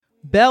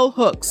Bell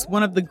Hooks,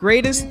 one of the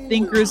greatest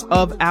thinkers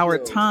of our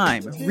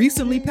time,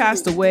 recently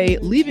passed away,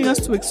 leaving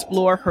us to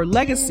explore her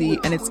legacy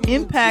and its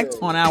impact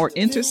on our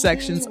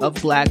intersections of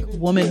Black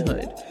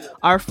womanhood.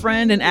 Our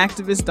friend and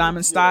activist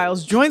Diamond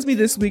Styles joins me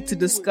this week to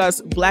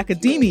discuss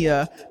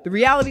Blackademia, the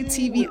reality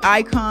TV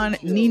icon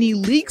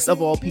Nene Leakes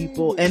of all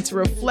people, and to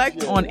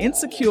reflect on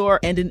Insecure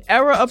and an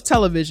era of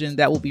television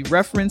that will be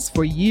referenced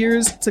for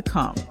years to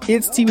come.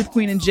 It's Tea with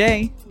Queen and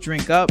Jay.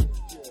 Drink up.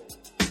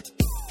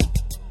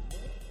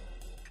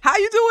 How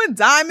you doing,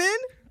 Diamond?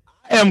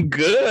 I am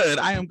good.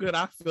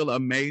 I feel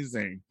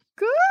amazing.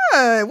 Good.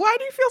 Why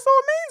do you feel so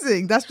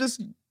amazing? That's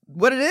just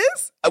what it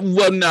is?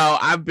 Well, no,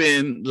 I've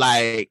been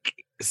like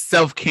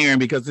self-caring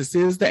because this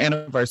is the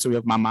anniversary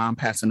of my mom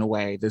passing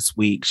away this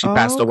week. She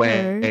passed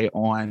away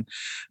on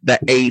the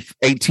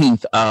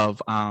 18th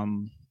of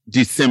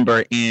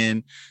December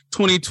in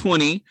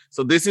 2020.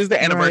 So this is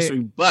the anniversary,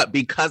 right. But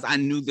because I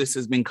knew this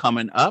has been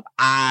coming up,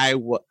 I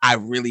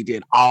really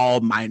did all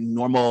my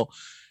normal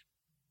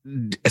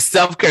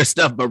self-care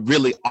stuff, but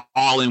really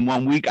all in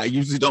 1 week. I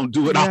usually don't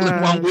do it all in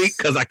 1 week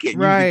because I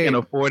usually can't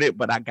afford it,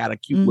 but I got a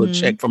cute little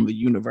check from the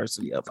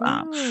University of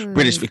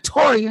British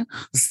Victoria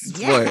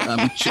for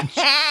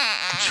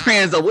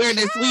Trans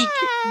Awareness Week,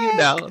 you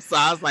know. So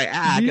I was like,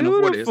 I can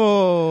afford this.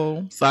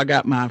 So I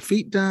got my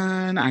feet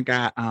done. I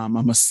got a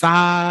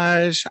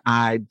massage.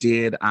 I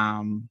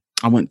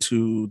went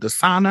to the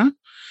sauna.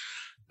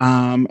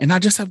 And I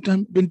just have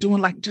been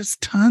doing like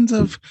just tons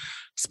of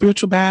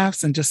spiritual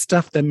baths and just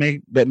stuff that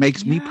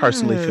makes me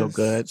personally feel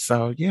good.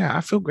 So yeah,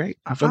 I feel great.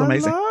 I feel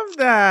amazing.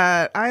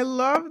 I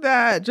love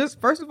that. Just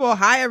first of all,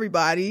 hi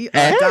everybody.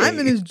 Hey.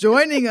 Diamond is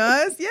joining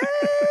us. Yay!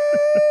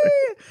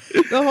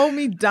 The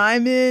homie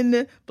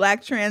Diamond,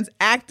 Black trans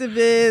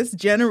activist,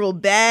 general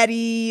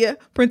baddie,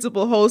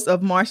 principal host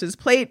of Marsha's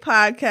Plate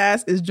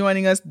podcast, is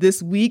joining us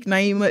this week.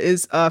 Naima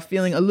is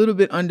feeling a little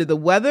bit under the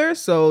weather,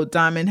 so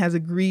Diamond has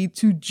agreed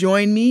to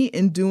join me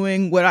in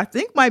doing what I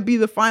think might be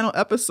the final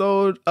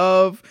episode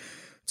of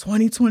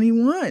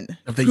 2021.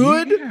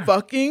 Good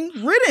fucking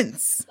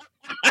riddance.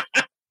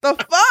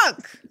 The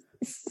fuck?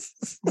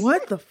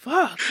 What the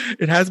fuck?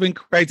 It has been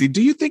crazy.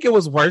 Do you think it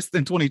was worse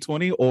than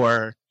 2020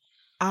 or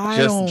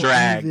just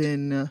dragged?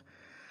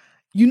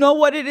 You know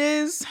what it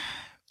is?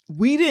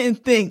 We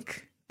didn't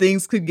think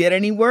things could get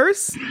any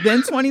worse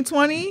than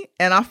 2020.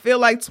 And I feel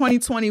like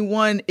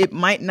 2021, it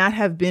might not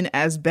have been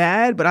as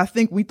bad, but I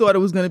think we thought it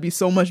was going to be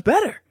so much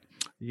better.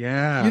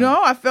 Yeah. You know,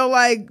 I felt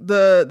like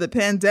the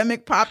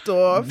pandemic popped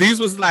off. These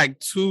was like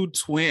two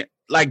twin,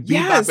 like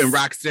Bebop and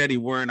Rocksteady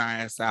wearing our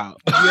ass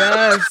out.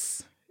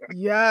 Yes.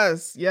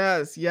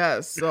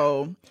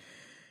 So,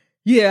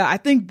 yeah, I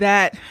think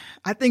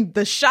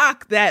the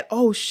shock that,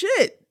 oh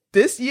shit,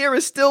 this year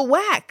is still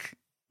whack.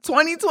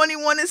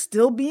 2021 is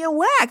still being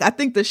whack. I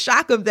think the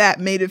shock of that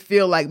made it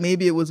feel like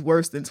maybe it was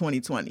worse than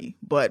 2020.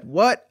 But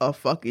what a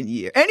fucking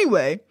year.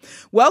 Anyway,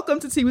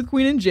 welcome to Tea with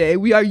Queen and Jay.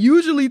 We are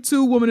usually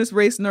two womanist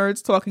race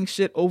nerds talking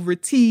shit over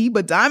tea,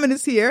 but Diamond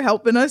is here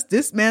helping us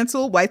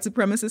dismantle white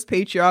supremacist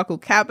patriarchal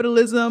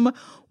capitalism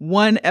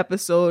one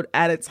episode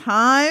at a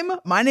time.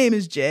 My name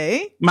is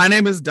Jay. My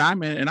name is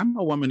Diamond, and I'm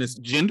a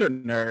womanist gender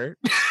nerd.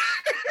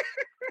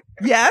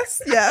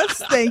 Yes.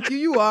 Thank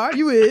you.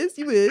 You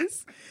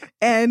is.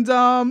 And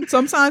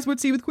sometimes we're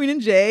Tea with Queen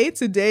and Jay.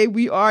 Today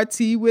we are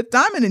Tea with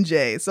Diamond and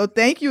Jay. So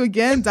thank you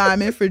again,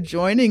 Diamond, for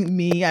joining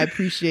me. I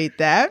appreciate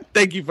that.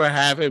 Thank you for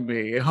having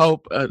me.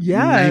 Hope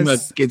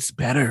Naima gets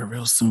better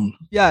real soon.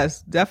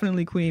 Yes,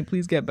 definitely, Queen.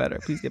 Please get better.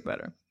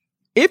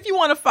 If you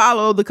want to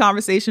follow the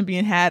conversation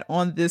being had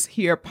on this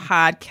here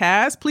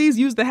podcast, please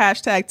use the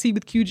hashtag Tea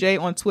with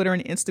QJ on Twitter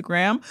and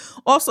Instagram.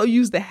 Also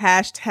use the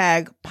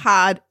hashtag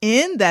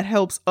PodIn. That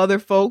helps other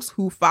folks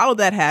who follow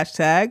that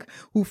hashtag,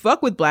 who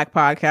fuck with Black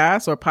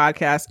podcasts or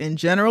podcasts in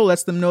general,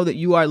 lets them know that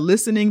you are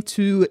listening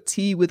to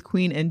Tea with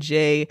Queen and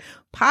Jay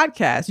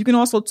podcast. You can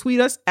also tweet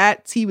us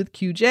at Tea with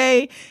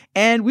QJ,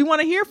 and we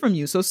want to hear from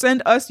you. So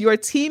send us your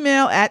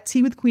T-mail at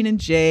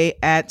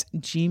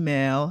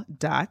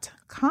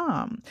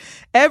teawithqueenandjay@gmail.com.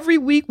 Every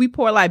week we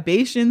pour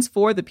libations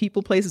for the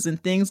people, places,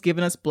 and things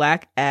giving us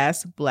black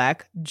ass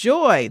black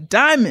joy.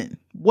 Diamond,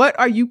 what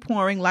are you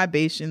pouring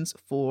libations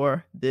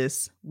for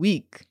this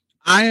week?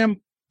 I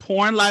am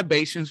pouring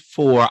libations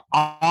for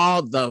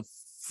all the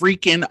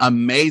freaking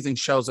amazing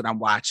shows that I'm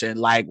watching,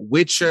 like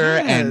Witcher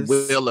and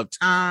Wheel of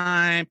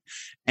Time.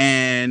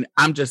 And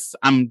I'm just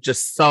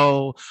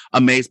so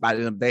amazed by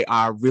them. They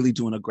are really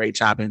doing a great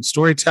job in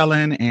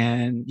storytelling.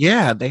 And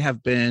yeah, they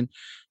have been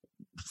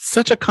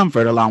such a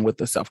comfort along with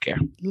the self-care.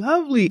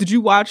 Lovely. Did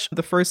you watch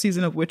the first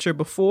season of Witcher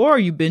before, or are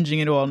you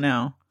binging it all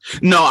now?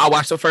 No, I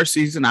watched the first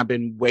season. I've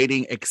been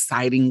waiting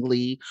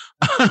excitingly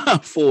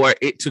for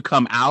it to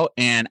come out.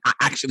 And I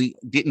actually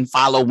didn't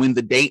follow when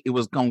the date it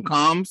was going to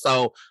come.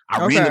 So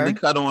I randomly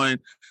cut on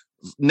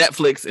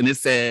Netflix and it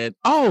said,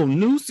 oh,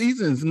 new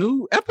seasons,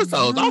 new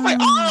episodes. Nice. I was like,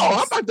 oh,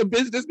 I'm about to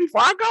binge this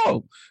before I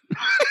go.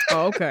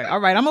 Okay.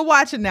 All right. I'm going to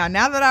watch it now.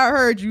 Now that I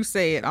heard you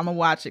say it, I'm going to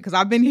watch it because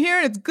I've been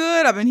hearing it's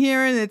good. I've been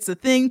hearing it's a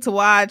thing to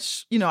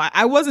watch. You know,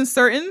 I wasn't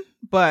certain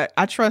but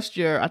I trust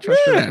your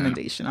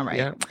recommendation. All right.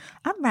 Yeah.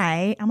 All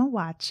right. I'm going to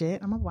watch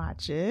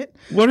it.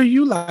 What are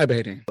you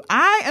libating?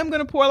 I am going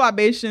to pour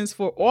libations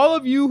for all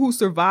of you who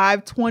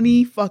survived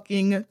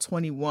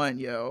 2021,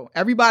 yo.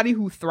 Everybody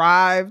who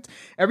thrived,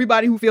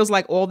 everybody who feels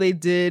like all they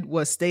did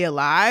was stay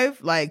alive.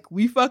 Like,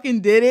 we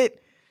fucking did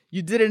it.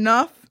 You did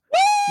enough.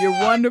 You're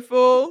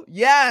wonderful.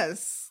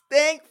 Yes.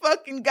 Thank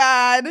fucking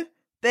God.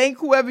 Thank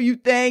whoever you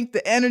thank,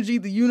 the energy,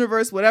 the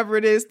universe, whatever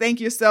it is. Thank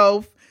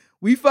yourself.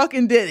 We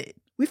fucking did it.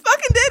 We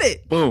fucking did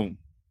it. Boom.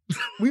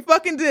 We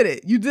fucking did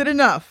it. You did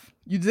enough.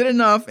 You did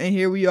enough. And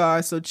here we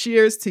are. So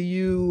cheers to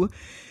you.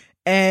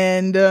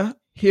 And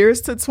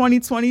here's to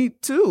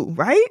 2022,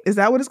 right? Is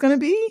that what it's going to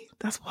be?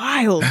 That's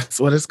wild. That's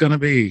what it's going to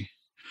be.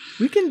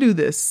 We can do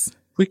this.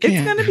 We can.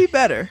 It's going to be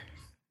better.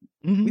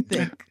 Mm-hmm. We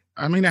think.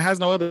 I mean, it has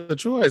no other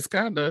choice,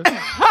 kind of.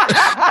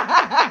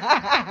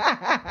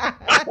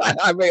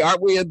 I mean,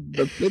 aren't we in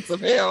the pits of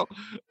hell?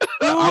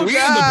 Oh, are we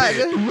God.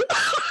 in the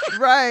pit?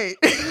 Right.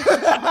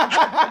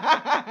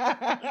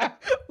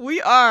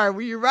 We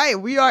are. You're right.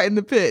 We are in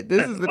the pit.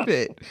 This is the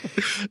pit.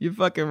 You're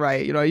fucking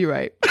right. You know, you're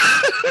right.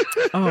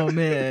 Oh,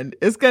 man.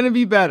 It's going to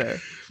be better.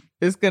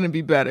 It's going to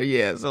be better.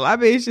 Yeah. So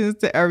libations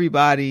to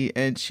everybody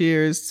and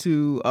cheers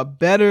to a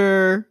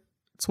better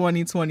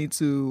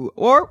 2022,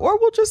 or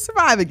we'll just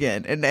survive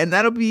again, and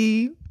that'll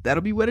be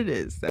what it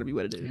is. That'll be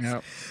what it is.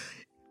 Yep.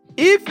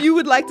 If you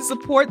would like to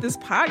support this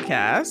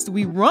podcast,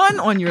 we run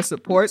on your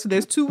support. So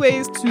there's two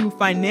ways to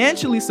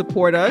financially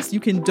support us. You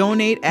can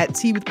donate at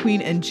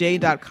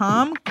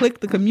teawithqueenandj.com.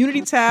 Click the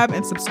community tab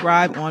and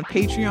subscribe on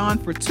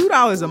Patreon for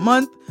 $2 a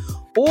month,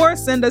 or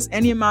send us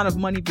any amount of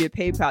money via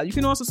PayPal. You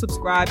can also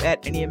subscribe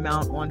at any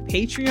amount on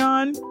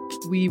Patreon.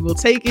 We will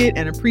take it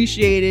and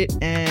appreciate it,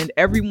 and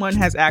everyone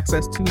has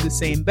access to the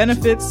same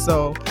benefits.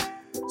 So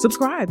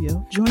subscribe,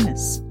 yo. Join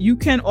us. You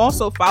can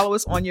also follow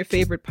us on your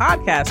favorite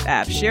podcast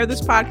app. Share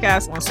this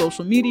podcast on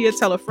social media.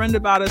 Tell a friend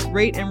about us.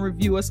 Rate and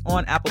review us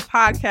on Apple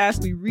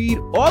Podcasts. We read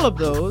all of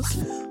those.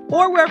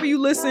 Or wherever you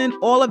listen.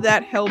 All of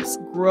that helps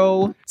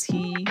grow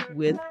Tea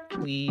with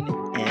Queen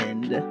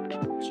and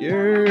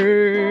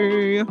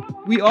J.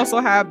 We also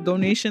have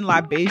donation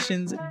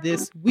libations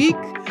this week.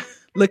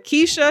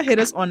 Lakeisha hit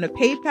us on the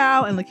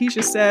PayPal, and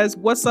Lakeisha says,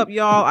 "What's up,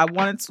 y'all? I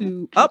wanted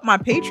to up my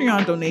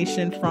Patreon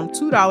donation from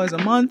 $2 a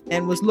month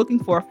and was looking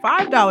for a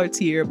 $5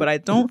 tier, but I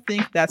don't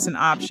think that's an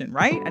option,"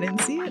 right? I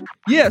didn't see it.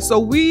 Yeah, so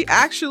we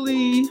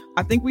actually,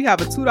 I think we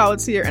have a $2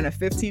 tier and a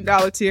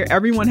 $15 tier.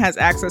 Everyone has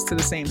access to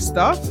the same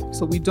stuff.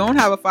 So we don't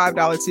have a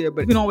 $5 tier,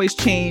 but you can always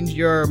change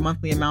your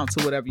monthly amount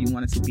to whatever you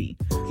want it to be.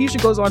 Lakeisha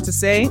goes on to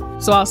say,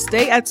 "So I'll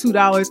stay at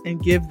 $2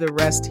 and give the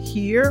rest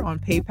here on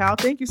PayPal."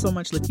 Thank you so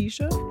much,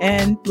 Lakeisha.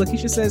 And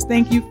Lakeisha says,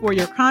 "Thank you for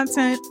your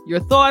content, your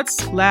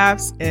thoughts,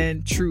 laughs,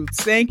 and truths."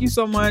 Thank you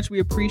so much. We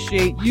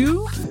appreciate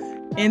you.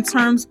 In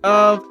terms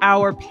of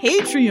our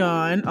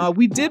Patreon,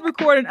 we did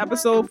record an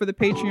episode for the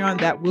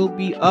Patreon that will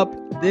be up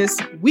this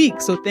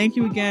week. So thank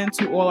you again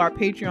to all our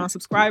Patreon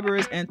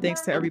subscribers, and thanks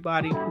to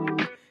everybody who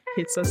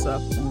hits us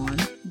up on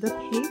the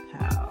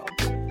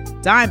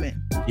PayPal.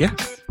 Diamond.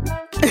 Yes.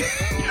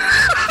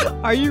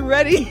 Are you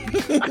ready?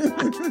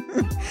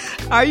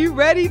 Are you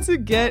ready to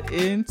get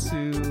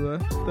into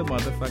the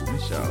motherfucking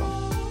show?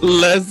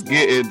 Let's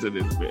get into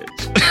this bitch.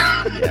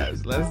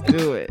 Yes, let's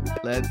do it.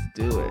 Let's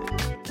do it.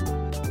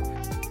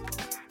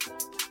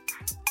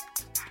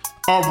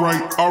 All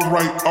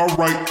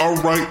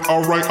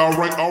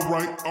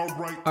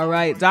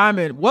right,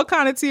 Diamond, what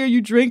kind of tea are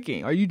you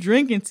drinking? Are you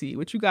drinking tea?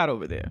 What you got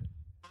over there?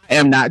 I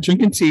am not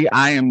drinking tea.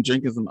 I am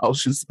drinking some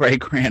Ocean Spray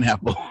Cran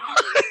Apple.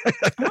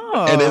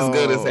 Oh. And it's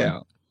good as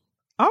hell.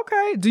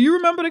 Okay. Do you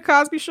remember the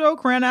Cosby Show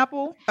Cran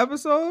Apple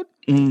episode?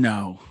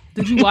 No.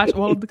 Did you watch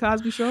all of the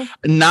Cosby Show?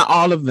 Not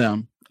all of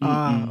them.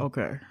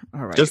 Okay.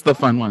 All right. Just the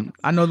fun ones.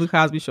 I know the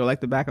Cosby Show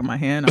like the back of my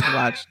hand. I've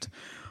watched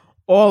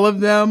all of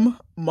them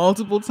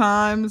multiple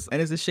times,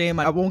 and it's a shame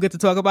I won't get to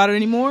talk about it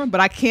anymore,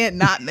 but I can't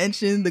not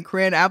mention the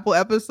Cran Apple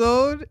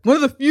episode. One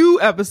of the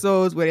few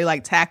episodes where they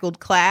like tackled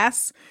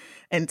class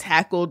and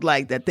tackled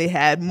like that they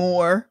had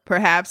more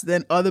perhaps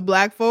than other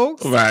black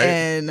folks. Right.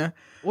 And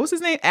what was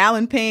his name?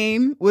 Alan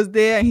Payne was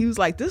there, and he was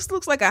like, "This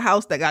looks like a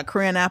house that got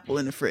Cran Apple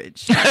in the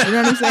fridge." You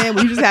know what I'm saying?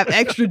 Where you just have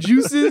extra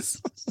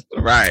juices.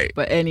 Right.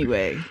 But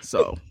anyway,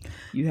 so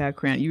you have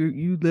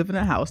you live in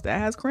a house that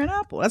has Cran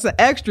Apple. That's an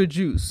extra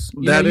juice.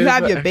 You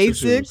have your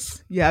basics,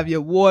 juice. You have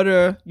your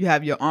water, you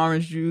have your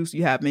orange juice,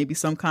 you have maybe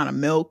some kind of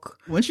milk.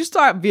 Once you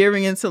start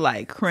veering into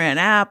like Cran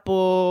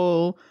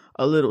Apple,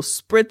 a little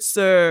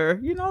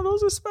spritzer,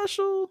 those are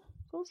special.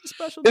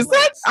 Is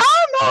that?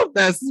 I don't know if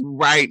that's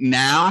right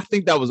now. I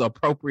think that was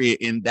appropriate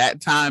in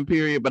that time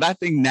period, but I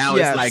think now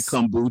it's like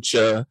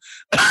kombucha.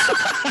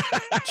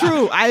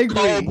 True, I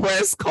agree.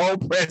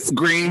 Cold press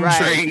green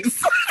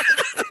drinks.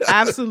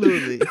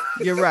 Absolutely,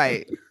 you're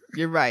right.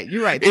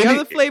 The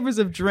other flavors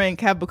of drink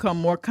have become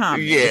more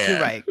common. Yeah,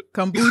 you're right.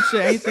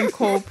 Kombucha, anything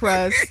cold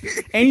press,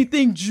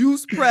 anything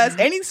juice press,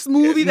 any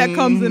smoothie that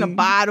comes in a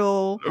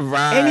bottle,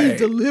 any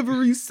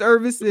delivery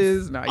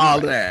services,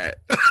 all that.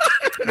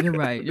 You're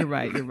right.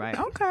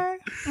 Okay.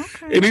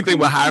 Anything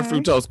with high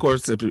fructose corn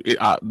syrup,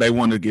 they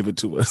want to give it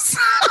to us.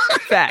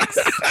 Facts.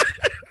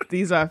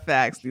 These are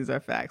facts.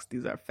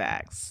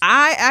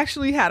 I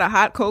actually had a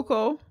hot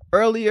cocoa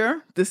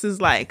earlier. This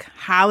is like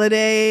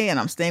holiday, and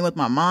I'm staying with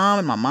my mom,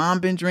 and my mom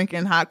been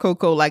drinking hot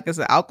cocoa like it's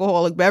an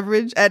alcoholic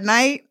beverage at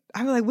night.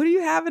 I was like, what do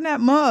you have in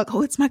that mug?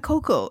 Oh, it's my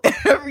cocoa.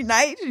 Every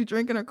night she's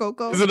drinking her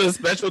cocoa. Is it a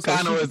special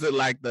kind or is it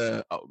like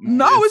the...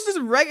 No, it's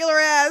just regular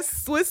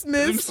ass Swiss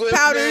Miss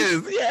powder.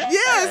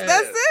 Yes,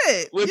 that's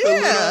it. With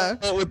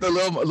the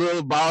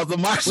little balls of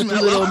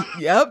marshmallow.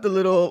 The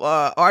little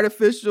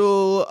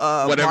artificial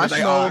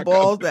marshmallow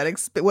balls that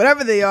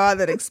whatever they are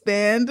that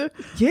expand.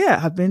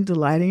 Yeah, I've been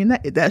delighting in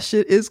that. That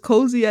shit is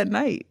cozy at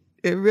night.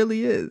 It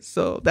really is.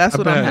 So that's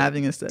what I'm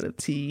having instead of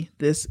tea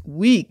this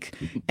week.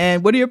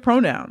 And what are your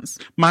pronouns?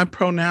 My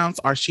pronouns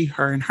are she,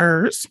 her, and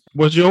hers.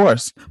 What's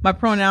yours? My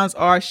pronouns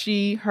are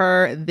she,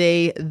 her,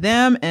 they,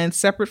 them. And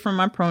separate from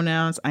my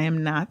pronouns, I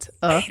am not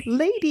a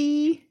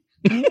lady.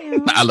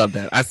 I love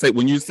that. I say,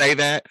 when you say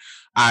that,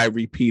 I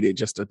repeat it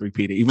just to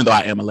repeat it. Even though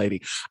I am a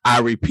lady,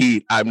 I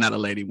repeat, I'm not a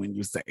lady when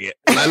you say it.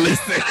 I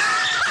listen.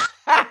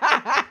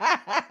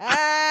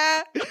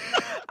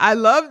 I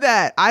love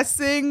that. I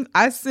sing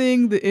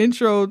the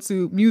intro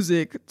to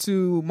music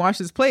to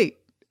Marsha's Plate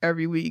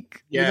every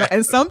week. Yeah. You know?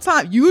 And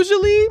sometimes,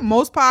 usually,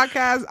 most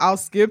podcasts I'll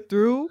skip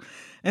through.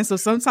 And so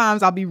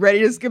sometimes I'll be ready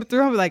to skip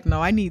through. I'll be like,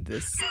 no, I need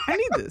this.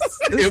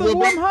 It's a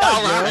warm hug.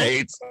 All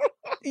right.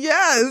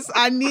 Yes,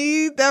 I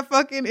need that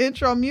fucking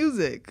intro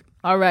music.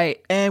 All right.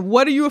 And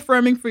what are you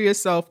affirming for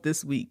yourself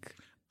this week?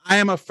 I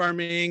am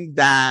affirming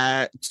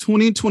that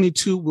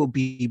 2022 will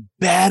be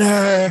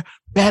better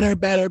than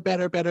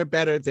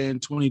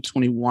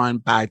 2021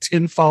 by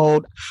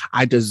tenfold.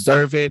 I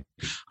deserve it.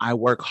 I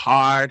work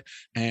hard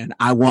and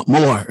I want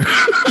more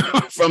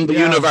from the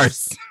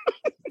universe.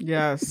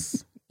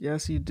 Yes,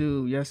 you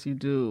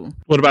do.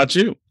 What about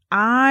you?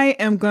 I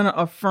am going to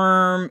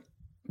affirm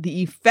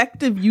the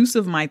effective use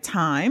of my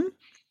time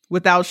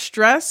without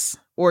stress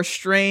or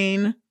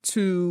strain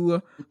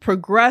to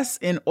progress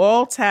in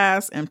all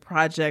tasks and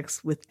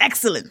projects with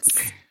excellence.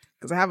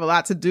 Because I have a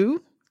lot to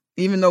do.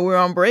 Even though we're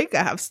on break,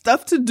 I have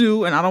stuff to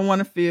do and I don't want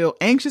to feel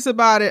anxious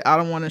about it. I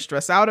don't want to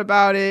stress out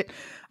about it.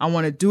 I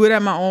want to do it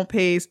at my own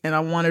pace and I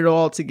want it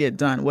all to get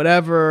done.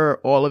 Whatever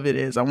all of it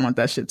is, I want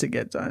that shit to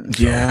get done.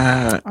 So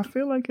yeah. I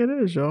feel like it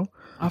is, yo.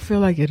 I feel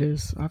like it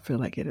is.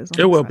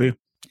 It will be.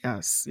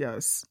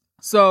 Yes.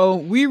 So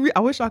I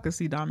wish I could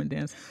see Diamond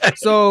dance.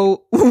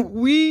 So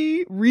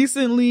we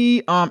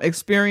recently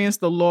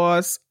experienced the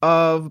loss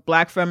of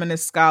Black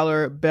feminist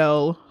scholar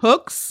Bell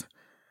Hooks,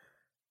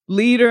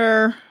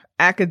 leader,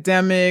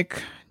 academic,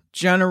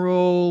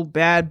 general,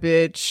 bad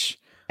bitch,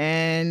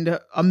 and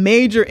a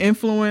major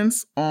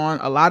influence on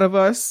a lot of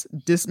us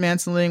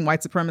dismantling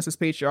white supremacist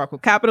patriarchal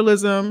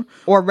capitalism,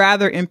 or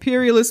rather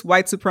imperialist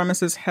white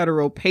supremacist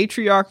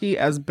heteropatriarchy,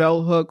 as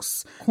Bell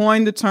Hooks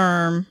coined the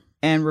term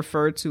and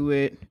referred to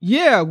it.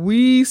 Yeah,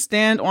 we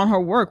stand on her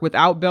work.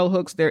 Without Bell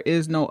Hooks, there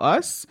is no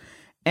us.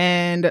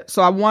 And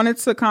so I wanted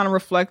to kind of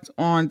reflect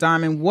on,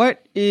 Diamond,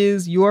 what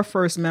is your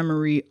first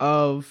memory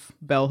of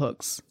Bell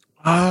Hooks?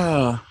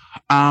 My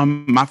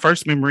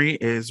first memory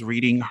is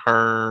reading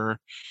her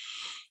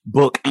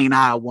book, Ain't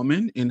I a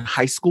Woman, in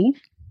high school.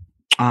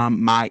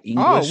 My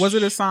English. Oh, was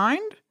it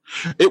assigned?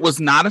 It was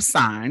not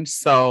assigned.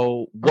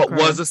 So what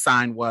was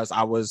assigned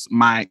was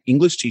my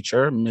English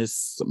teacher,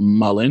 Miss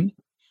Muller,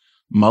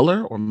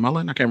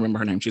 I can't remember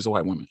her name. She's a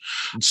white woman.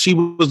 She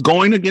was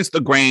going against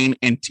the grain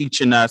and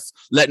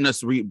letting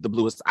us read The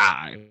Bluest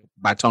Eye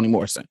by Toni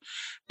Morrison.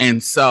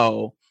 And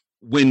so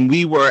when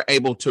we were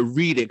able to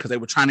read it, because they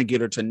were trying to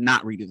get her to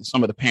not read it,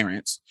 some of the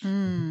parents,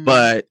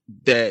 but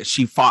that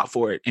she fought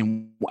for it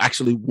and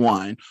actually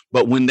won.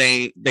 But when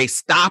they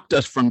stopped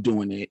us from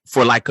doing it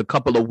for like a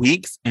couple of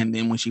weeks, and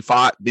then when she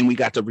fought, then we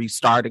got to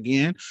restart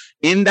again.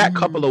 In that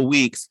couple of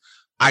weeks,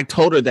 I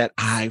told her that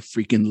I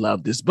freaking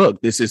love this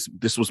book. This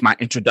was my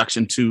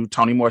introduction to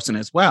Toni Morrison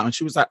as well. And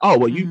she was like, oh,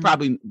 well, you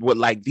probably would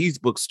like these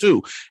books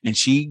too. And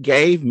she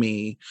gave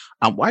me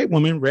a white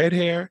woman, red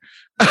hair,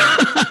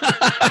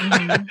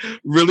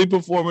 really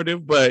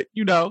performative, but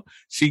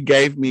she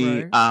gave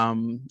me Ain't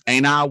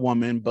I a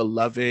Woman,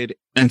 Beloved,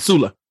 and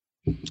Sula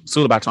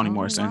by Toni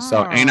Morrison. Wow.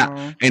 So Ain't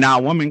I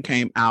a Woman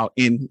came out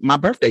in my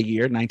birthday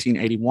year,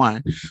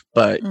 1981.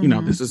 But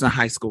this is in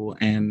high school,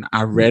 and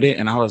I read it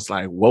and I was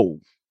like, whoa.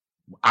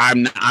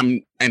 I'm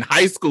in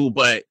high school,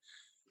 but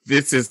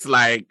this is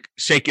like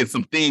shaking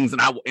some things,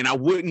 and I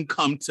wouldn't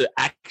come to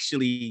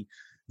actually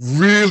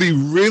really,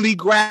 really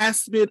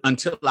grasp it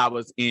until I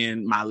was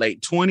in my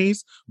late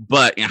 20s.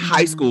 But in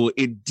high school,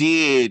 it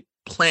did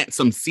plant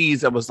some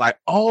seeds that was like,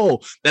 oh,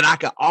 that I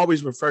could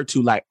always refer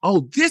to, like,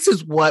 oh, this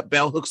is what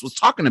Bell Hooks was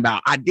talking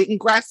about. I didn't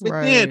grasp it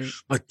then,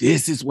 but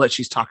this is what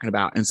she's talking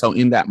about. And so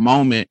in that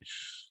moment,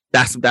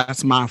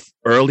 that's my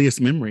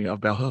earliest memory of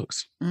Bell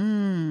Hooks.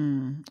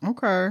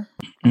 Okay.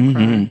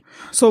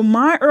 So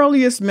my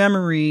earliest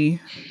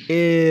memory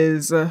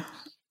is, I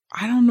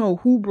don't know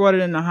who brought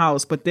it in the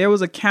house, but there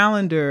was a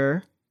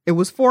calendar It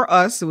was for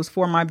us. It was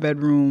for my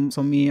bedroom.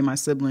 So me and my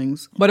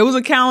siblings. But it was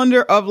a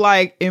calendar of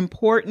like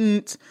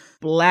important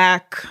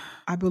Black,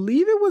 I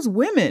believe it was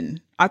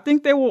women. I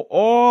think it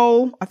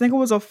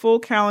was a full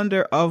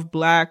calendar of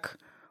Black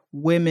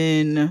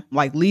women,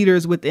 like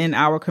leaders within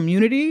our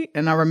community.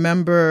 And I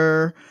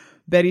remember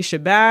Betty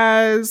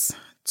Shabazz,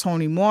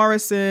 Toni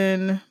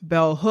Morrison,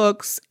 Bell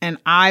Hooks, and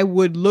I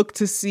would look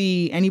to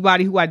see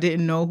anybody who I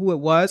didn't know who it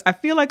was. I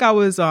feel like I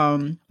was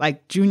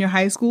like junior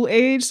high school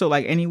age, so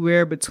like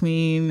anywhere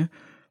between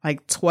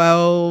like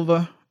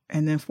 12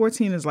 and then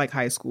 14 is like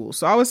high school.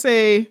 So I would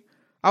say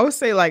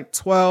like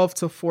 12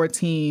 to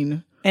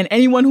 14. And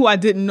anyone who I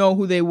didn't know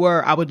who they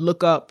were, I would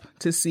look up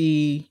to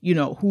see, you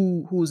know,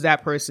 who's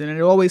that person. And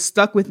it always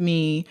stuck with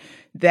me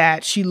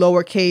that she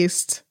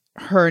lowercased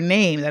her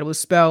name, that it was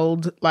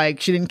spelled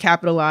like she didn't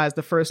capitalize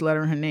the first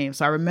letter in her name.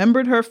 So I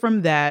remembered her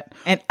from that.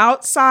 And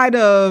outside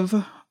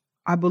of,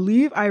 I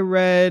believe I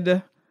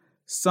read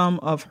some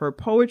of her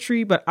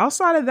poetry, but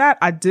outside of that,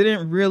 I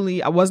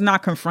was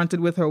not confronted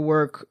with her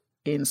work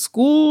in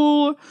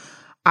school.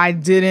 I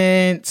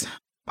don't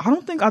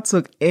think I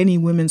took any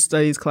women's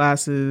studies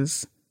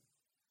classes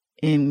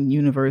in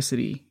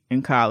university,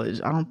 in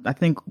college. I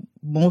think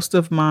most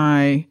of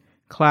my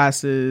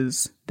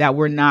classes that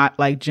were not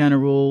like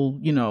general,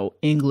 you know,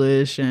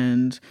 English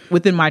and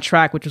within my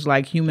track, which was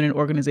like human and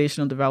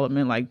organizational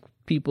development, like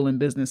people in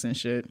business and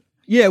shit.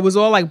 Yeah, it was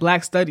all like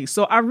Black studies.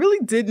 So I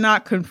really did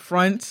not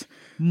confront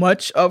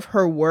much of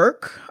her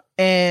work.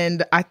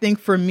 And I think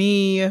for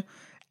me,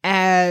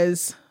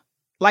 as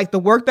like the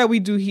work that we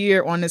do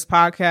here on this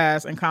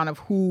podcast and kind of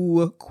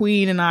who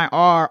Queen and I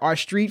are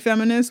street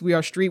feminists. We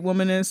are street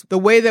womanists. The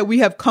way that we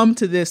have come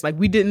to this, like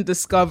we didn't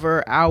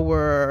discover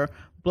our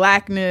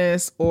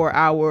Blackness or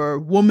our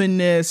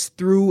womanness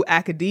through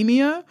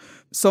academia.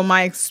 So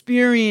my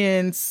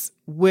experience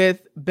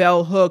with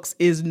Bell Hooks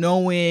is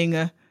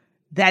knowing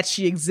that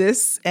she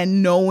exists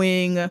and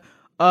knowing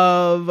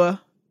of,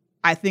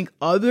 I think,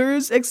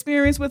 others'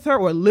 experience with her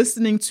or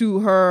listening to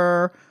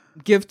her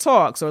give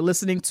talks or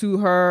listening to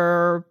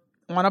her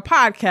on a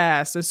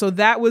podcast. And so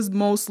that was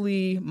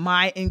mostly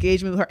my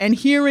engagement with her and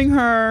hearing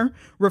her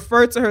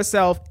refer to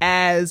herself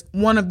as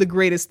one of the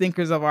greatest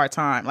thinkers of our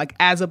time, like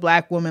as a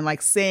Black woman,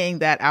 like saying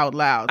that out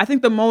loud. I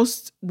think the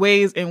most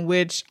ways in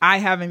which I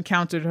have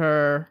encountered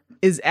her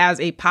is as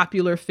a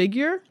popular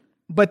figure,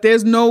 but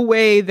there's no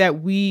way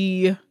that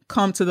we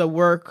come to the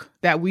work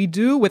that we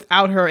do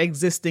without her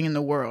existing in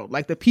the world.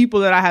 Like the people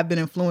that I have been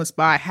influenced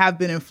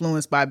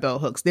by Bell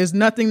Hooks. There's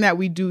nothing that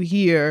we do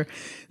here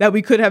that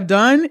we could have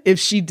done if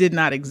she did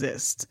not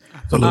exist.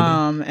 Absolutely.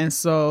 And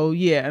so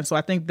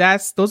I think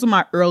those are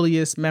my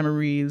earliest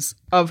memories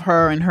of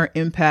her and her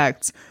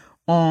impact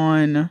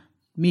on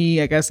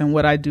me, I guess, and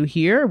what we do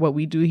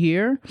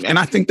here. And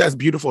I think that's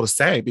beautiful to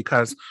say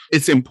because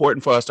it's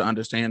important for us to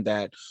understand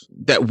that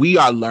we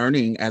are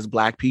learning as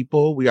Black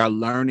people. We are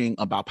learning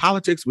about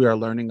politics. We are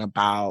learning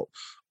about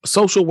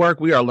social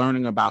work. We are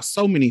learning about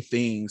so many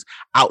things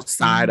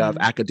outside of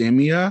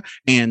academia.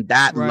 And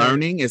that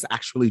learning is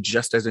actually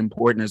just as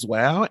important as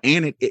well.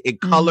 And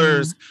it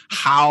colors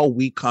how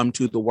we come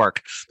to the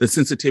work, the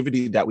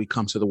sensitivity that we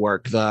come to the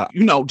work,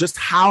 just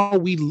how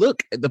we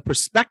look, the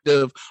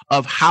perspective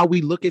of how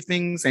we look at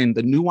things and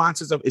the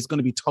nuances of it's going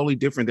to be totally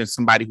different than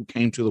somebody who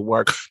came to the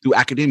work through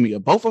academia.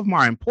 Both of them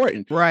are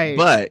important. Right.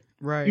 But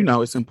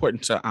it's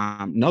important to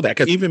know that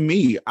because even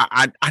me,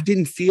 I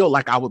didn't feel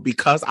like I would,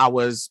 because I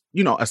was,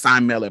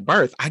 assigned male at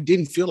birth. I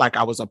didn't feel like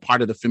I was a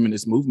part of the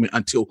feminist movement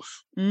until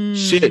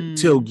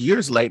till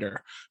years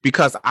later,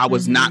 because I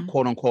was not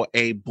quote unquote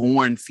a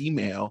born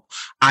female.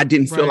 I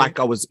didn't feel like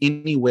I was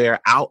anywhere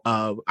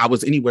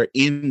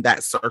in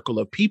that circle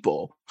of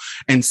people.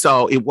 And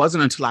so it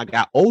wasn't until I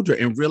got older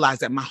and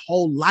realized that my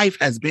whole life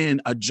has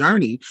been a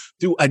journey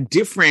through a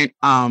different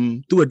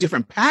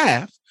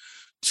path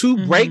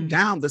to break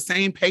down the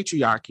same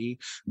patriarchy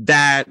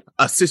that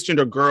a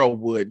cisgender girl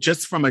would,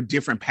 just from a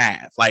different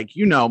path. Like,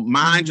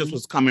 mine just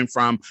was coming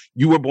from,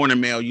 you were born a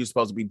male, you're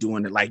supposed to be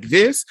doing it like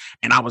this.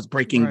 And I was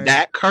breaking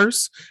that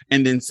curse.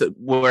 And then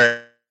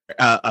where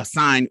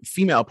assigned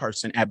female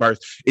person at birth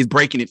is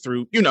breaking it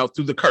through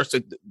the curse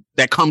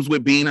that comes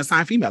with being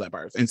assigned female at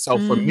birth. And so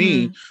for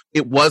me,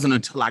 it wasn't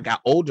until I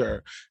got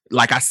older,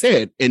 like I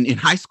said, in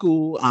high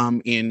school,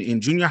 in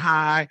junior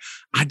high,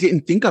 I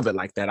didn't think of it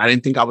like that. I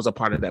didn't think I was a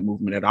part of that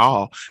movement at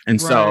all. And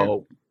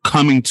so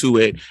coming to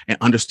it and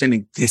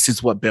understanding this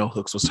is what Bell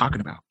Hooks was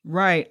talking about.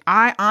 Right.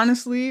 I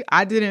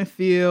didn't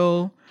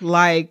feel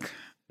like,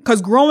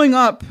 because growing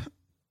up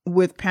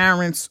with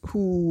parents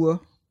who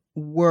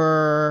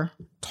were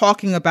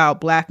talking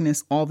about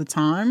Blackness all the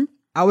time,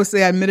 I would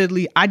say,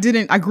 admittedly, I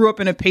grew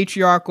up in a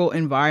patriarchal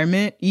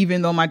environment,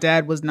 even though my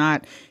dad was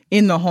not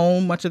in the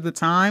home much of the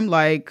time.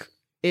 Like,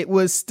 it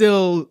was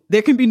still,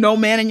 there can be no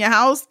man in your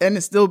house and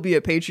it still be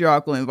a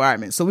patriarchal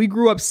environment. So we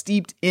grew up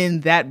steeped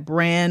in that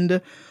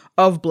brand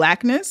of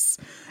Blackness.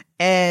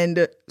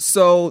 And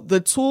so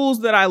the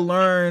tools that I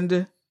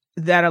learned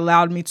that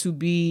allowed me to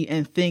be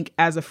and think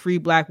as a free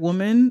Black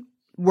woman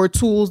were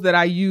tools that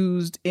I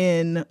used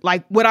in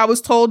like what I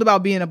was told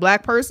about being a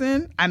Black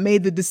person. I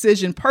made the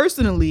decision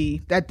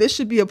personally that this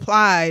should be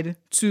applied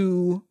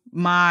to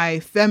my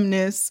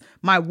feminist,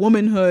 my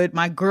womanhood,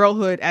 my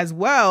girlhood as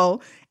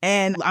well.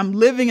 And I'm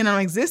living and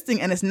I'm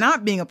existing and it's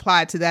not being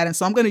applied to that. And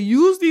so I'm going to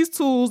use these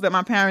tools that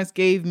my parents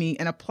gave me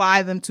and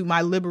apply them to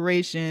my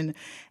liberation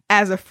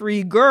as a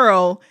free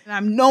girl. And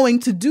I'm knowing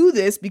to do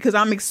this because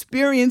I'm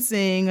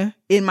experiencing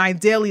in my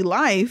daily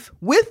life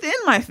within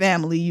my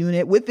family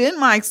unit, within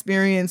my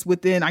experience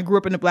I grew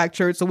up in a Black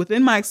church. So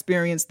within my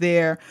experience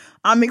there,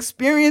 I'm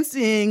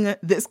experiencing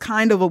this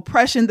kind of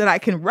oppression that I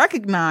can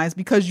recognize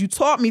because you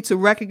taught me to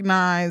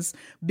recognize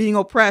being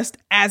oppressed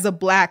as a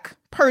Black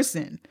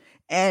person.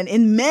 And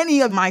in many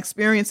of my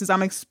experiences,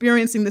 I'm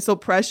experiencing this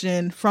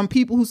oppression from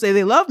people who say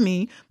they love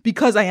me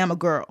because I am a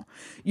girl,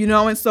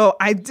 and so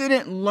I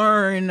didn't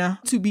learn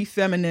to be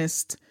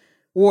feminist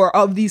or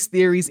of these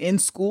theories in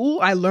school.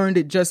 I learned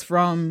it just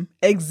from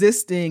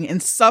existing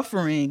and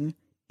suffering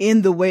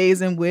in the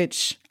ways in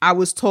which I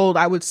was told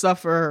I would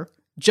suffer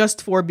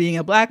just for being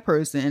a Black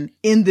person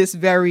in this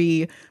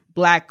very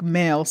Black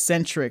male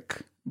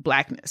centric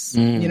Blackness.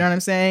 You know what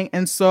I'm saying?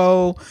 And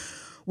so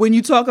when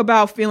you talk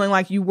about feeling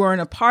like you weren't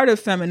a part of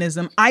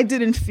feminism, I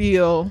didn't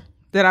feel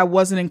that I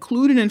wasn't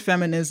included in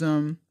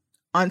feminism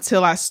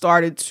until I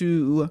started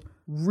to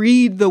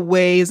read the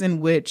ways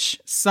in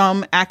which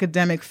some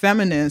academic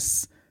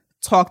feminists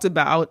talked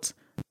about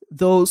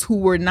those who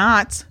were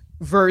not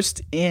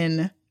versed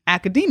in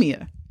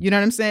academia. You know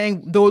what I'm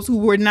saying? Those who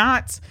were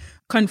not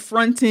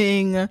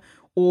confronting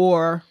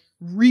or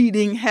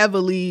reading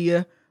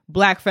heavily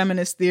Black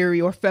feminist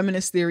theory or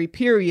feminist theory,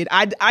 period.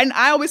 I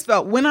always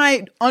felt when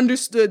I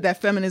understood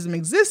that feminism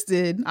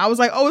existed, I was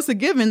like, oh, it's a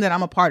given that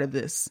I'm a part of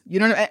this.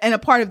 And a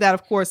part of that,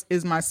 of course,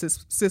 is my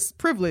cis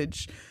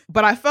privilege.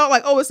 But I felt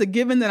like, oh, it's a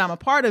given that I'm a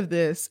part of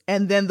this.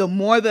 And then the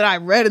more that I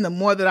read and the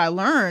more that I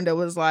learned, it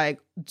was like,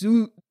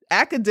 do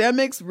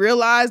academics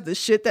realize the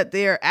shit that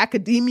they're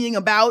academing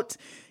about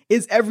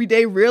is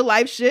everyday real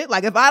life shit?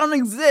 Like, if I don't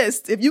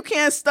exist, if you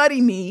can't study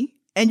me,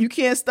 and you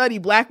can't study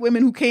Black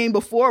women who came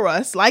before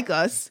us, like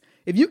us,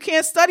 if you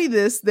can't study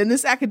this, then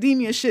this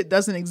academia shit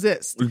doesn't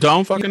exist.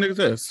 Don't fucking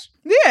exist.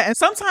 Yeah. And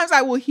sometimes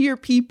I will hear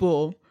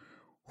people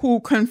who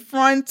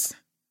confront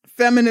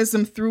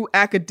feminism through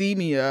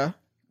academia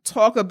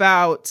talk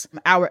about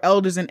our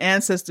elders and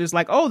ancestors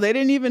like, oh, they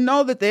didn't even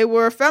know that they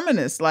were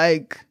feminists.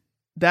 Like,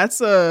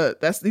 these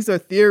are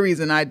theories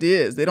and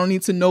ideas. They don't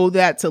need to know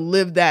that, to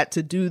live that,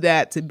 to do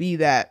that, to be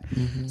that.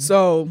 Mm-hmm.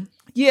 So,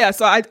 yeah.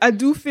 So I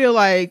do feel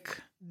like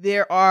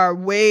there are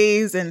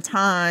ways and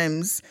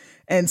times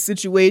and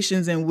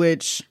situations in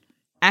which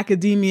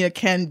academia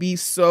can be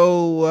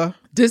so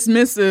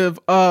dismissive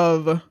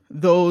of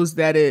those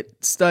that it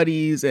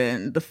studies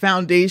and the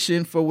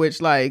foundation for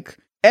which, like,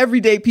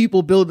 everyday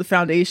people build the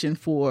foundation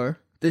for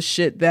the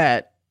shit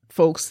that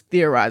folks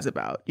theorize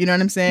about. You know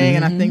what I'm saying?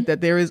 Mm-hmm. And I think that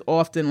there is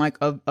often like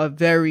a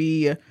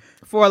very,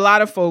 for a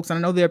lot of folks, and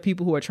I know there are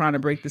people who are trying to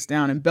break this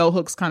down, and Bell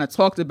Hooks kind of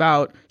talked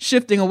about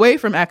shifting away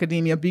from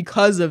academia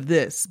because of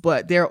this,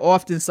 but there are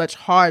often such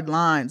hard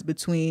lines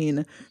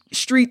between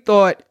street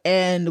thought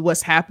and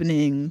what's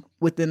happening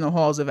within the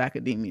halls of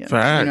academia.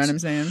 Facts. You know what I'm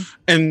saying?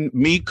 And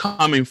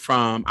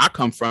I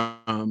come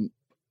from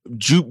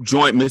juke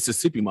joint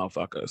Mississippi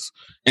motherfuckers.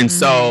 And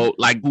so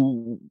like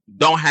who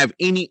don't have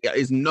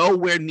is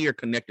nowhere near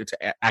connected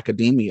to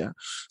academia.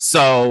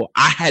 So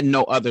I had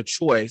no other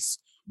choice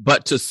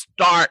but to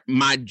start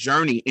my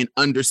journey in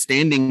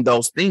understanding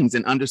those things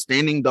and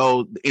understanding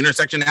those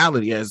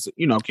intersectionality, as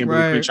you know,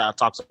 Kimberly Crenshaw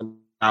talks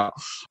about,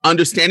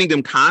 understanding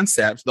them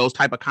concepts, those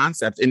type of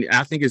concepts. And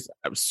I think it's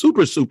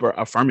super, super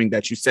affirming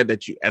that you said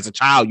that you, as a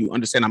child, you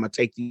understand I'm going to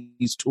take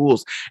these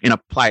tools and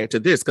apply it to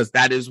this, because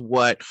that is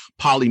what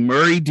Pauli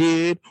Murray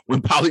did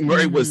when Pauli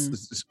Murray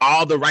was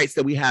all the rights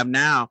that we have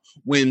now,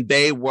 when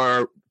they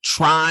were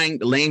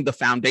laying the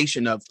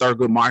foundation of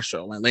Thurgood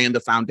Marshall and laying the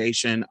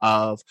foundation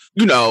of,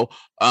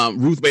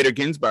 Ruth Bader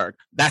Ginsburg.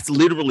 That's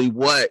literally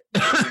what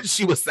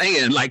she was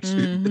saying. Like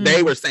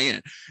they were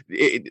saying,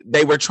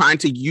 they were trying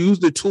to use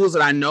the tools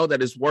that I know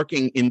that is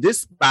working in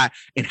this spot,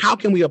 and how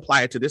can we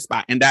apply it to this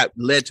spot? And that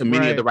led to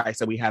many of the rights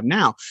that we have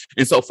now.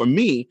 And so for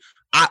me,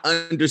 I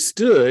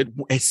understood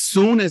as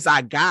soon as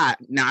I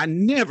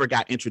never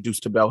got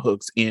introduced to bell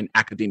hooks in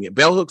academia.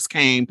 Bell hooks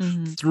came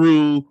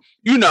through,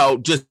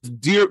 just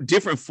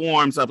different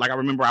forms of, like, I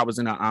remember I was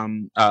in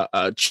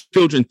a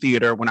children's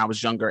theater when I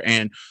was younger,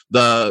 and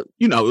it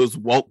was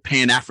woke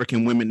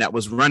Pan-African women that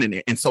was running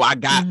it. And so I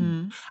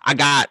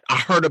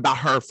heard about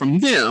her from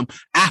them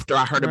after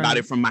I heard about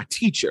it from my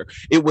teacher.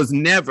 It was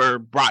never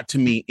brought to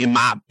me in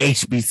my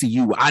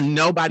HBCU.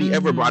 Nobody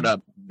ever brought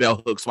up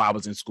bell hooks while I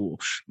was in school.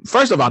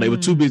 First of all, they were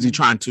too busy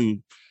trying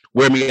to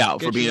wear me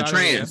out for being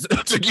trans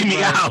to get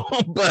me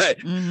out.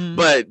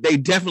 But they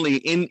definitely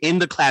in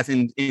the class,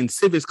 in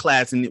civics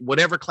class and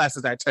whatever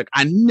classes I took,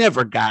 I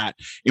never got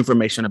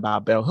information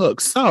about Bell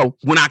Hooks. So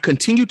when I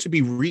continued to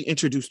be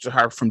reintroduced to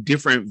her from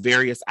different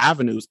various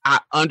avenues, I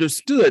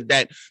understood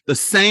that the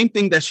same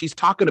thing that she's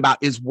talking about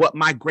is what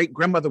my great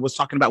grandmother was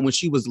talking about when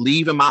she was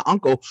leaving my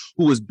uncle,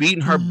 who was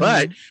beating her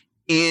butt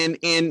in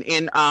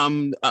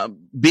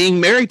being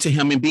married to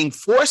him and being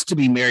forced to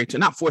be married to,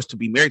 not forced to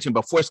be married to him,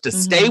 but forced to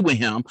stay with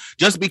him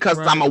just because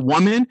I'm a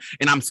woman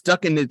and I'm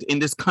stuck in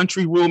this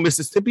country rural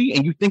Mississippi,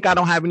 and you think I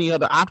don't have any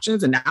other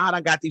options, and now I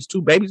got these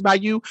 2 babies by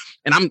you,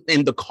 and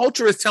the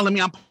culture is telling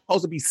me I'm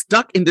supposed to be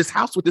stuck in this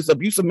house with this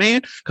abusive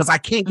man because I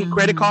can't get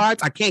credit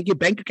cards, I can't get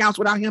bank accounts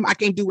without him, I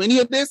can't do any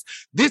of this.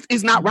 This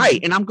is not right,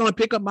 and I'm going to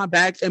pick up my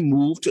bags and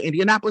move to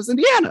Indianapolis,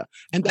 Indiana.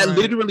 And that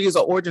literally is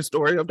an origin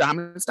story of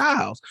Diamond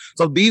Styles.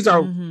 So these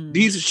are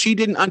she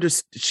didn't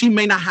understand. She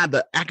may not have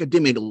the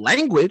academic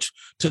language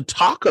to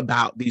talk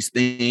about these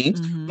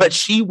things, but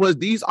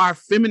these are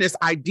feminist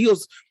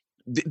ideals.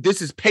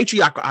 This is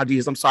patriarchal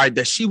ideas, I'm sorry,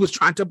 that she was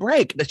trying to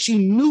break, that she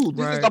knew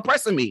this is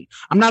oppressing me.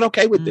 I'm not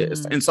okay with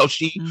this. And so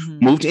she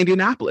moved to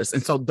Indianapolis.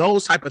 And so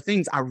those type of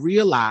things, I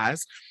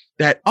realized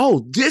that,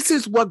 this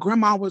is what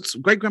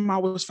great grandma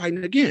was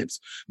fighting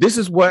against. This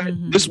is what,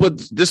 this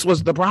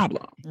was the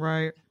problem.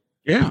 Right.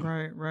 Yeah.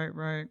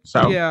 Right.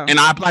 So, and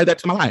I applied that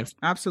to my life.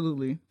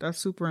 Absolutely. That's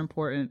super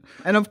important.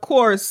 And of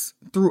course,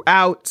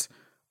 throughout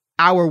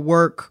our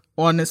work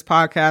on this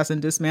podcast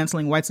and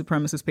dismantling white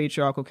supremacist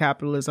patriarchal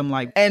capitalism,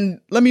 and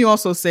let me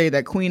also say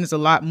that Queen is a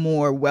lot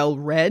more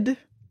well-read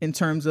in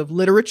terms of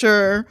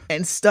literature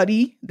and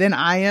study than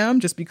I am,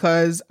 just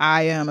because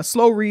I am a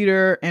slow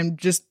reader and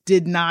just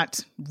did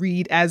not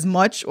read as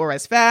much or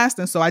as fast.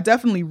 And so I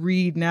definitely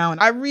read now, and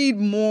I read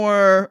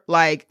more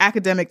like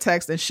academic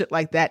text and shit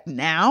like that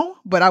now.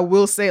 But I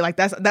will say, like,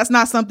 that's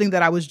not something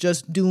that I was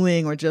just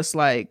doing or just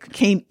like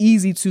came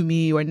easy to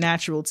me or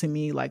natural to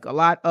me. Like, a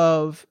lot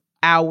of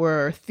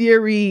our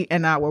theory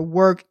and our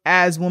work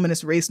as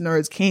womanist race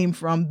nerds came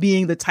from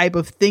being the type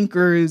of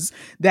thinkers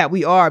that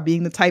we are,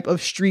 being the type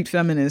of street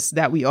feminists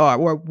that we are,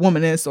 or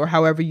womanists, or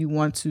however you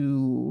want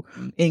to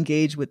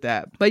engage with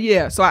that. But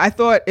yeah, so I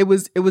thought it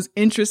was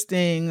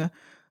interesting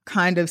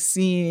kind of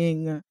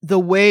seeing the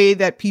way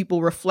that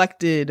people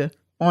reflected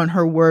on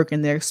her work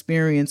and their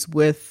experience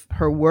with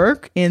her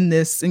work in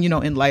this, and,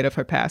 in light of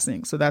her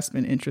passing. So that's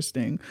been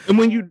interesting. And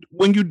when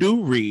you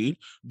do read,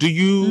 do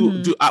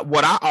you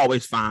what I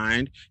always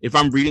find, if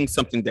I'm reading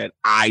something that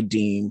I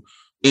deem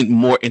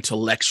more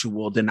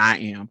intellectual than I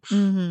am,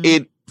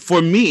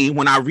 for me,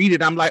 when I read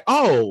it, I'm like,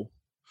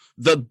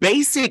 the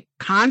basic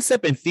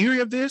concept and theory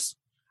of this,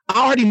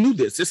 I already knew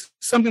this. It's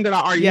something that I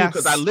already knew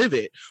because I live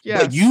it.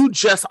 Yes. But you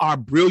just are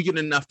brilliant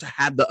enough to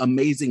have the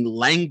amazing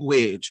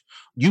language.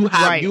 You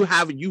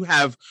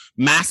have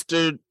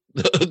mastered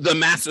the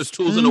master's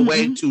tools in a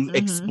way to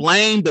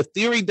explain the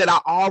theory that I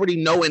already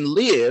know and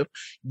live.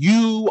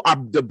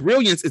 The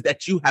brilliance is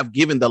that you have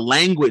given the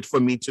language for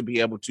me to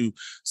be able to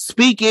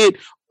speak it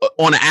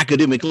on an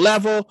academic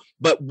level,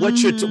 but what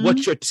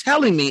you're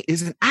telling me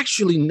isn't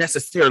actually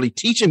necessarily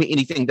teaching me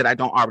anything that I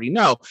don't already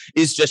know.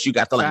 It's just you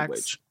got the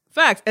language.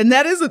 Facts. And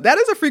that is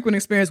a frequent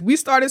experience. We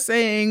started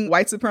saying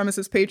white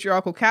supremacist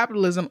patriarchal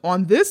capitalism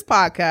on this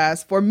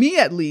podcast. For me,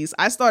 at least,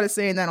 I started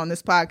saying that on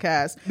this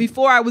podcast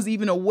before I was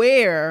even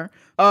aware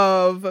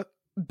of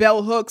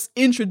Bell Hooks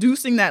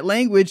introducing that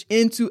language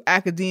into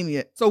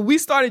academia. So we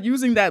started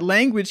using that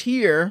language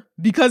here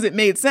because it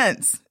made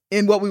sense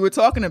in what we were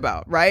talking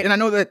about, right? And I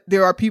know that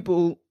there are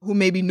people who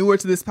may be newer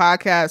to this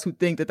podcast who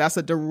think that that's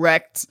a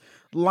direct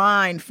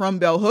line from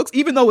Bell Hooks,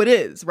 even though it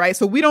is, right?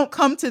 So we don't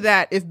come to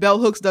that if Bell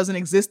Hooks doesn't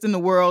exist in the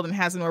world and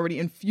hasn't already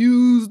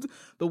infused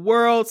the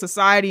world,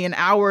 society, and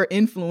our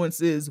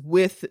influences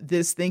with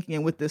this thinking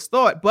and with this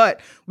thought.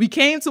 But we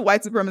came to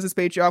white supremacist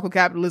patriarchal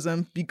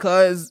capitalism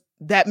because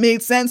that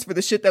made sense for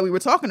the shit that we were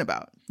talking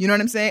about. You know what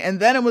I'm saying? And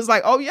then it was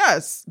like, oh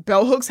yes,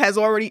 Bell Hooks has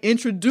already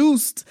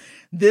introduced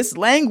this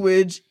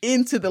language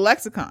into the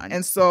lexicon.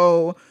 And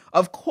so,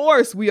 of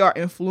course, we are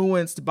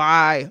influenced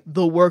by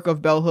the work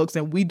of Bell Hooks,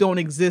 and we don't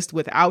exist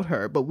without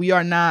her. But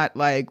we're not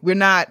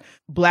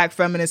Black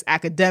feminist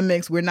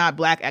academics. We're not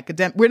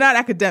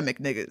academic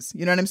niggas.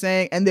 You know what I'm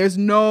saying? And there's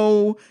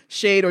no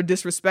shade or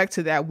disrespect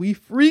to that. We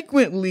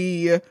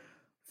frequently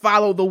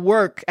follow the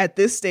work at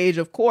this stage,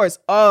 of course,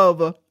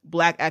 of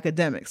Black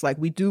academics. Like,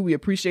 we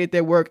appreciate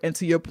their work. And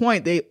to your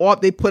point, they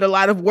put a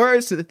lot of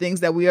words to the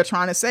things that we are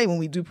trying to say when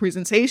we do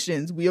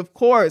presentations. We, of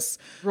course,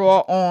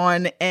 draw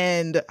on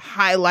and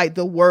highlight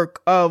the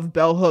work of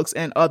Bell Hooks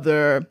and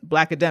other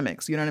Black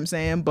academics. You know what I'm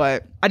saying?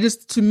 But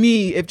to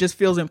me, it just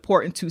feels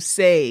important to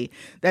say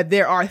that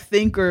there are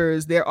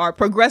thinkers, there are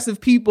progressive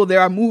people,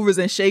 there are movers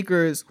and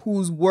shakers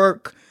whose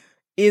work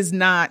is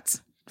not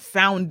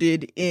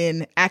founded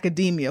in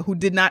academia, who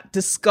did not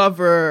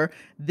discover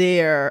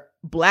their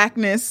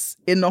Blackness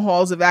in the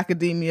halls of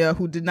academia,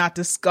 who did not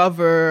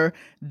discover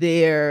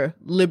their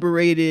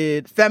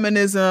liberated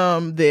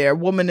feminism, their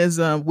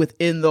womanism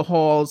within the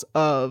halls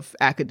of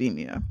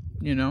academia,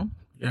 you know?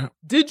 Yeah.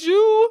 Did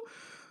you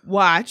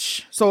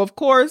watch? So, of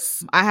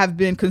course, I have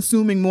been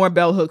consuming more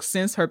Bell Hooks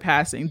since her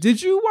passing.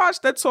 Did you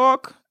watch that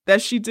talk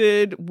that she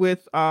did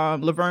with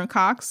Laverne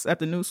Cox at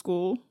the New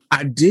School?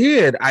 I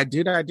did. I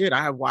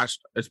have watched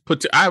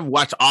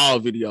all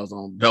videos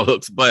on Bell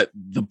Hooks, but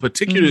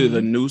particularly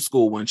the New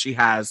School one. She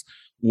has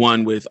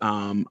one with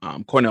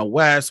Cornel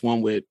West,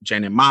 one with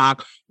Janet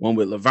Mock, one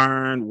with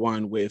Laverne,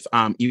 one with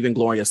even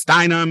Gloria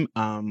Steinem,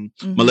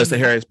 Melissa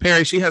Harris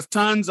Perry. She has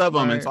tons of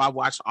them. Right. And so I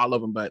watched all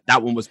of them, but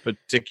that one was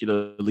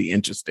particularly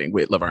interesting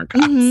with Laverne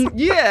Cox.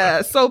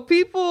 Yeah. So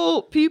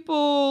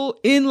people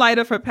in light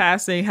of her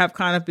passing have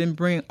kind of been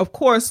bringing, of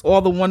course, all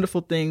the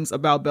wonderful things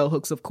about Bell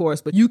Hooks, of course,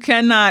 but you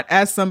cannot,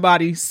 as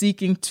somebody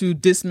seeking to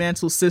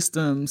dismantle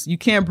systems, you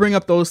can't bring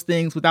up those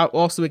things without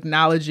also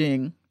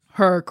acknowledging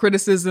her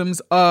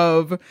criticisms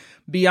of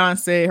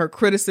Beyonce, her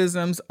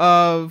criticisms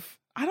of,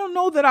 I don't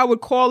know that I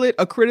would call it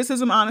a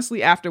criticism,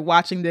 honestly, after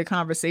watching their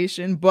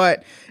conversation,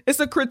 but it's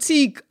a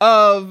critique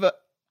of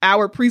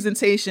our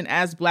presentation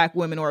as Black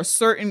women, or a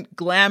certain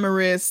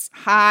glamorous,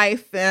 high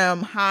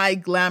femme, high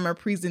glamour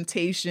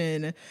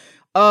presentation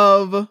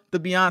of the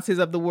Beyoncés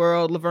of the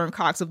world, Laverne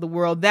Cox of the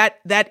world, that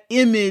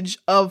image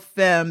of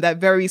femme, that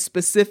very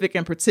specific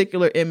and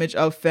particular image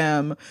of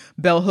femme,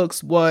 Bell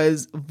Hooks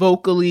was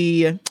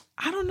vocally,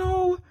 I don't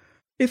know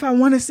if I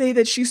want to say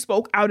that she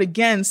spoke out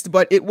against,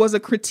 but it was a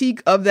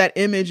critique of that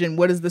image and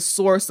what is the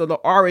source or the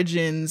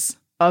origins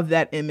of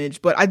that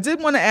image. But I did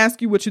want to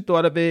ask you what you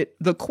thought of it.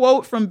 The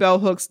quote from Bell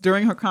Hooks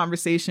during her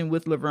conversation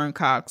with Laverne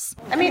Cox.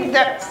 I mean,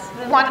 that's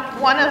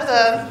one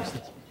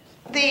of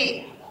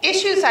the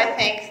issues I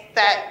think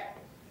that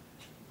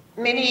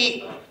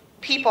many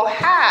people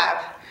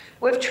have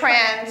with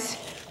trans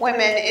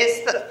women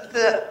is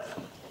the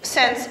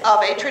sense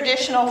of a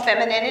traditional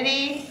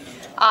femininity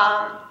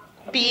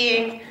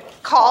being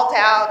called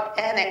out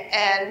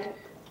and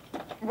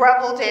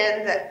reveled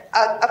in,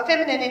 a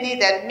femininity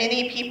that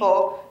many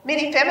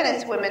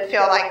feminist women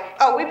feel like,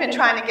 oh, we've been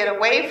trying to get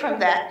away from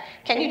that.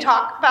 Can you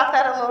talk about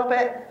that a little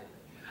bit?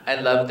 I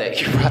love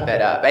that you brought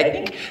that up. I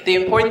think the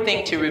important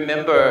thing to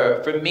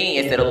remember for me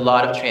is that a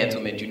lot of trans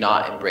women do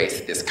not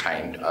embrace this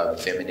kind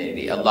of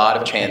femininity. A lot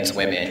of trans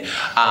women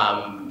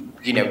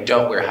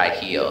don't wear high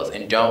heels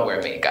and don't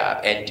wear makeup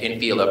and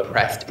feel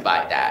oppressed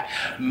by that.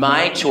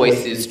 My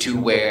choice is to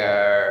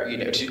wear,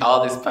 to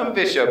all this some of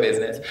it's show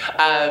business.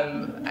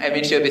 I'm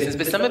in show business,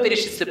 but some of it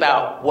is just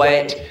about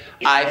what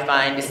I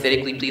find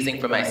aesthetically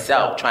pleasing for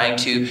myself. Trying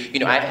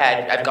to,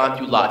 I've gone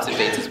through lots of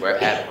phases where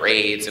I've had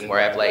braids and where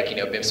I've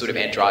been sort of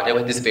androgynous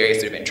with this very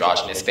sort of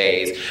androgynous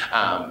phase.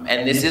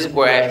 And this is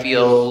where I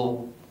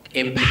feel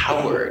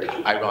empowered,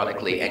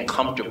 ironically, and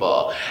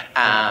comfortable.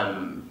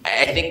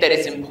 I think that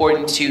it's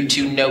important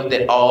to note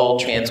that all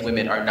trans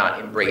women are not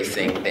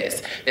embracing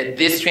this, that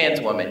this trans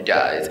woman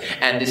does,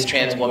 and this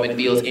trans woman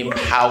feels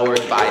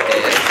empowered by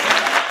this.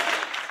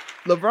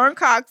 Laverne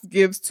Cox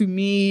gives to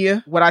me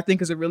what I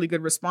think is a really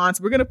good response.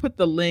 We're going to put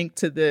the link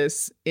to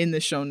this in the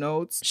show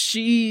notes.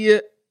 She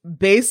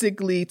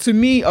basically, to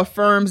me,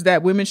 affirms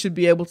that women should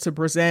be able to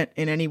present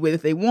in any way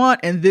that they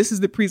want, and this is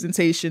the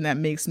presentation that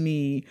makes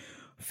me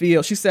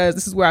feel, she says,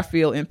 this is where I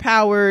feel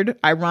empowered,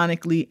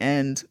 ironically,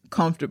 and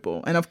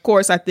comfortable. And of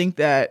course, I think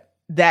that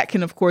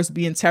can, of course,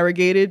 be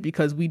interrogated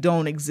because we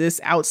don't exist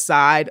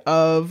outside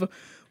of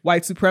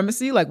white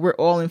supremacy. Like, we're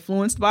all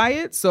influenced by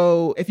it.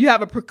 So if you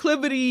have a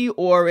proclivity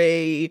or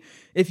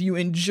if you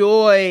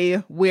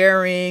enjoy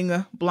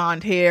wearing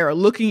blonde hair or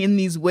looking in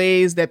these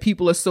ways that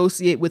people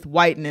associate with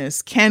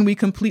whiteness, can we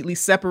completely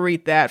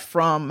separate that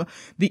from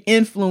the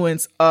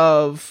influence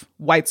of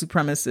white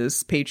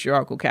supremacist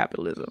patriarchal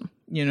capitalism?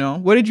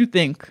 What did you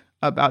think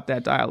about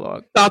that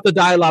dialogue? I thought the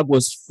dialogue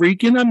was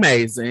freaking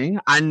amazing.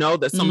 I know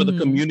that some of the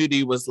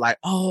community was like,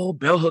 oh,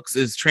 Bell Hooks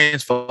is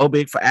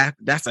transphobic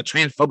that's a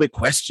transphobic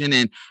question.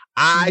 And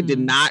I did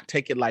not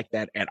take it like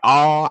that at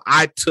all.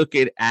 I took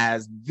it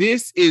as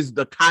this is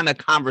the kind of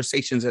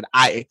conversations that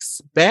I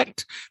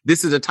expect.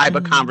 This is the type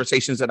of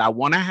conversations that I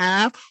want to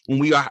have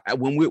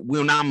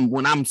when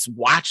I'm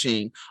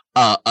watching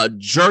a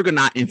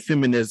juggernaut in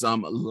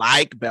feminism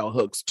like Bell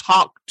Hooks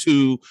talk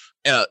to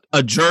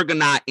a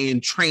juggernaut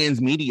in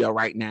trans media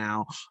right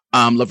now,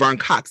 Laverne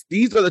Cox.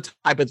 These are the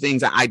type of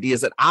things and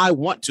ideas that I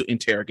want to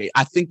interrogate.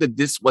 I think that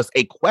this was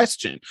a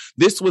question.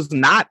 This was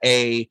not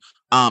a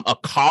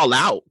call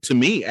out to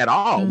me at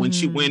all.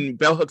 When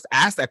Bell Hooks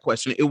asked that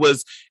question, it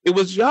was,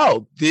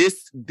 yo,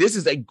 this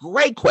is a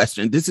great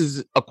question. This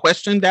is a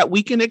question that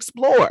we can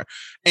explore.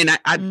 And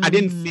I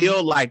didn't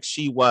feel like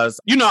she was,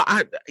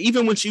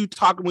 even when she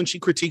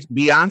critiqued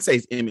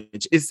Beyonce's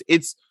image,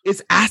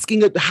 it's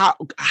asking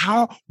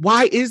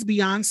why is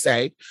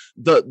Beyonce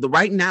the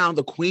right now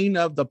the queen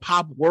of the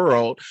pop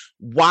world?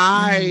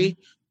 Why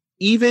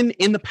even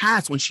in the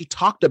past, when she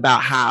talked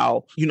about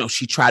how,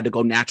 she tried to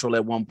go natural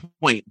at one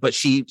point, but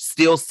she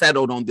still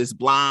settled on this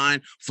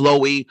blonde,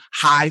 flowy,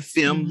 high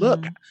femme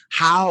look.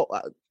 How,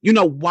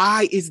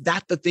 why is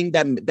that the thing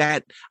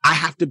that I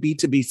have to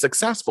be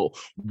successful?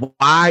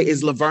 Why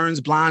is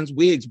Laverne's blonde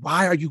wigs?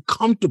 Why are you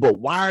comfortable?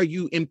 Why are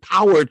you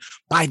empowered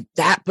by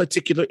that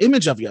particular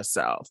image of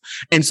yourself?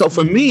 And so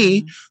for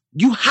me,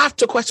 you have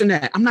to question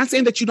that. I'm not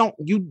saying that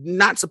you're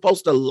not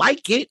supposed to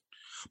like it,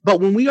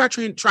 but when we are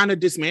trying to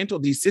dismantle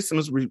these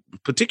systems,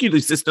 particularly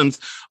systems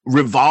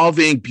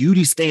revolving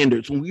beauty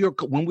standards, when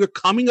we're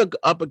coming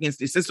up against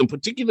these systems,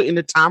 particularly in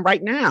the time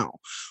right now,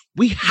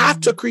 we have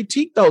to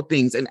critique those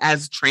things. And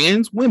as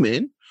trans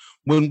women,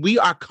 when we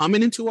are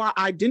coming into our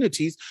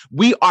identities,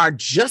 we are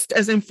just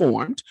as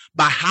informed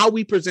by how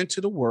we present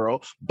to the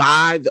world,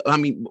 how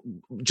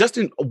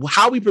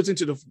we present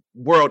to the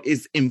world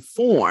is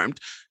informed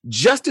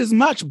just as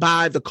much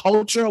by the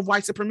culture of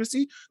white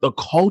supremacy, the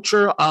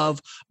culture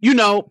of,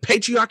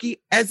 patriarchy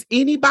as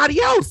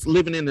anybody else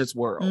living in this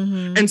world.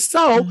 And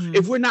so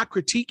if we're not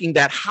critiquing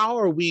that, how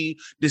are we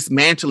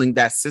dismantling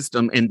that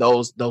system and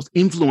those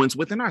influence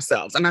within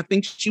ourselves? And I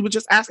think she was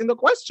just asking the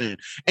question.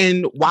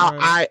 And while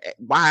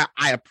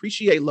I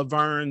appreciate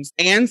Laverne's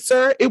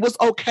answer, it was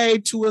okay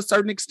to a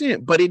certain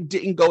extent, but it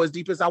didn't go as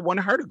deep as I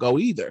wanted her to go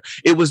either.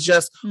 It was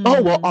just,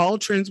 all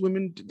trans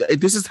women,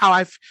 this is how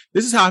I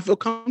feel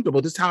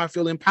comfortable. This is how I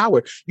feel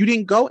empowered. You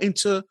didn't go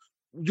into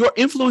your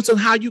influence on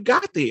how you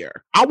got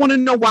there. I want to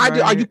know why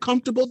are you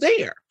comfortable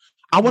there?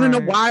 I want to know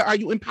why are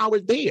you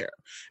empowered there?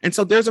 And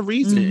so there's a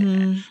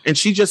reason. And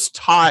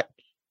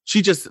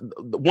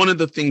one of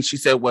the things she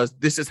said was,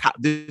 this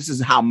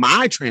is how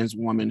my trans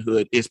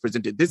womanhood is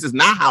presented. This is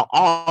not how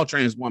all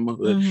trans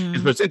womanhood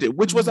is presented,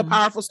 which was a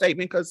powerful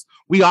statement because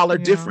we all are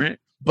different.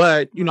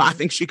 But, I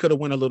think she could have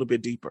went a little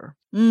bit deeper.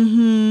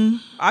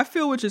 I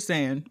feel what you're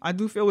saying. I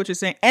do feel what you're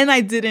saying. And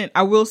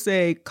I will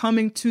say,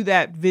 coming to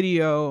that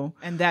video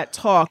and that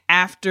talk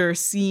after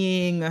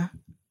seeing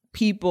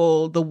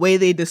people, the way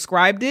they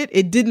described it,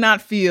 it did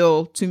not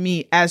feel to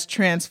me as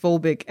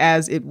transphobic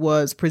as it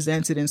was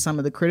presented in some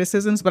of the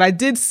criticisms. But I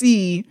did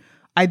see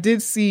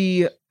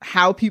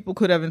how people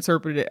could have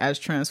interpreted it as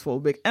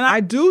transphobic. And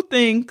I do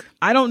think,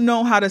 I don't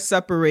know how to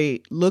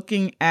separate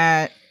looking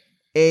at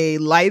a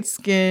light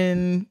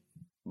skin,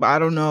 I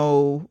don't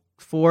know,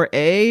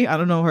 4A. I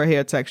don't know her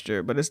hair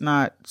texture, but it's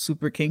not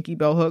super kinky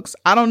bell hooks.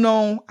 I don't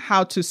know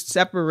how to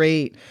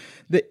separate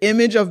the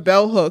image of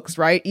bell hooks,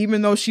 right?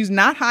 Even though she's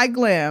not high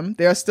glam,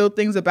 there are still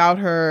things about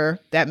her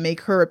that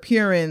make her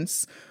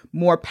appearance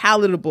more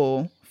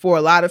palatable for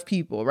a lot of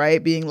people,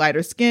 right? Being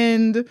lighter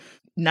skinned,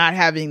 not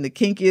having the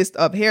kinkiest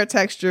of hair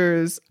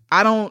textures.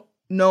 I don't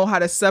know how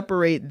to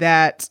separate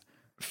that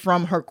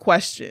from her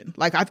question.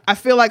 Like, I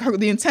feel like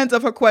the intent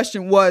of her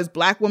question was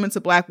black woman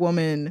to black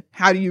woman.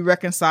 How do you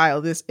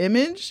reconcile this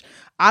image?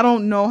 I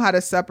don't know how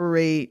to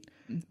separate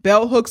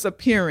bell hook's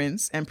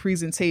appearance and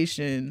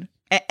presentation.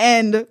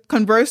 And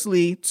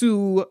conversely,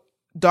 to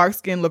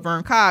dark-skinned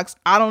Laverne Cox,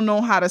 I don't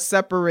know how to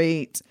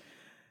separate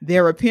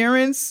their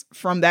appearance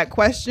from that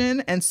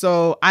question. And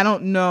so I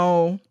don't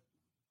know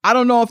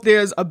if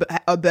there's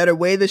a better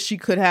way that she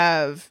could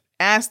have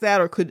asked that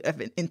or could have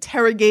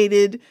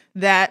interrogated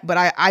that. But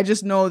I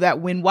just know that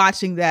when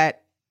watching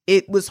that,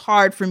 it was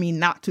hard for me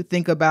not to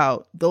think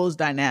about those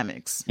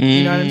dynamics.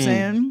 You know what I'm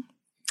saying?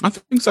 I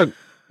think so.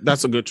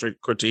 That's a good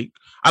critique.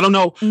 I don't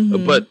know,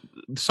 but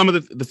some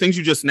of the things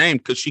you just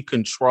named, could she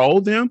control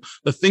them?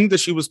 The thing that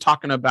she was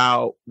talking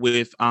about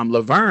with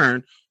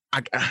Laverne,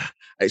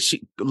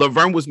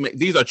 Laverne was,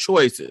 these are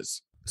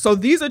choices. So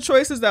these are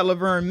choices that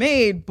Laverne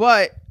made,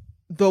 but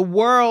the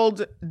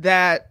world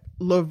that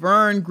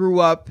Laverne grew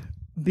up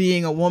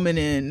being a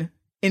woman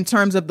in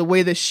terms of the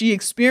way that she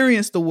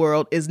experienced the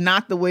world, is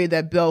not the way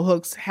that Bell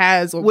Hooks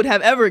has or would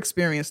have ever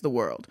experienced the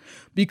world,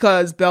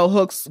 because Bell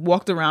Hooks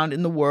walked around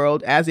in the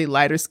world as a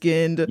lighter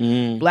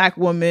skinned black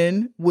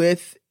woman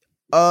with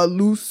a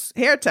loose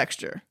hair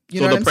texture.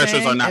 You know what I'm saying? So the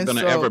pressures are not going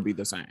to ever be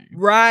the same.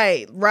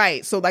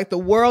 Right. So like the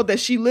world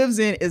that she lives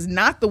in is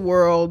not the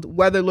world,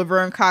 whether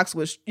Laverne Cox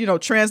was,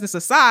 transness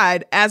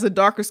aside, as a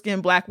darker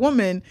skinned black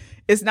woman,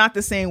 it's not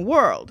the same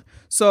world.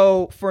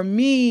 So for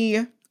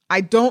me, I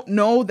don't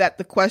know that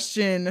the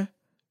question,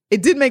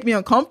 it did make me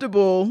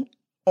uncomfortable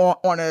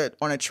on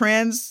a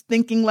trans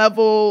thinking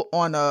level,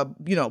 on a,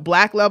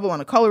 black level, on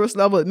a colorist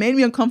level. It made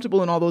me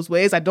uncomfortable in all those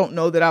ways. I don't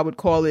know that I would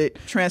call it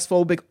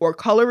transphobic or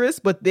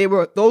colorist, but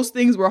those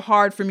things were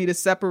hard for me to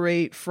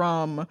separate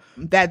from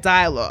that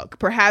dialogue.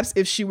 Perhaps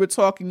if she were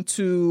talking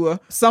to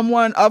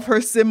someone of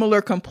her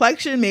similar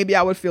complexion, maybe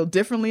I would feel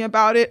differently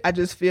about it. I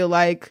just feel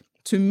like,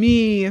 to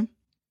me,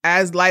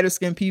 as lighter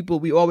skinned people,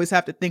 we always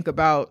have to think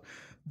about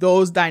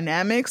those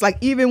dynamics. Like,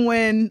 even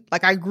when,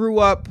 like, I grew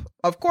up,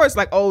 of course,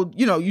 like,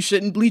 you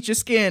shouldn't bleach your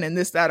skin and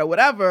this, that, or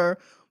whatever.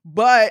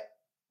 But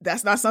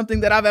that's not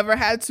something that I've ever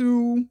had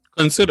to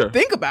consider,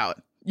 think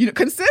about.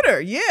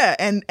 consider. Yeah.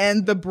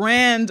 And the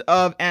brand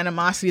of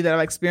animosity that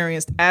I've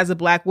experienced as a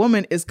Black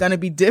woman is going to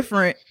be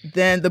different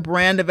than the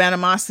brand of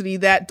animosity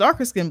that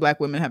darker skinned Black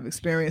women have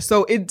experienced.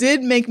 So it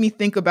did make me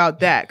think about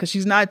that, because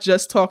she's not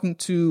just talking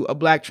to a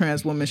Black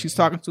trans woman. She's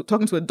talking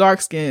to a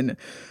dark skinned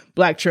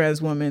Black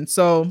trans woman.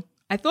 So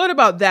I thought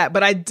about that,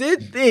 but I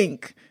did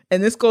think,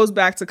 and this goes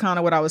back to kind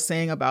of what I was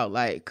saying about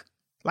like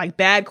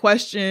bad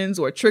questions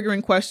or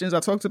triggering questions. I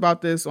talked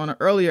about this on an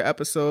earlier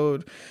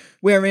episode,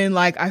 wherein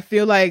like I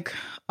feel like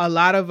a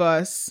lot of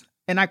us,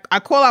 and I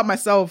call out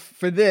myself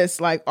for this,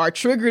 like are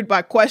triggered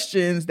by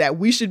questions that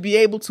we should be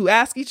able to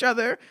ask each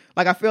other.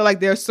 Like I feel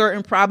like there are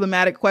certain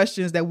problematic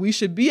questions that we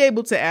should be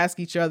able to ask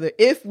each other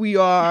if we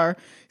are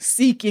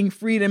seeking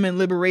freedom and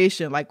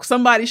liberation. Like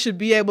somebody should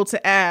be able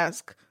to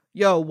ask,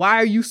 yo, why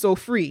are you so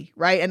free?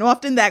 Right? And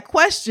often that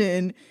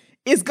question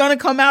is going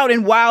to come out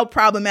in wild,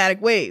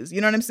 problematic ways. You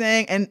know what I'm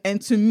saying?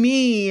 And to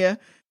me,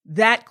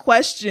 that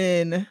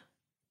question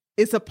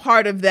is a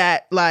part of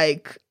that,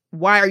 like,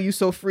 why are you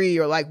so free?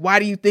 Or like, why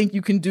do you think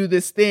you can do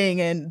this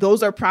thing? And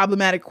those are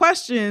problematic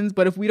questions.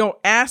 But if we don't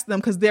ask them,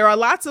 because there are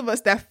lots of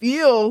us that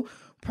feel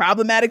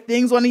problematic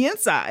things on the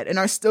inside and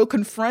are still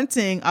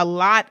confronting a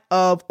lot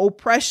of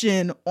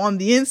oppression on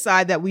the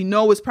inside that we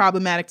know is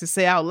problematic to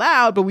say out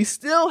loud, but we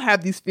still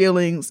have these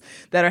feelings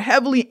that are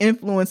heavily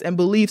influenced and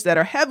beliefs that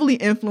are heavily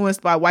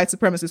influenced by white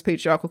supremacist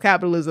patriarchal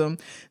capitalism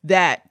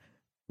that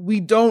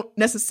we don't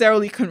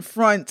necessarily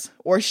confront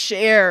or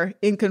share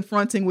in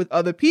confronting with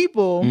other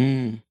people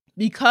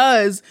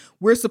because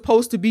we're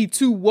supposed to be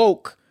too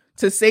woke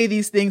to say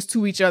these things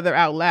to each other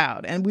out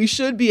loud. And we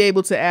should be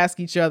able to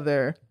ask each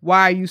other,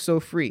 why are you so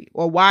free?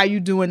 Or why are you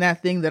doing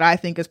that thing that I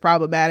think is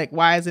problematic?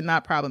 Why is it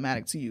not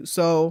problematic to you?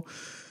 So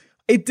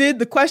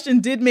the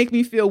question did make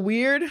me feel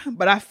weird,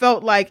 but I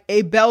felt like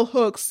a Bell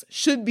Hooks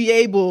should be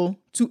able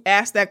to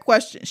ask that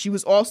question. She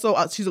was also,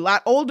 she's a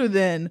lot older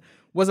than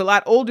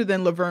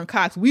Laverne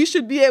Cox. We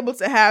should be able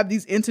to have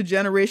these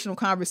intergenerational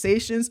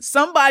conversations.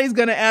 Somebody's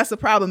going to ask a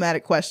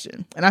problematic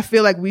question. And I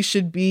feel like we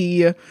should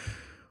be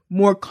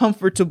more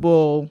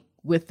comfortable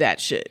with that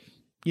shit.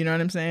 You know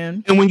what I'm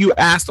saying? And when you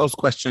ask those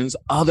questions,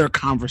 other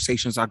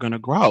conversations are going to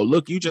grow.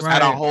 Look, you just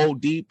had a whole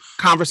deep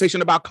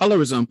conversation about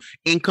colorism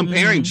in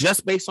comparing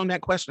just based on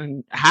that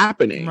question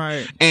happening.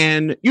 Right.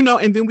 And,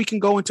 and then we can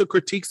go into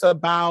critiques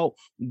about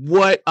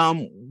what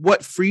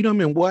freedom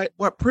and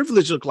what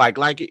privilege look like.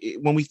 Like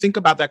when we think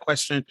about that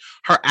question,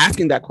 her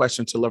asking that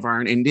question to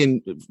Laverne and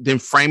then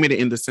framing it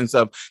in the sense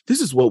of,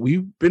 this is what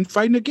we've been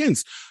fighting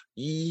against.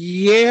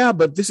 Yeah,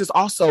 but this is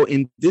also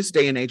in this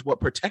day and age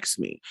what protects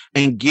me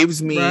and gives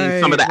me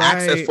some of the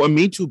access for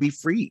me to be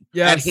free,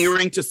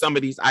 adhering to some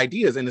of these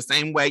ideas. In the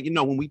same way,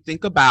 when we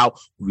think about,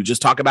 we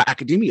just talk about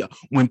academia,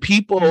 when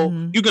people,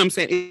 you know what I'm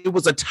saying, it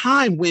was a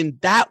time when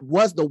that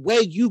was the way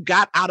you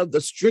got out of the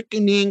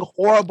strickening,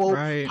 horrible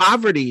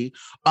poverty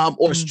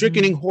or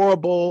strickening,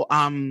 horrible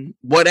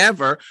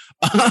whatever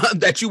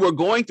that you were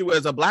going through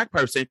as a Black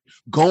person,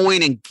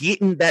 going and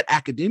getting that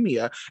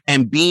academia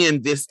and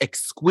being this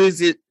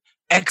exquisite,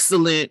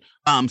 excellent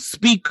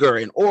speaker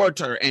and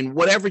orator, and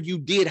whatever you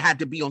did had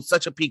to be on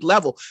such a peak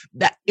level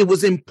that it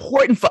was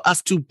important for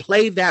us to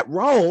play that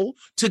role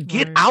to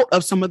get out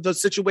of some of the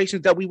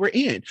situations that we were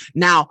in.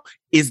 Now,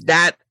 does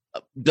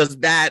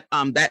that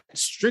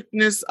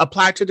strictness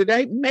apply to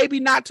today? Maybe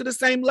not to the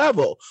same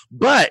level,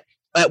 but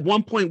at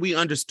one point we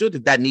understood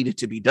that needed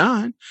to be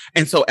done.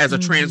 And so as a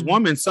trans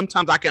woman,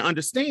 sometimes I can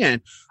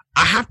understand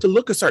I have to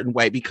look a certain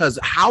way because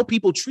how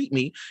people treat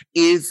me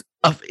is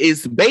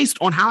based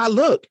on how I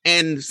look.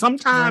 And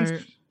sometimes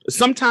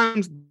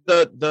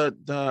the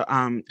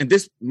and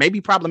this may be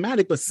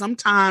problematic, but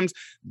sometimes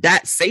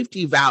that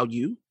safety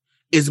value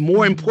is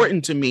more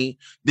important to me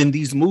than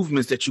these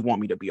movements that you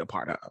want me to be a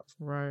part of.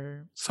 Right.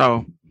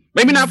 So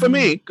maybe not for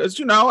me, because,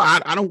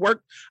 I don't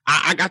work.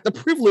 I got the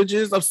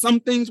privileges of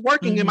some things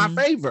working in my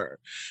favor.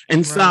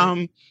 And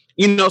some,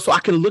 so I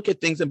can look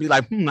at things and be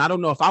like, I don't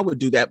know if I would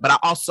do that. But I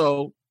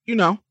also,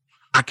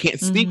 I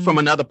can't speak from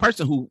another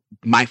person who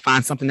might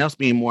find something else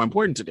being more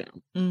important to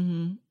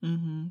them.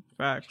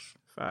 Facts.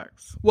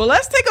 Well,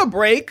 let's take a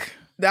break.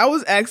 That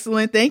was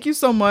excellent. Thank you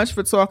so much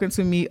for talking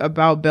to me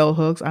about Bell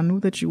Hooks. I knew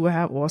that you would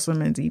have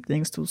awesome and deep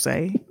things to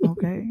say.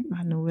 Okay,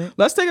 I knew it.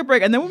 Let's take a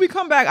break. And then when we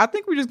come back, I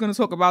think we're just going to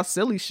talk about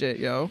silly shit,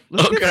 yo.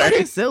 Let's get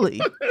fucking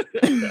silly.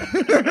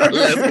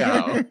 Let's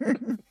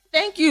go.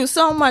 Thank you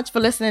so much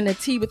for listening to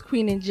Tea with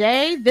Queen and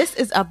Jay. This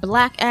is a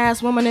Black-ass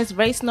womanist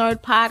race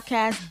nerd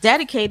podcast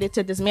dedicated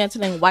to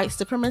dismantling white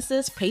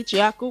supremacist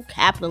patriarchal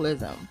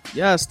capitalism.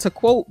 Yes, to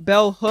quote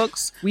Bell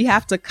Hooks, we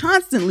have to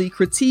constantly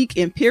critique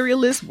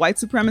imperialist white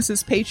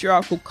supremacist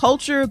patriarchal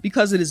culture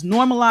because it is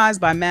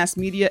normalized by mass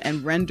media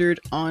and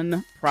rendered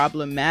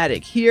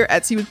unproblematic. Here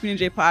at Tea with Queen and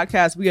Jay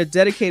podcast, we are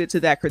dedicated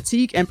to that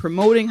critique and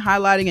promoting,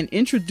 highlighting, and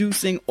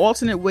introducing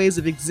alternate ways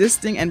of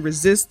existing and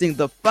resisting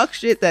the fuck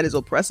shit that is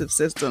oppressive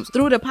systems.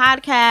 Through the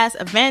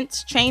podcast,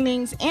 events,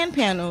 trainings, and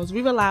panels,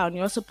 we rely on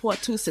your support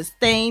to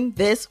sustain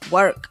this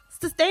work.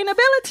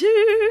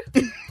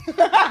 Sustainability!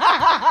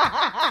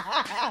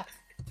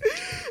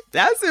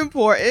 That's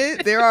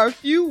important. There are a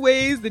few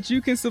ways that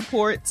you can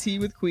support Tea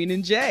with Queen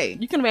and Jay.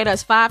 You can rate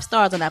us 5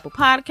 stars on Apple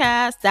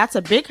Podcasts. That's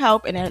a big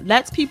help, and it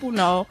lets people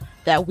know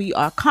that we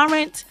are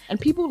current and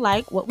people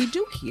like what we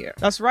do here.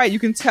 That's right. You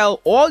can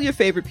tell all your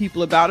favorite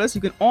people about us.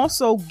 You can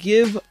also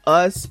give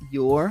us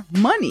your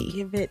money.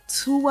 Give it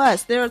to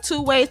us. There are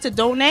 2 ways to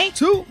donate.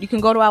 2. You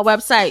can go to our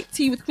website,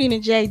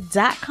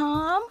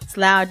 teawithqueenandj.com.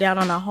 Slide down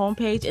on our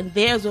homepage, and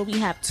there's where we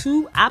have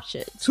 2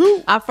 options.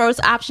 2. Our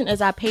first option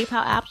is our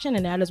PayPal option,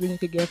 and that is where you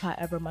can give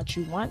however much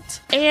you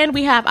want. And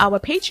we have our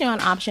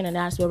Patreon option, and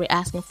that's where we're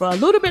asking for a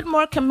little bit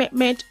more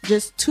commitment,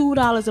 just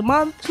 $2 a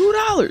month.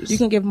 $2. You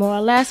can give more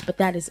or less, but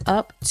that is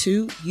up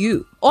to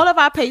you. All of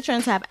our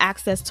patrons have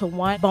access to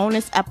 1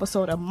 bonus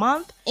episode a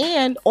month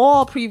and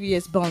all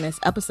previous bonus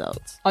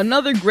episodes.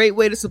 Another great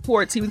way to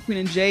support Tea with Queen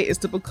and Jay is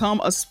to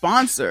become a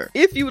sponsor.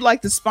 If you would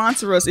like to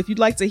sponsor us, if you'd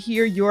like to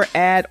hear your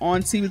ad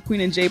on Tea with Queen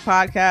and Jay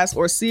podcast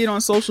or see it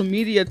on social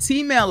media,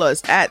 email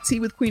us at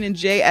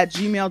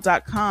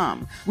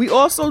teawithqueenandjay@gmail.com. We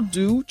also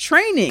do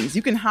trainings.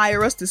 You can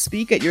hire us to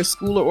speak at your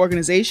school or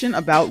organization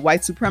about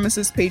white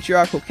supremacist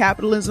patriarchal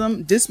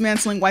capitalism,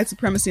 dismantling white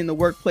supremacy in the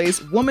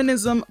workplace,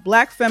 womanism,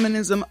 black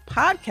feminism,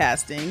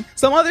 podcasting,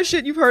 some other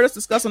shit you've heard us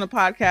discuss on the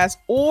podcast,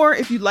 or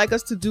if you'd like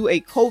us to do a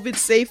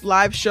COVID-safe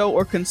live show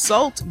or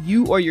consult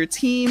you or your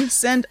team,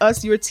 send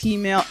us your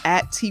email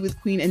at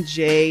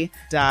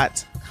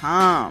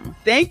teawithqueenandjay.com.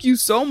 Thank you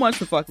so much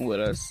for fucking with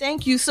us.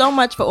 Thank you so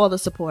much for all the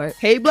support.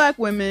 Hey, black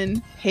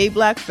women. Hey,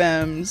 black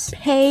femmes.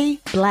 Hey,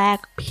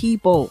 black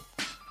people.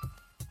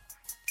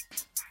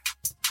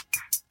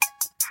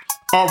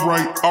 All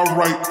right.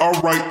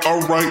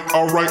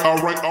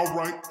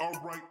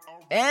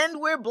 And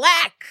we're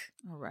black.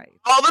 All right.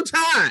 All the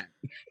time.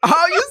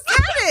 Oh, you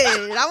said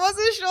it. I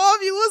wasn't sure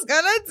if you was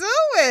gonna do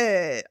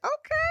it.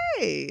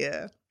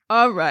 Okay.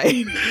 All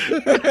right.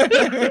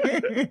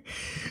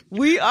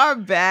 We are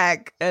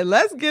back, and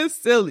let's get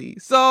silly.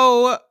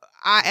 So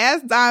I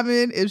asked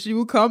Diamond if she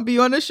would come be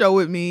on the show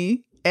with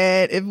me,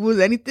 and if it was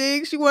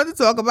anything she wanted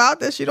to talk about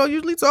that she don't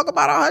usually talk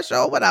about on her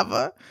show,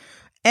 whatever.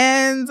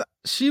 And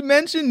she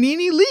mentioned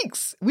Nene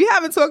Leakes. We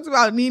haven't talked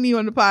about Nene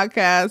on the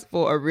podcast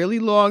for a really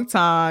long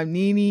time.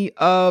 Nene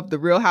of The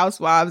Real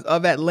Housewives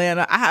of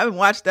Atlanta. I haven't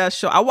watched that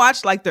show. I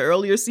watched like the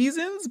earlier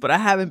seasons, but I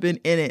haven't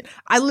been in it.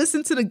 I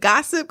listen to the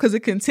gossip because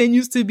it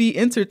continues to be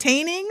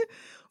entertaining,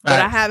 but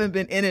I haven't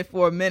been in it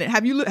for a minute.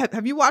 Have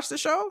you watched the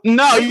show?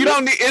 No, you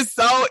don't need. It's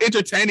so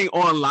entertaining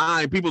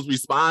online. People's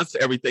response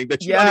to everything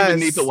that you don't even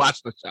need to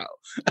watch the show.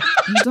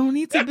 You don't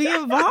need to be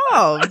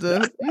involved.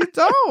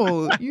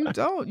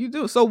 You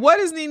do. So what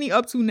is Nene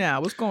up to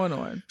now? What's going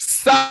on?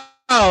 So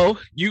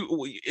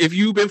if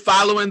you've been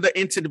following the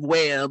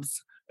interwebs,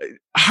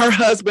 her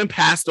husband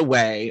passed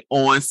away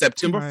on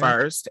September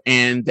 1st,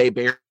 and they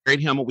buried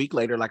him a week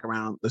later, like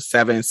around the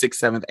 6th,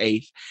 7th,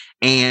 8th.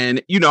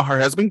 And,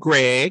 her husband,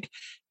 Greg,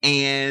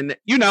 and,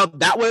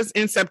 that was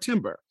in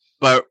September.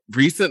 But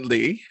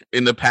recently,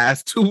 in the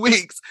past 2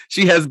 weeks,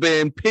 she has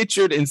been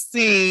pictured and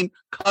seen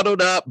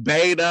cuddled up,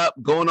 bayed up,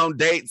 going on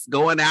dates,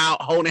 going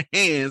out, holding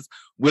hands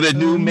with a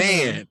new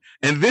man.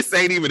 And this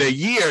ain't even a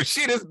year.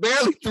 Shit is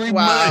barely 3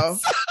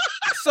 months.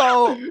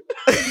 So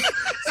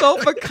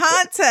for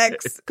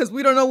context, because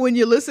we don't know when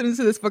you're listening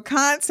to this, for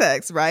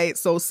context, right?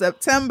 So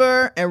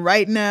September, and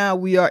right now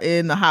we are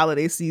in the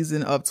holiday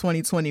season of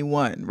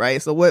 2021,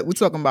 right? So what we're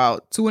talking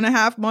about,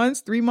 2.5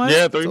 months, 3 months?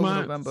 Yeah, 3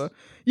 months. November.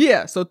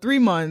 Yeah, so 3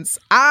 months.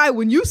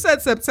 When you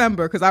said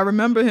September, because I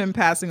remember him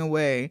passing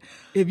away,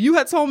 if you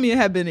had told me it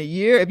had been a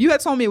year, if you had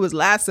told me it was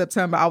last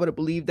September, I would have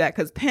believed that,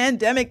 because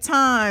pandemic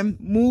time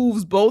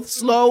moves both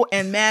slow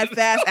and mad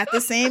fast at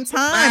the same time.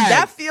 Right.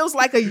 That feels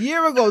like a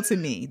year ago to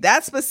me.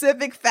 That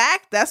specific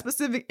fact, that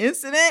specific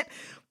incident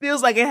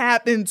feels like it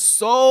happened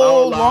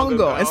so long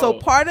ago. And so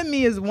part of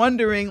me is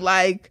wondering,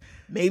 like,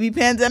 maybe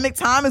pandemic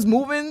time is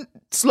moving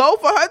slow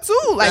for her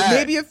too. Like,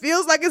 maybe it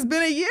feels like it's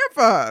been a year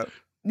for her.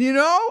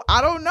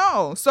 I don't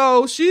know.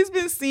 So she's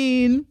been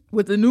seen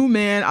with the new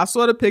man. I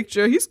saw the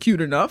picture. He's cute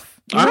enough.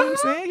 You know what I'm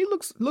saying? He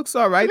looks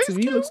all right to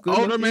me. He looks good.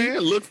 Older man,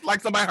 looks like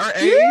somebody her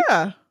age.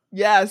 Yeah.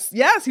 Yes.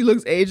 He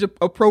looks age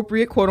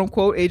appropriate, quote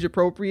unquote, age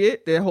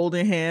appropriate. They're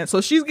holding hands. So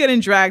she's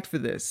getting dragged for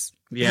this.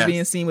 Yes.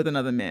 Being seen with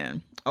another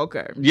man.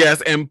 Okay.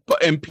 Yes. And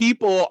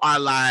people are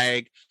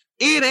like,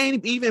 it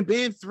ain't even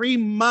been 3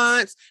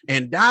 months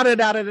and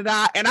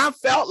da-da-da-da-da-da. And I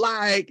felt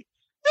like,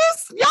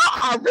 y'all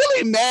are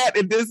really mad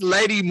at this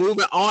lady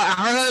moving on. Her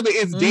husband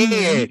is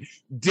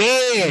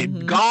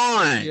dead,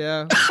 gone.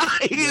 Yeah,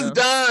 he's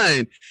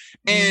done.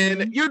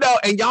 And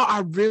and y'all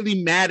are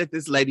really mad at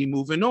this lady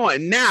moving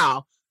on.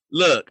 Now,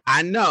 look,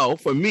 I know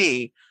for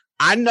me,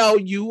 I know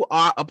you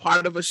are a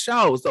part of a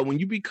show. So when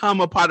you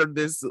become a part of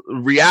this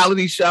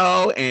reality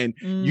show and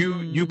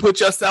you put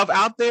yourself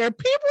out there,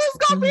 people is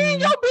gonna be in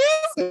your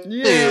business.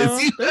 Yeah,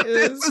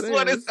 this is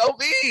what it's gonna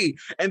be,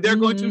 and they're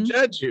going to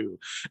judge you.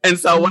 And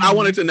so what I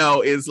wanted to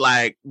know is,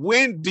 like,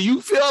 when do you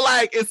feel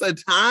like it's a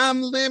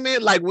time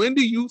limit? Like, when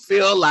do you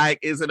feel like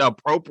is an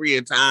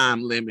appropriate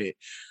time limit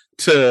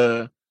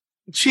to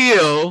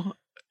chill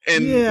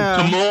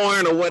to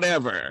mourn or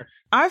whatever.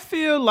 I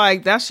feel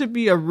like that should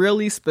be a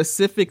really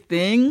specific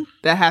thing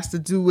that has to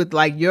do with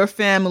like your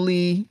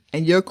family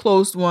and your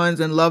close ones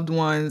and loved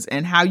ones,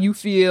 and how you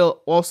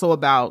feel also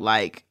about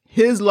like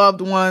his loved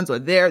ones or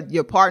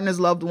your partner's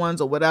loved ones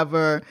or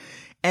whatever,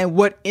 and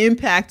what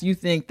impact you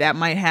think that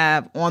might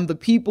have on the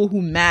people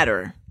who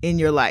matter in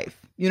your life.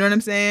 You know what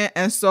I'm saying?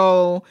 And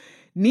so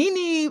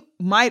Nene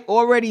might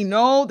already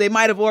know. She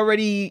might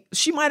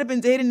have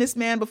been dating this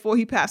man before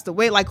he passed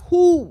away.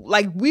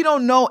 We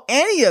don't know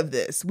any of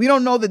this. We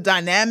don't know the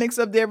dynamics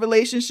of their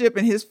relationship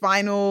in his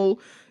final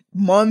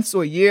months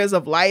or years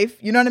of life.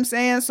 You know what I'm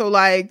saying? So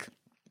like,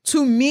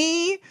 to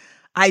me,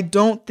 I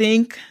don't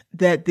think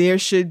that there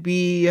should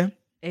be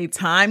a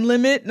time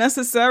limit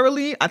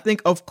necessarily. I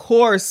think, of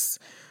course,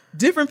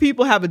 different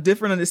people have a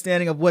different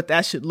understanding of what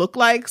that should look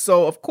like.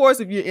 So of course,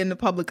 if you're in the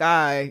public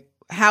eye,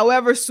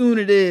 however soon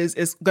it is,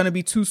 it's going to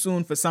be too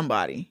soon for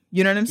somebody.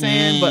 You know what I'm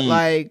saying? But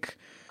like,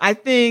 I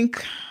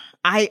think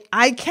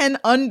I can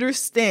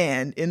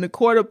understand in the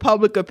court of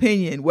public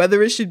opinion,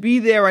 whether it should be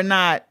there or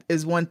not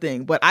is one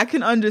thing, but I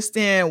can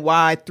understand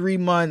why 3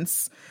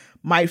 months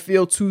might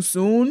feel too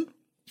soon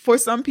for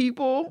some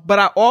people. But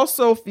I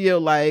also feel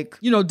like,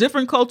 you know,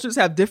 different cultures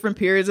have different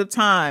periods of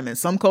time, and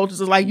some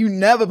cultures are like, you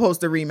never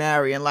supposed to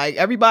remarry, and like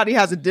everybody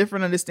has a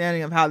different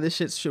understanding of how this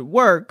shit should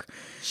work.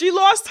 She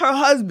lost her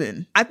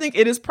husband. I think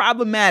it is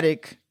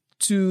problematic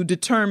to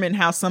determine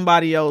how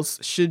somebody else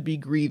should be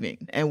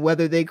grieving, and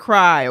whether they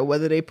cry or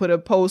whether they put a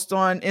post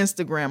on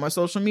Instagram or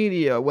social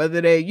media, or whether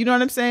they, you know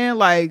what I'm saying?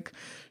 Like,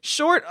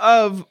 short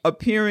of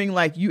appearing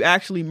like you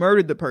actually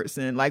murdered the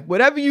person, like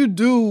whatever you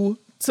do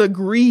to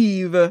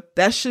grieve,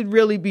 that should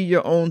really be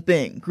your own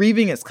thing.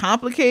 Grieving is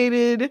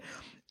complicated.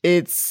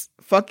 It's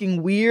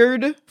fucking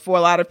weird for a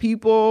lot of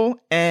people.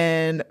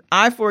 And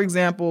I, for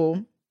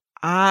example,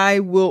 I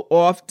will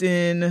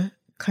often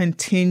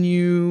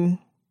continue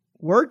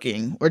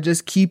working or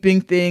just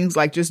keeping things,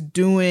 like just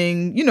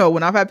doing, you know,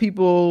 when I've had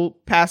people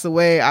pass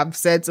away, I've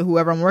said to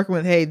whoever I'm working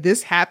with, hey,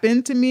 this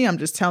happened to me. I'm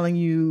just telling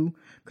you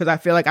because I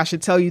feel like I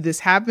should tell you this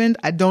happened.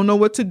 I don't know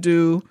what to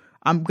do.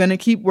 I'm going to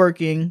keep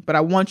working, but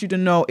I want you to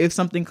know if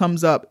something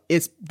comes up,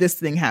 it's this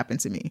thing happened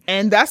to me.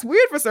 And that's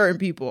weird for certain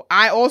people.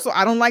 I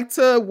don't like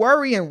to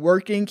worry, and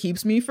working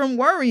keeps me from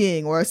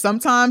worrying. Or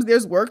sometimes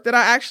there's work that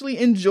I actually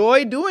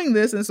enjoy doing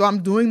this. And so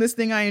I'm doing this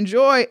thing I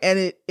enjoy,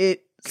 and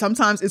it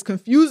sometimes is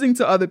confusing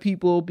to other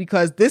people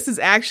because this is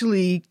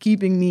actually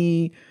keeping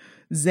me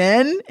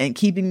zen and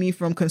keeping me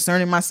from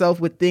concerning myself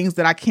with things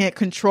that I can't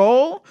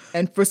control.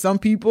 And for some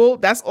people,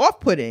 that's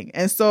off-putting.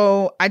 And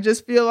so I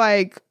just feel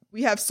like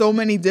we have so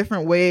many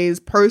different ways,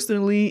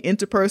 personally,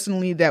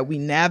 interpersonally, that we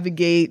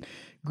navigate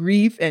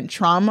grief and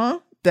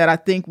trauma, that I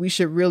think we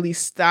should really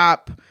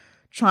stop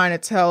trying to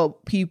tell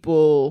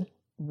people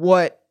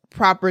what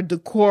proper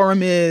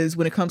decorum is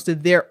when it comes to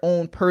their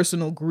own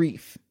personal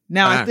grief.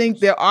 Now, I think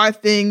there are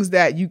things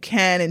that you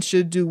can and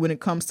should do when it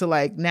comes to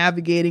like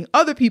navigating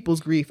other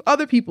people's grief,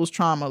 other people's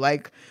trauma,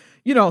 like,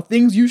 you know,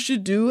 things you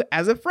should do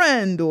as a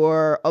friend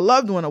or a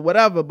loved one or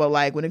whatever. But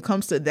like when it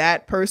comes to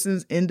that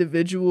person's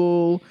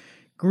individual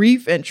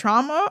grief and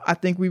trauma, I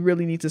think we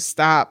really need to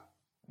stop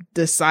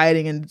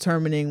deciding and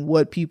determining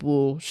what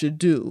people should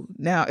do.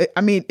 Now,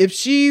 I mean, if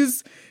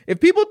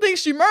people think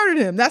she murdered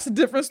him, that's a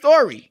different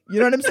story. You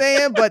know what I'm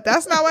saying? But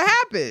that's not what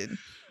happened.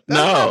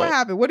 That's not what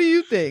happened. What do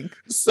you think?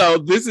 So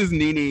this is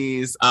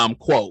Nene's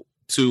quote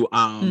to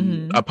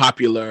a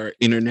popular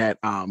internet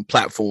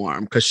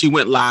platform, because she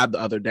went live the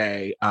other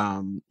day,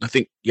 I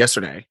think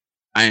yesterday,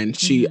 and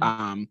she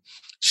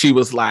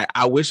was like,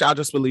 I wish y'all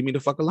just would leave me the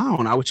fuck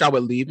alone. I wish y'all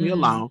would leave me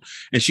alone.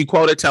 And she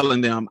quoted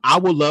telling them, I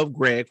will love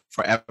Greg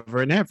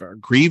forever and ever.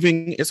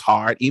 Grieving is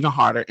hard, even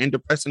harder, and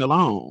depressing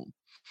alone.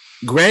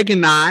 Greg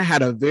and I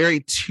had a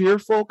very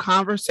tearful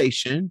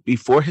conversation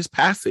before his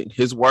passing.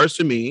 His words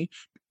to me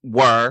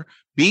were,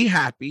 be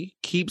happy,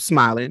 keep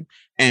smiling,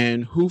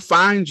 and who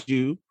finds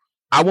you,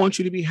 I want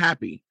you to be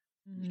happy.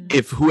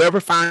 If whoever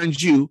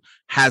finds you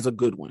has a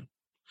good one.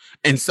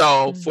 And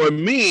so for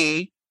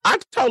me, I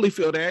totally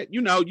feel that,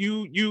 you know,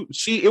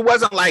 it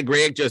wasn't like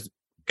Greg just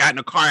got in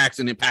a car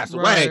accident and passed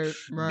away.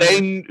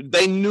 Right.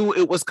 They knew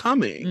it was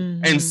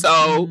coming. And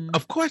so,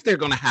 of course, they're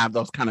going to have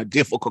those kind of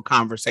difficult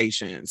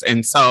conversations.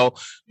 And so,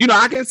 you know,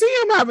 I can see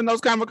him having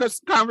those kind of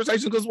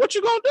conversations, because what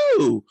you going to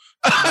do?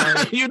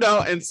 Right. You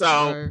know, and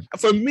so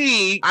for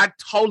me, I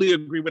totally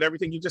agree with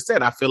everything you just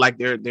said. I feel like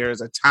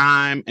there's a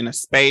time and a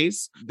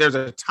space. There's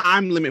a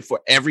time limit for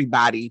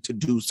everybody to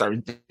do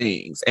certain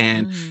things.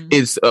 And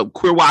it's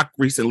Queer Walk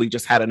recently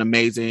just had an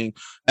amazing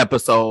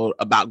episode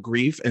about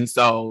grief. And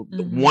so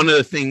one of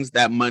the things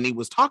that Money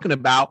was talking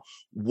about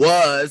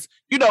was,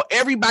 you know,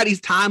 everybody's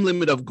time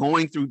limit of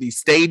going through these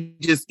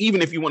stages,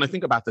 even if you want to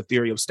think about the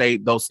theory of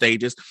those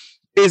stages,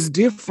 is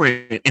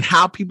different, and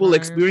how people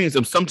experience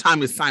them.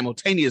 Sometimes it's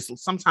simultaneous.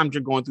 Sometimes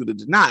you're going through the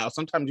denial.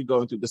 Sometimes you're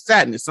going through the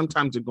sadness.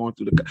 Sometimes you're going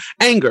through the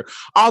anger.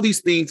 All these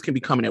things can be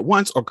coming at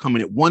once or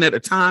coming at one at a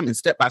time and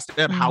step by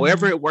step.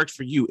 However it works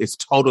for you is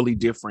totally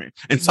different.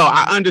 And so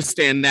I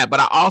understand that,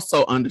 but I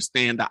also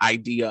understand the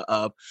idea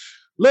of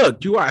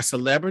look, you are a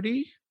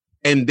celebrity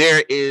and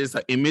there is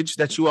an image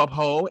that you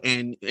uphold,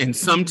 and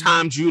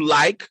sometimes you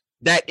like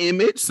that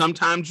image.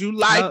 Sometimes you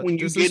like when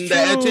you're getting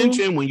that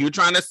attention, when you're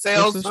trying to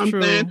sell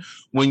something,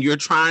 when you're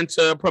trying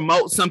to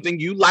promote something,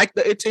 you like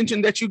the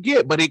attention that you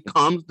get. But it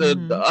comes,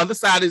 the other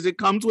side is it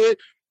comes with,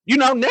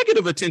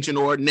 negative attention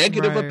or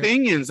negative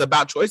opinions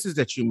about choices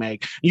that you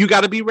make. You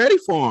got to be ready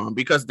for them,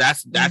 because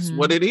that's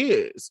what it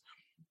is.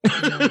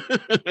 Yeah.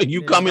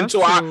 You come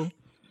into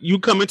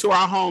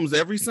our homes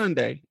every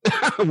Sunday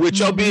with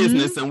your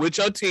business and with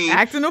your team,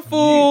 acting a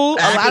fool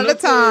a lot of the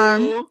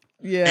time.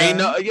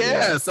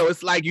 Yeah. So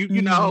it's like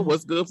you know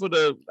what's good for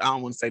the. I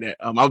don't want to say that.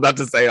 I was about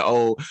to say an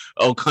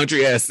old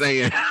country ass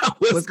saying.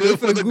 What's good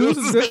for the goose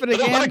is good for the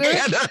gander.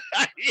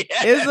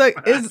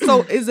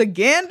 Is a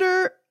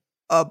gander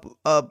a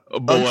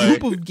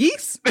group of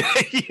geese?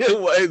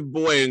 It's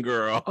boy and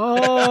girl.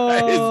 Oh,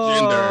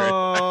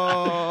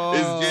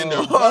 it's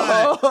gender.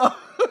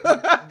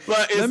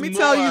 But let me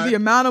tell you the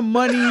amount of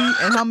money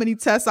and how many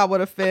tests I would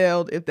have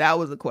failed if that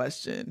was a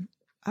question.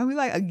 I'd be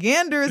like, a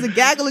gander is a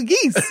gaggle of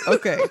geese.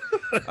 Okay.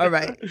 All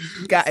right.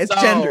 It's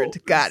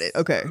gendered. Got it.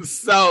 Okay.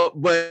 So,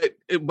 but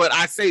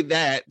I say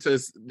that to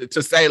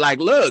say, like,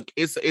 look,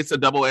 it's a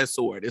double-edged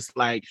sword. It's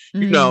like,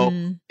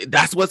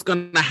 that's what's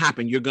going to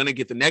happen. You're going to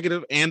get the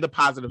negative and the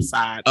positive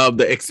side of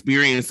the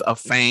experience of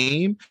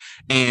fame.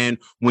 And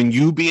when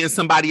you be in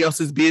somebody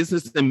else's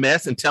business and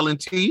mess and telling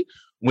tea,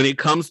 when it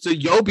comes to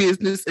your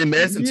business and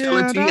mess and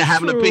telling tea and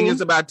having opinions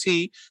about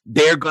tea,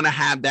 they're gonna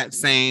have that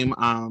same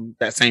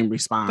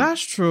response.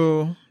 That's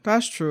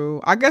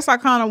true. I guess I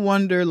kind of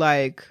wonder,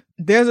 like,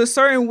 there's a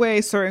certain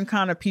way certain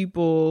kind of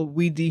people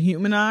we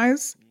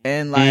dehumanize,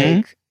 and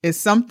like it's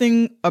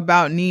something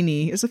about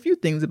Nene. It's a few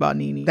things about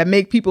Nene that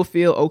make people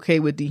feel okay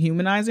with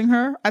dehumanizing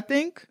her, I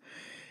think.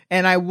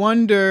 And I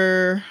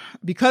wonder,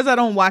 because I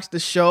don't watch the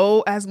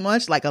show as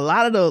much, like a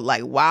lot of the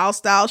like wild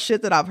style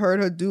shit that I've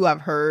heard her do,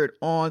 I've heard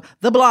on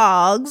the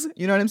blogs,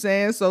 you know what I'm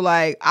saying? So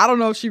like, I don't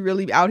know if she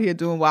really out here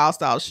doing wild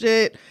style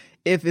shit,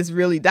 if it's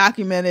really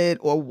documented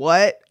or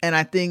what. And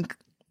I think,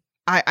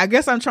 I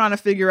guess I'm trying to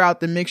figure out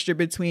the mixture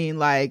between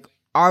like,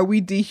 are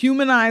we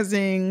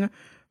dehumanizing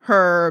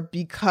her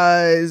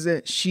because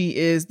she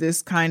is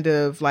this kind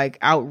of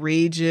like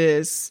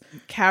outrageous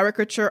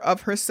caricature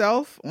of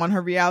herself on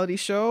her reality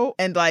show?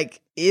 And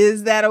like,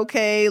 is that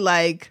okay?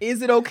 Like,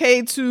 is it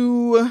okay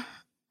to,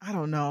 I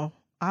don't know.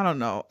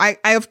 I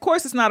of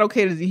course it's not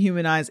okay to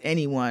dehumanize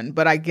anyone,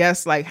 but I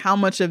guess like how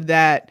much of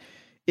that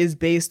is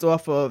based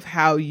off of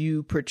how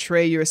you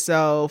portray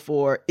yourself,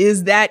 or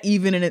is that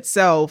even in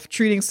itself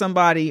treating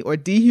somebody or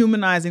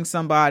dehumanizing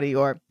somebody,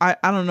 or I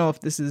don't know if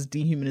this is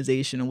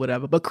dehumanization or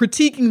whatever, but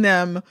critiquing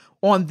them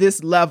on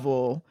this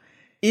level,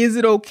 is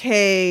it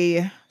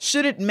okay?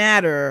 Should it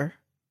matter,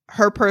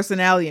 her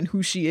personality and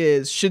who she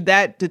is? Should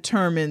that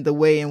determine the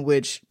way in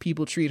which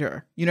people treat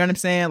her? You know what I'm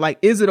saying? Like,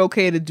 is it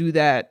okay to do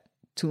that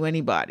to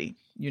anybody?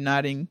 You're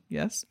nodding,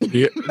 yes?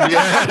 Yeah.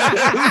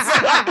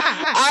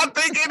 I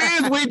think it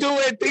is. We do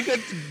it.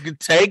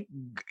 Take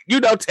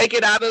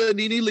it out of the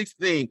Nene Leakes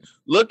thing.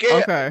 Look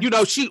at,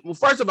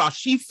 first of all,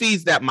 she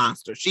feeds that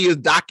monster. She is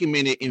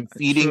documented in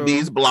feeding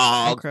these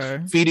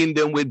blogs, feeding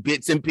them with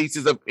bits and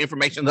pieces of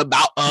information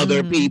about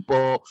other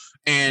people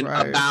and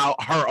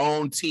about her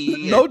own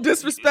tea. No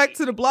disrespect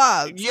to the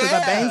blogs, because I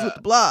bangs with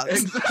the blogs.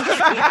 Exactly.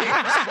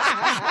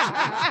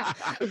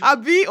 I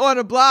be on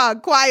a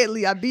blog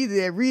quietly. I be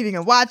there reading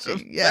and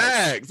watching. Yes.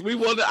 Facts.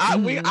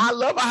 I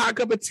love a hot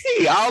cup of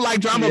tea. I don't like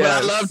drama, but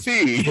I love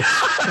tea.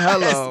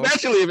 Hello.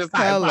 Especially if it's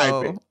hot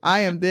piping. I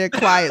am there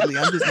quietly.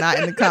 I'm just not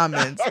in the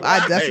comments.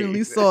 I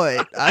definitely saw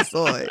it. I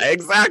saw it.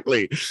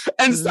 Exactly.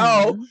 And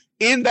so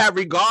in that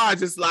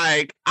regard, it's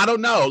like, I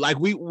don't know, like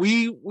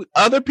we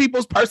other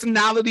people's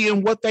personality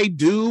and what they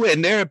do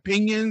and their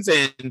opinions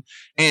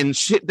and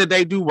shit that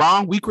they do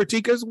wrong, we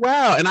critique as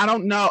well. And I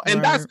don't know.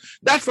 And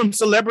that's from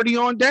celebrity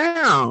on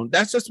down.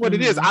 That's just what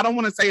it is. I don't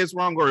want to say it's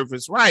wrong or if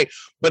it's right,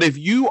 but if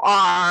you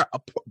are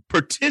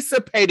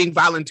participating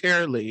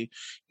voluntarily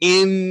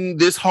in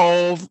this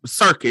whole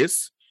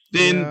circus,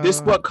 then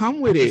this what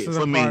come with it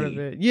for me. Part of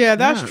it. Yeah,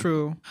 that's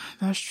true.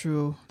 That's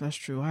true.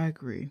 I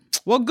agree.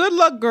 Well, good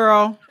luck,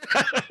 girl.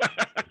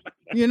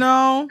 Good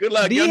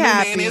luck. Be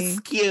happy. Man is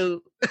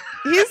cute.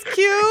 He's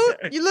cute.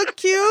 You look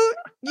cute.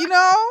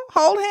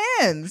 Hold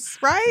hands,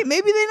 right?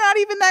 Maybe they're not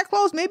even that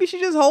close. Maybe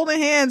she's just holding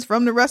hands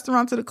from the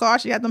restaurant to the car.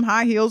 She had them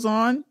high heels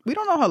on. We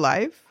don't know her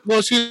life.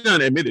 Well, she done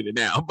admitted it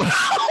now.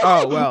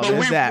 Oh, well,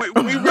 there's that.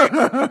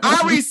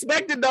 I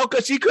respect it, though,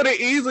 because she could have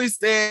easily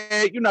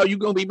said, you're going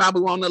to be my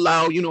boo on the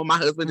low. My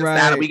husband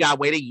decided we got to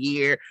wait a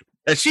year.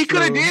 And she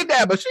could have did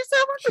that, but she said,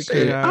 what the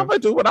shit? I'm going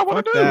to do what I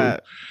want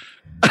to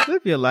do.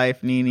 Live your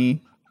life,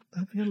 Nene.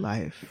 Live your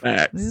life.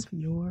 Facts. Live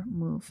your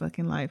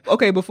motherfucking life.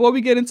 Okay, before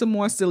we get into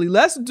more silly,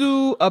 let's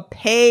do a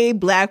pay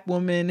black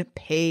woman,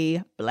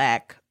 pay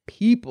black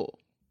people.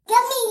 Give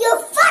me your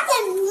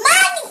fucking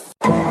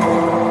money!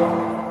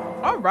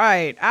 All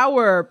right.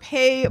 Our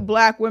Pay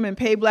Black Women,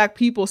 Pay Black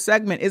People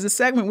segment is a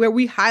segment where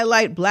we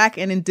highlight Black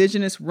and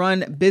Indigenous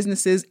run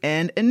businesses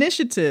and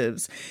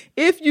initiatives.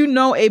 If you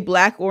know a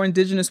Black or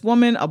Indigenous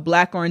woman, a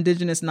Black or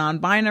Indigenous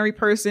non-binary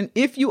person,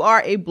 if you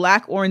are a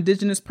Black or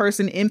Indigenous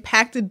person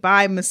impacted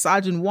by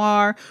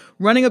misogynoir,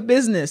 running a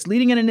business,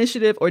 leading an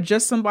initiative, or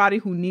just somebody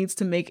who needs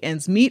to make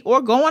ends meet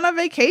or go on a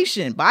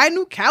vacation, buy a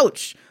new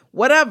couch,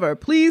 whatever,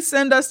 please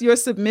send us your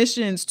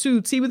submissions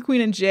to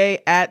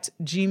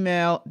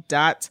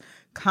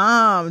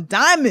teawithqueenandj@gmail.com.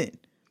 Diamond,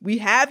 we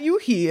have you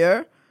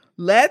here.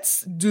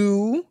 Let's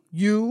do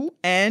you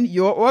and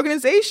your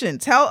organization.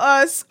 Tell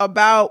us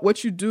about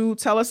what you do.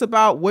 Tell us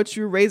about what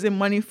you're raising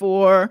money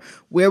for,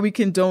 where we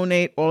can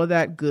donate, all of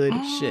that good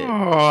shit.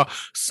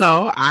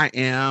 So I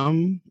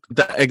am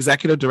the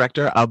executive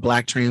director of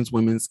Black Trans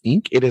Women's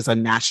Inc. It is a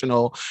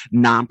national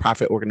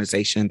nonprofit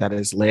organization that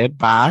is led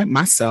by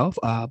myself,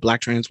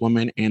 Black trans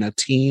woman, and a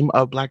team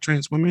of Black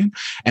trans women.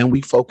 And we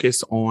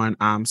focus on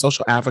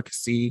social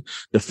advocacy,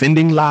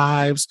 defending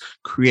lives,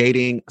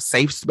 creating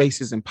safe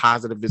spaces and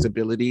positive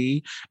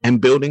visibility,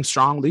 and building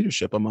strong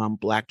leadership among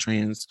Black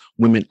trans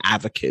women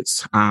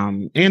advocates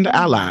and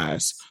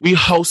allies. We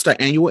host an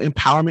annual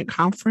empowerment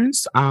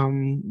conference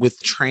with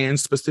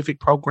trans-specific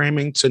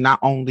programming to not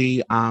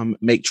only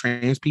make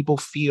trans people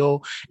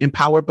feel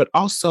empowered, but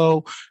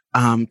also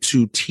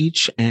to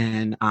teach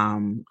and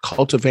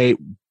cultivate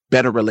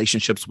better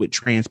relationships with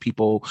trans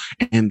people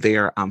and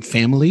their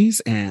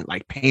families and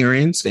like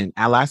parents and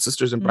allies,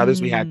 sisters and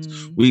brothers.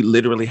 We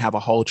literally have a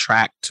whole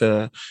track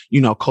to,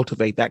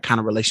 cultivate that kind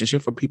of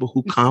relationship for people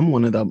who come.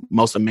 One of the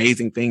most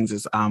amazing things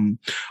is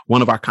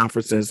one of our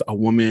conferences, a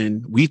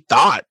woman, we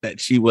thought that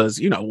she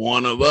was,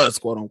 one of us,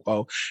 quote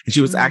unquote. And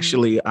she was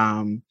actually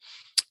a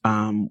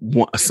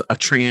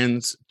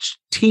trans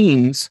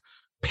teen's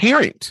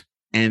parent.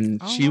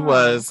 And she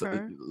was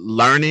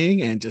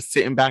learning and just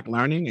sitting back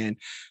learning, and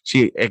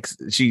she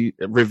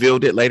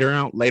revealed it later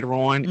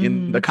on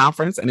in the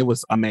conference, and it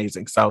was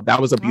amazing. So that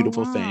was a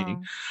beautiful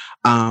thing.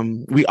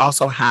 We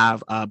also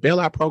have a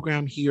bailout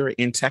program here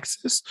in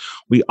Texas.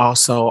 We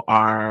also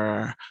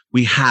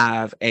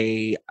have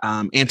a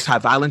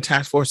anti-violent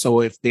task force.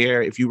 So if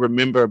you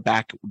remember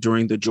back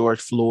during the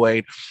George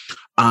Floyd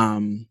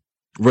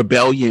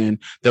rebellion,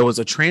 there was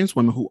a trans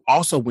woman who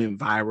also went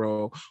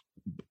viral,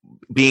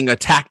 being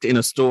attacked in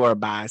a store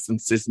by some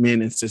cis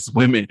men and cis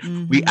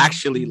women. We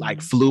actually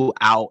flew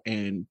out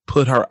and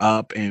put her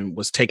up and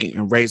was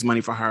raised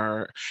money for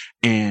her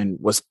and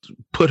was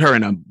put her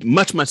in a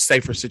much, much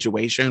safer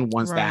situation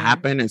once that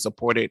happened, and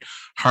supported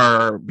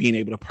her being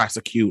able to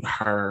prosecute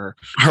her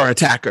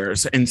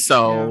attackers. And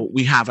so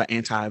we have an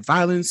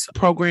anti-violence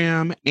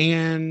program.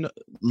 And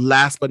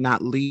last but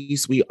not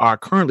least, we are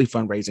currently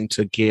fundraising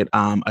to get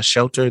a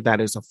shelter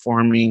that is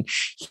forming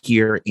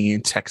here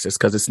in Texas,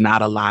 because it's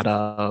not a lot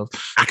of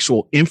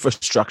actual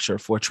infrastructure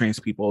for trans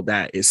people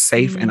that is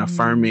safe and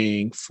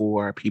affirming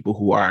for people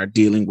who are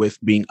dealing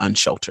with being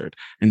unsheltered.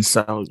 And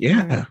so,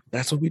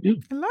 that's what we do.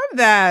 I love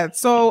that.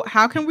 So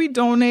how can we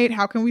donate?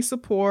 How can we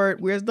support?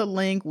 Where's the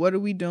link? What are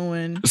we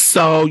doing?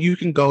 So you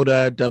can go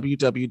to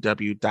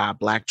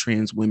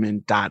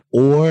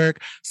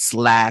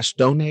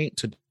www.blacktranswomen.org/donate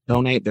to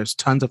donate. There's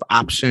tons of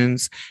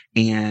options,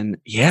 and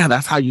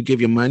that's how you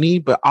give your money,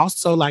 but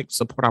also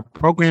support our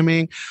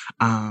programming,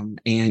 and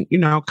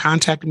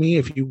contact me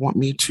if you want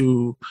me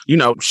to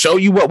show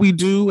you what we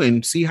do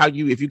and see how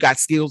if you got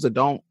skills that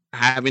don't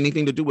have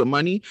anything to do with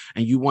money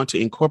and you want to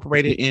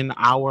incorporate it in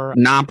our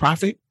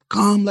nonprofit,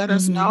 come let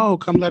us know.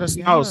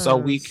 So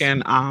we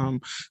can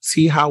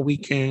see how we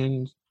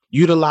can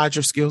utilize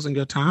your skills and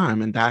your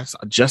time, and that's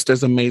just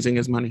as amazing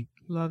as money.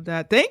 Love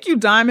that. Thank you,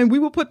 Diamond. We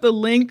will put the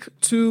link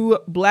to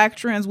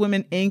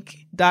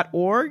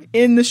blacktranswomeninc.org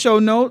in the show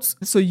notes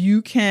so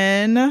you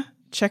can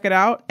check it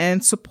out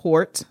and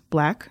support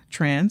Black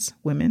Trans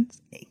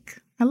Women's Inc.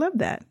 I love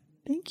that.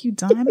 Thank you,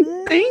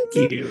 Diamond. Thank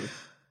you.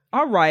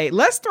 All right.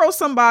 Let's throw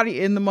somebody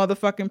in the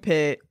motherfucking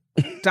pit.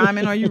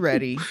 Diamond, are you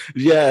ready?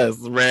 Yes,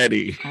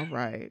 ready. All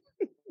right.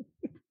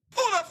 Who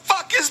the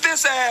fuck is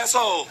this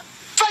asshole?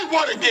 Say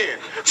what again?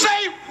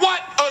 Say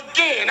what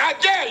again? I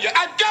dare you.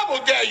 I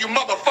double dare you,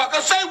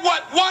 motherfucker. Say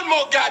what one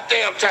more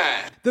goddamn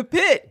time. The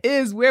pit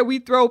is where we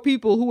throw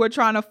people who are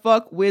trying to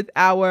fuck with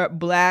our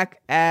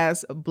black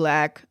ass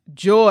black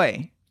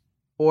joy,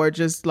 or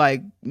just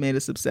made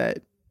us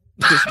upset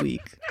this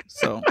week.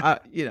 So,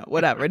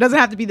 whatever. It doesn't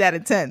have to be that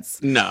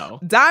intense.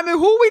 No. Diamond,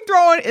 who we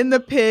throwing in the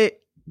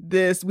pit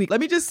this week? Let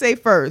me just say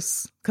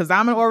first, because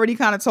Diamond already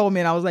kind of told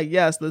me, and I was like,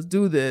 yes, let's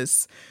do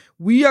this.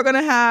 We are going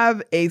to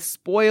have a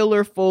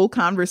spoiler-full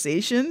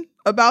conversation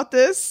about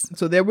this.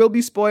 So there will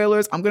be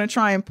spoilers. I'm going to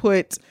try and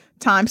put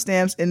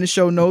timestamps in the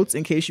show notes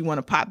in case you want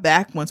to pop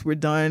back once we're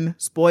done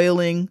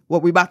spoiling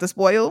what we're about to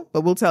spoil.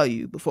 But we'll tell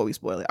you before we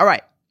spoil it. All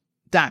right,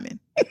 Diamond,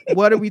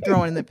 what are we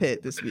throwing in the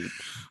pit this week?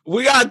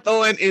 We are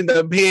throwing in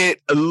the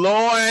pit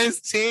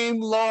Lawrence,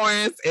 Team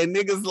Lawrence, and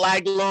niggas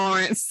like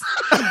Lawrence.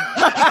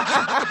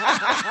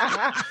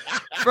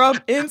 From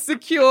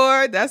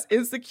Insecure. That's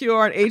Insecure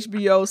on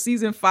HBO.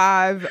 Season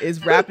 5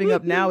 is wrapping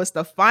up now. It's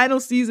the final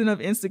season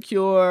of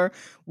Insecure.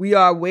 We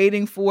are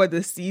waiting for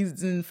the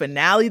season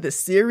finale, the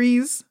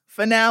series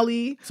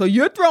finale. So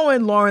you're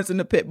throwing Lawrence in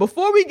the pit.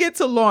 Before we get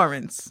to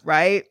Lawrence,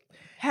 right?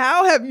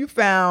 How have you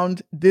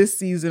found this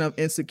season of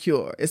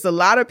Insecure? It's a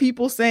lot of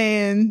people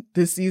saying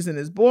this season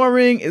is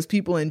boring. Is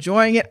people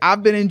enjoying it?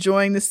 I've been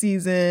enjoying the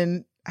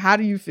season. How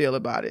do you feel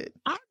about it?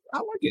 I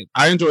like it.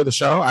 I enjoy the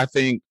show. I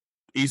think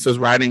Issa's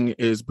writing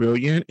is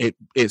brilliant. It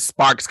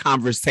sparks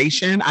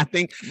conversation. I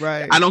think,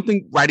 right. I don't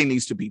think writing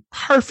needs to be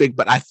perfect,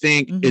 but I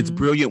think it's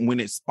brilliant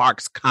when it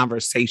sparks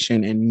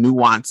conversation and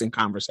nuance in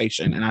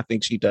conversation. And I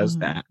think she does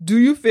that. Do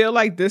you feel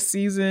like this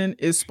season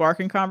is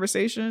sparking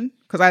conversation?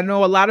 Because I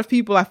know a lot of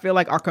people, I feel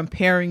like, are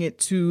comparing it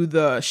to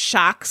the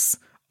shocks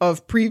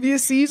of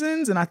previous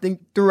seasons. And I think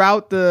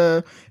throughout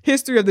the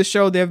history of the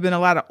show, there have been a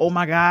lot of, oh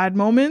my God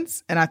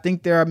moments. And I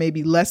think there are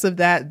maybe less of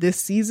that this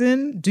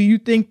season. Do you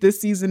think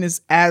this season is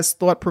as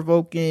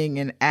thought-provoking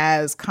and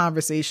as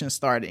conversation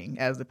starting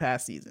as the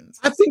past seasons?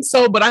 I think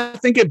so, but I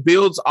think it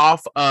builds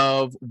off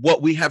of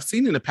what we have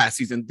seen in the past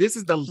season. This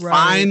is the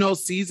final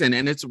season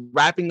and it's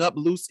wrapping up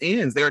loose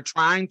ends. They're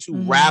trying to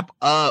wrap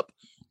up,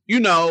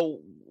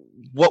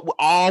 what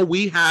all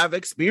we have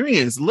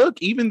experienced.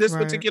 Look, even this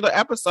particular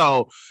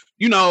episode,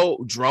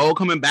 Dro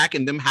coming back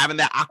and them having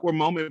that awkward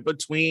moment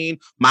between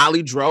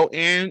Molly, Dro,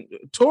 and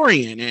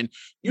Torian. And,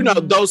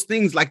 those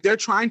things, like they're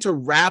trying to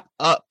wrap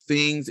up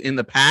things in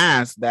the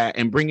past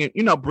and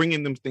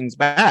bringing them things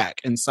back.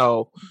 And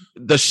so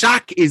the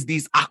shock is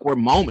these awkward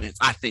moments,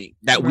 I think,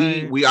 that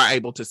we are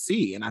able to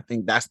see. And I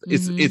think that's,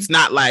 it's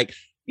not like,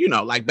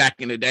 like back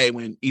in the day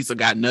when Issa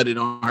got nutted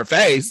on her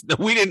face,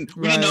 we didn't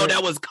know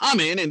that was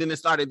coming. And then it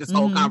started this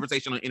whole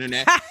conversation on the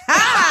internet.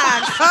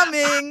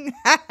 Coming.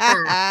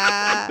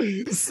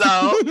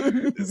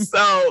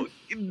 So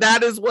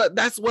that's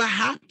what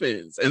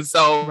happens. And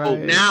so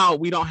now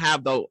we don't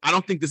have I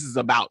don't think this is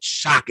about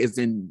shock as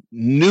in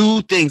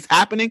new things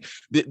happening.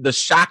 The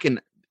shock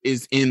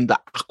is in the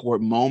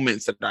awkward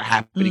moments that are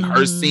happening.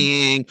 Her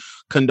seeing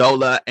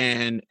Condola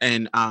and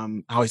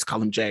I always call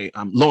him Jay,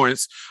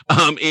 Lawrence,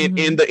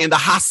 in the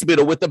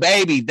hospital with the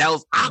baby.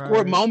 Those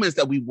awkward moments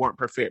that we weren't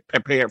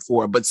prepared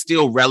for, but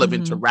still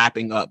relevant to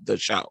wrapping up the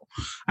show.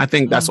 I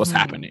think that's what's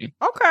happening.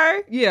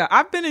 Okay. Yeah,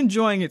 I've been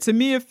enjoying it. To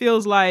me, it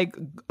feels like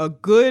a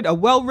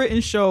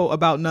well-written show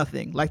about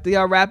nothing. Like they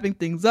are wrapping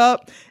things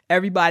up.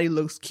 Everybody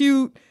looks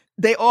cute.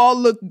 They all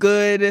look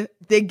good.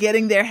 They're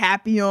getting their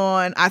happy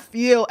on. I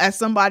feel, as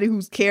somebody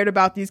who's cared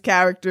about these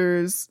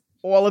characters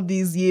all of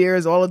these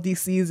years, all of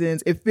these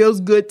seasons, it feels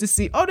good to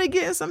see, they're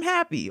getting some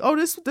happy. Oh,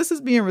 this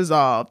is being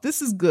resolved.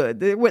 This is good.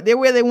 They're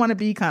where they want to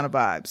be kind of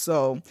vibe.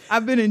 So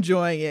I've been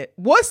enjoying it.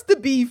 What's the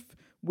beef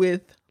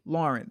with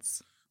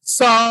Lawrence?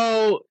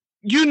 So,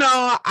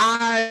 my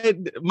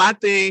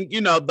thing,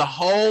 the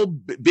whole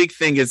big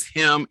thing is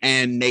him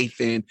and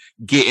Nathan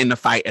get in the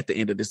fight at the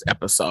end of this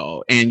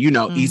episode. And,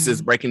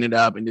 Issa's breaking it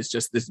up and it's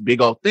just this big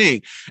old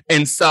thing.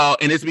 And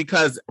it's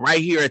because right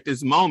here at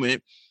this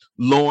moment,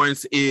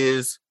 Lawrence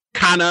is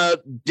kind of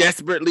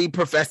desperately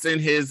professing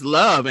his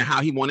love and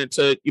how he wanted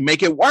to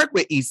make it work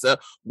with Issa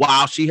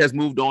while she has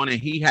moved on and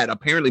he had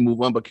apparently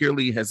moved on, but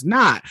clearly has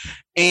not.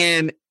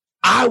 And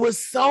I was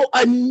so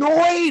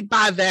annoyed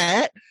by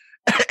that.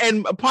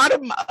 And part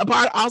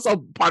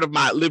of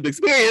my lived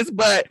experience,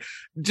 but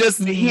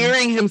just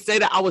hearing him say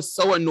that, I was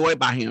so annoyed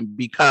by him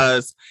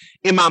because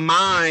in my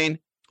mind,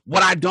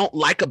 what I don't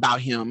like about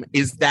him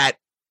is that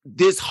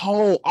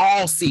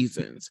all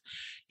seasons,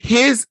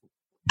 his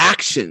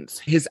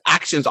actions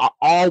are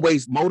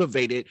always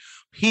motivated.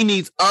 He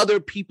needs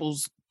other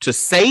people's to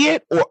say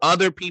it or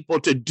other people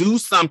to do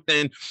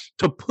something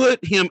to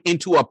put him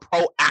into a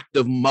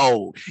proactive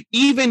mode.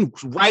 Even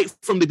right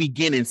from the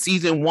beginning,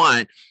 season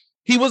 1,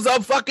 he was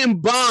a fucking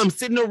bum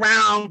sitting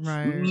around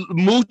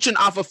mooching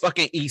off of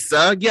fucking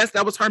Issa. Yes,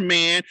 that was her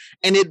man.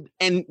 And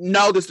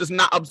no, this does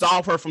not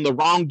absolve her from the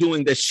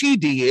wrongdoing that she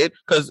did,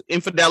 because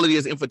infidelity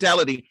is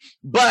infidelity.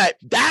 But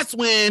that's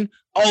when,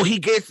 he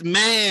gets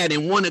mad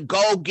and want to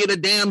go get a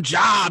damn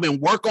job and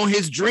work on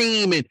his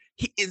dream. And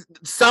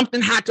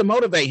something had to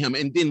motivate him.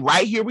 And then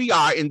right here we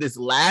are in this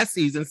last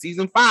season,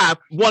 season 5,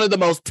 one of the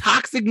most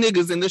toxic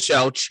niggas in the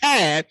show,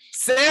 Chad,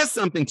 says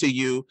something to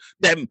you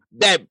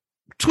that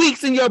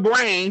tweaks in your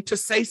brain to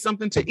say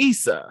something to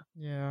Issa.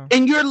 Yeah.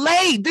 And you're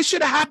late. This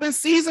should have happened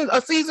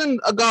a season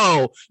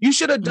ago. You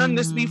should have done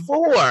this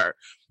before.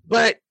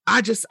 But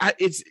I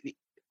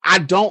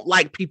don't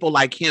like people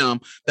like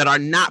him that are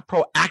not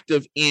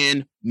proactive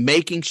in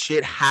making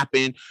shit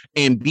happen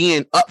and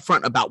being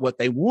upfront about what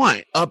they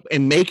want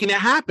and making it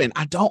happen.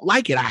 I don't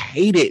like it. I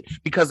hate it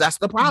because that's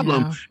the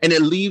problem. Yeah. And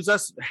it leaves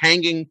us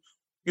hanging,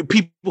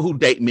 people who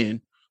date men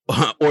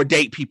or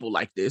date people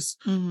like this,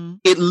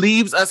 it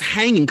leaves us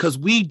hanging because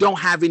we don't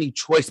have any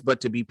choice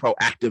but to be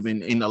proactive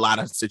in a lot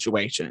of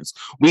situations.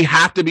 We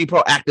have to be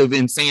proactive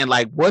in saying,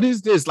 like, what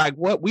is this? Like,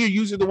 what we're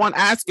usually the one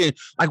asking,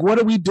 like, what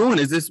are we doing?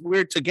 Is this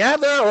we're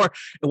together, or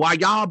why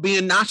y'all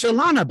being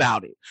nonchalant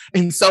about it?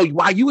 And so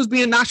while you was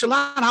being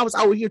nonchalant, I was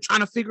out here trying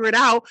to figure it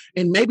out.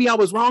 And maybe I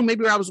was wrong.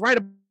 Maybe I was right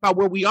about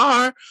where we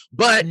are,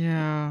 but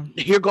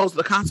here goes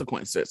the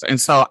consequences. And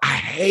so I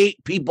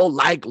hate people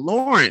like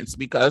Lawrence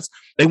because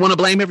they want to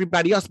blame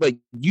everybody else, but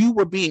you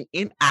were being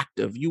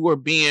inactive. You were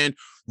being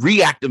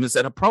reactive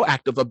instead of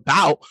proactive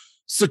about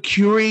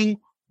securing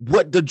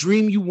what the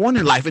dream you want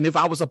in life. And if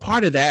I was a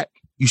part of that,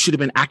 you should have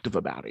been active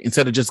about it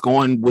instead of just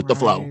going with the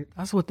flow.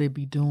 That's what they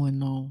be doing,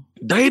 though.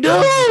 They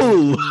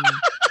do.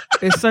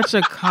 It's such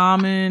a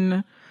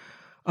common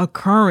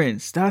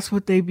occurrence. That's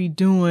what they be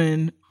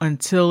doing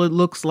until it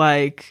looks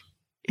like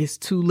it's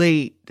too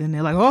late. Then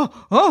they're like,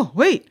 oh,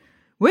 wait.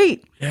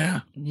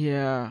 Yeah.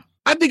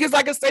 I think it's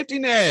like a safety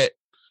net.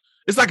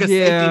 It's like a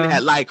safety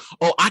net. Like,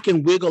 oh, I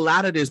can wiggle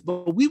out of this,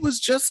 but we was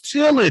just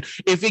chilling.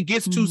 If it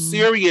gets too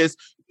serious,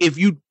 if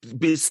you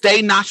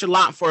stay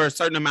nonchalant for a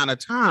certain amount of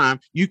time,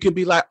 you can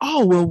be like,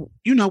 oh, well,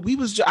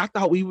 I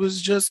thought we was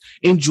just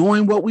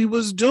enjoying what we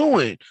was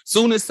doing.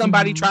 Soon as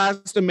somebody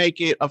tries to make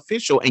it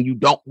official and you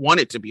don't want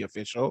it to be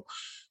official,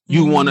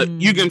 you want to,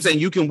 you can say,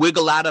 you can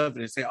wiggle out of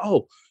it and say,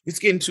 oh, it's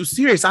getting too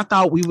serious. I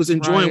thought we was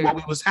enjoying what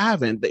we was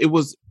having.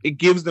 It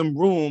gives them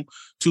room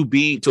to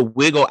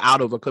wiggle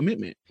out of a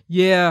commitment.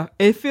 Yeah,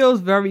 it feels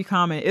very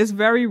common. It's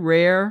very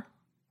rare.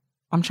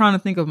 I'm trying to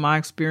think of my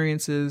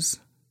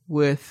experiences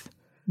with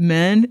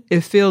men.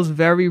 It feels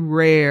very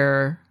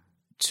rare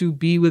to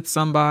be with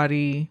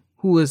somebody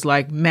who is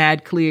like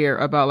mad clear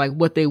about like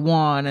what they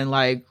want and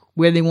like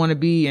where they want to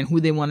be and who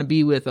they want to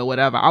be with or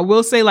whatever. I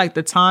will say, like,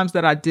 the times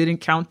that I did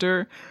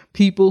encounter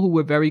people who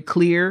were very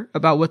clear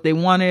about what they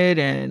wanted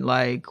and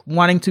like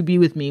wanting to be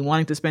with me,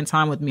 wanting to spend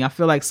time with me, I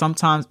feel like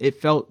sometimes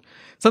it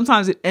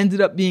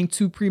ended up being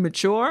too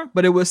premature,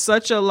 but it was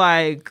such a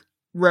like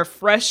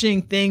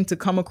refreshing thing to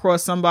come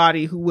across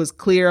somebody who was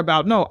clear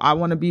about, no, I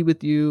want to be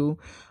with you.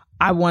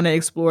 I want to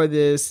explore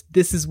this.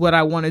 This is what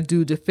I want to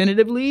do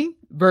definitively,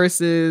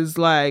 versus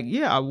like,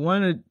 yeah, I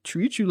want to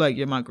treat you like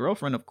you're my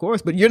girlfriend, of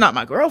course, but you're not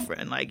my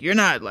girlfriend. Like, you're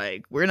not,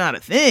 like, we're not a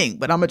thing,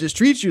 but I'm going to just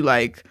treat you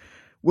like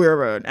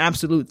we're an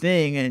absolute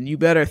thing, and you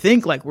better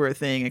think like we're a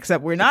thing,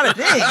 except we're not a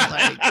thing.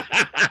 Like,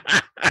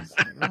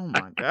 oh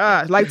my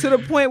gosh. Like, to the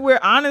point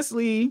where,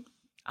 honestly,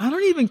 I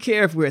don't even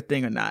care if we're a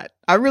thing or not.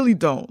 I really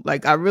don't.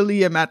 Like, I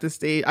really am at the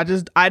stage.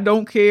 I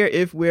don't care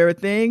if we're a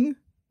thing.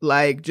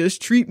 Like,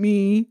 just treat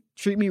me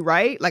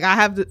right. Like, I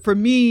have to, for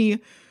me,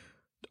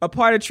 a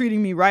part of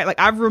treating me right, like,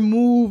 I've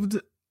removed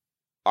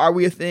are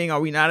we a thing, are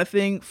we not a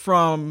thing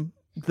from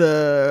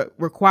the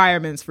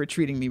requirements for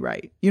treating me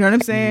right. You know what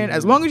I'm saying?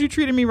 As long as you're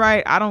treating me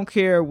right, I don't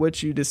care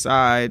what you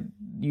decide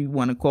you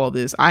want to call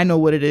this. I know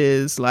what it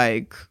is.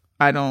 Like,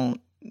 I don't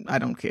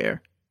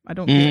care. I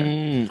don't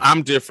care.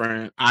 I'm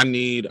different. I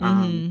need,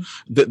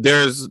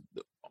 there's,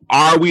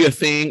 are we a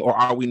thing or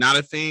are we not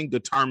a thing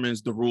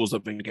determines the rules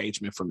of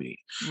engagement for me.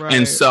 Right.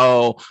 And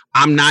so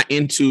I'm not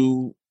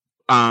into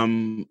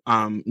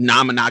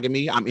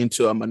non-monogamy. I'm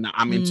into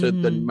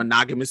the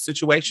monogamous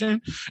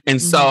situation. And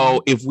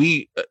so if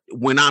when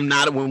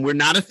we're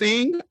not a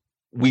thing,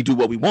 we do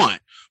what we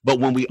want. But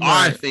when we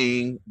are a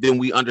thing, then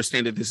we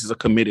understand that this is a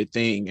committed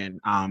thing. And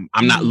I'm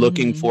not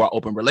looking for an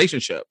open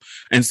relationship.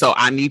 And so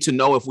I need to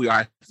know if we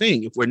are a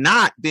thing. If we're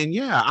not, then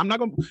I'm not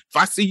going to, if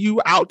I see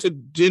you out to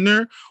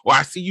dinner or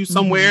I see you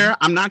somewhere,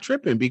 I'm not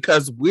tripping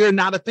because we're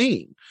not a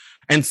thing.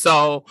 And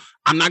so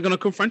I'm not going to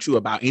confront you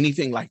about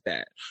anything like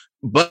that.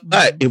 But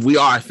if we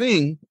are a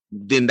thing,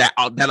 then that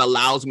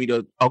allows me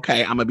to,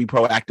 okay, I'm going to be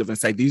proactive and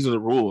say, these are the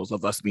rules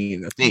of us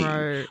being a thing.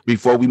 Right.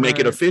 Before we make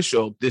it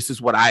official, this is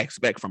what I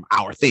expect from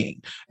our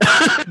thing.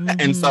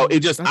 And so it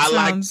just,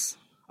 I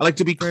like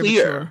to be clear.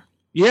 Mature.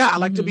 Yeah, I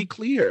like to be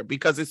clear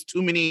because it's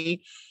too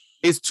many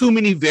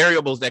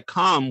variables that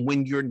come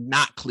when you're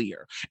not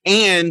clear.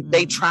 And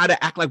they try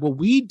to act like, well,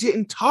 we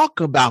didn't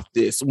talk about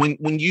this. When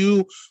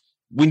you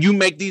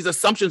make these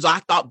assumptions, I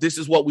thought this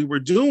is what we were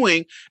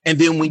doing. And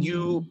then when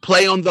you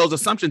play on those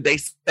assumptions, they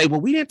say,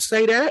 well, we didn't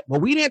say that. Well,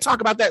 we didn't talk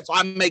about that. So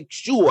I make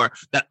sure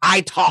that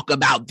I talk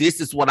about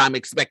this is what I'm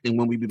expecting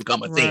when we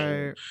become a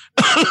thing.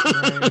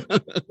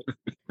 Right.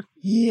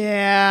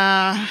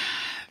 Yeah.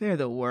 They're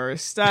the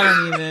worst. I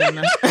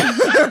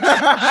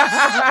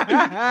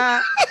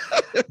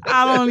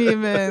don't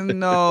even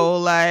know.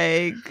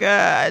 Like,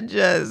 God,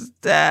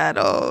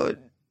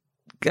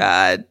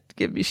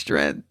 give me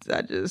strength.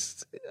 I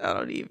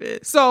don't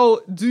even.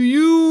 So, do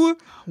you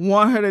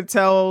want her to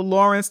tell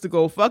Lawrence to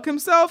go fuck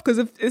himself? Because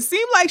it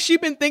seemed like she's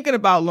been thinking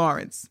about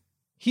Lawrence.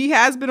 He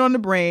has been on the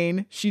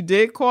brain. She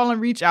did call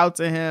and reach out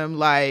to him.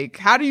 Like,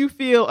 how do you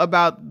feel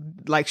about,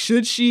 like,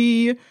 should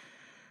she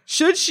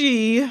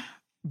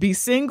be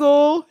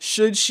single?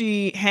 Should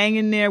she hang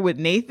in there with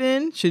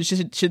Nathan?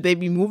 Should they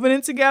be moving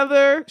in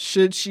together?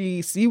 Should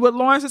she see what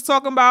Lawrence is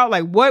talking about?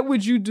 Like, what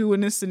would you do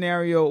in this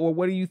scenario, or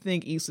what do you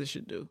think Issa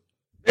should do?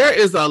 There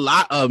is a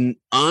lot of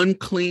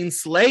unclean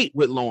slate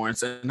with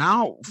Lawrence, and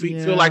I don't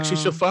feel like she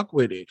should fuck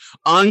with it.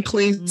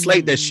 Unclean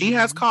slate that she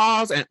has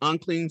caused and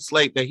unclean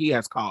slate that he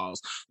has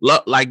caused.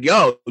 Like,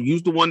 yo,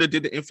 you's the one that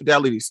did the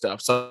infidelity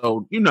stuff.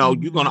 So, you're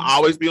going to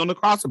always be on the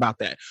cross about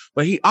that.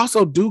 But he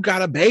also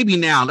got a baby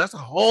now. That's a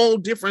whole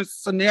different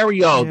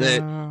scenario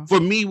that for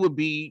me would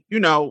be, I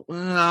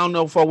don't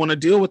know if I want to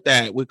deal with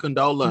that with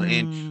Condola.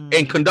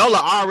 And Condola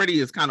already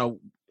is kind of,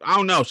 I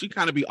don't know. She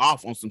kind of be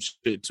off on some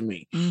shit to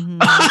me.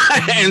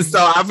 And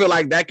so I feel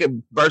like that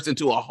could burst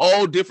into a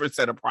whole different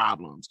set of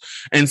problems.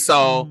 And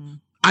so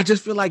I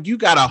just feel like you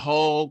got a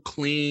whole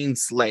clean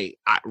slate,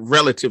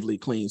 relatively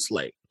clean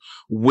slate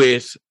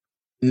with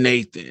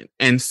Nathan.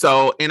 And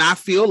I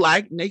feel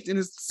like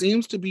Nathan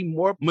seems to be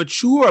more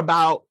mature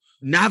about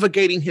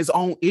navigating his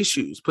own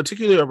issues,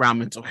 particularly around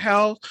mental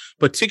health,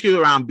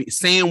 particularly around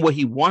saying what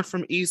he wants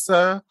from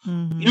Issa. You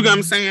know what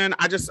I'm saying?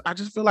 I just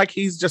feel like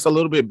he's just a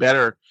little bit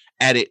better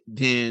at it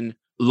than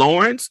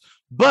Lawrence.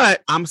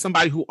 But I'm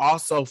somebody who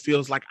also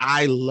feels like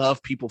I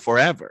love people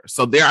forever.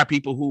 So there are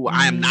people who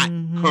I am not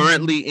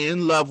currently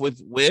in love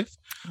with.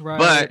 Right.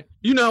 But,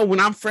 when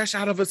I'm fresh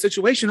out of a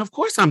situation, of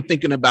course I'm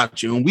thinking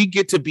about you. And we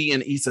get to be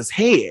in Issa's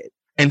head.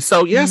 And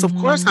so, yes, of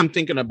course I'm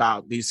thinking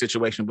about these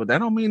situations, but that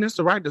don't mean it's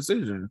the right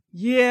decision.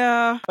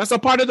 Yeah. That's a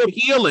part of the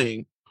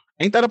healing.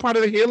 Ain't that a part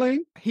of the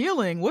healing?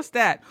 Healing? What's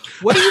that?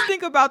 What do you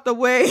think about the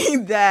way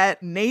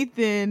that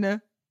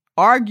Nathan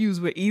argues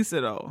with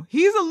Issa, though?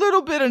 He's a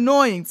little bit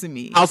annoying to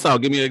me. Also,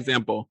 give me an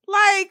example.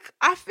 Like,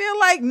 I feel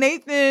like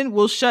Nathan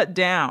will shut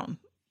down.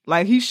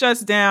 Like, he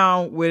shuts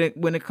down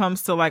when it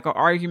comes to like an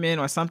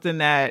argument or something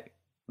that,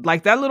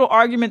 like that little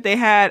argument they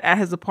had at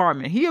his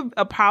apartment. He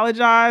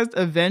apologized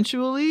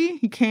eventually.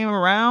 He came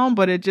around,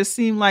 but it just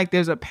seemed like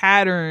there's a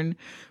pattern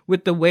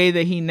with the way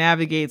that he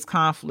navigates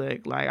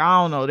conflict. Like,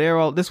 I don't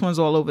know. This one's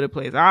all over the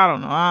place. I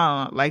don't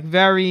know. Like,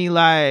 very,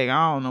 like,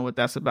 I don't know what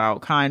that's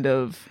about kind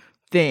of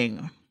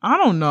thing. I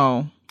don't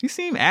know. He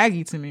seemed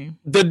aggy to me.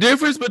 The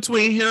difference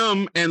between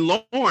him and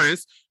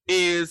Lawrence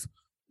is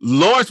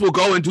Lawrence will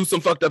go and do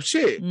some fucked up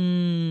shit.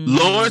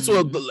 Lawrence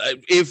will,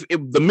 if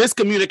the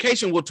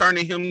miscommunication will turn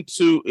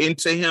into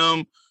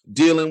him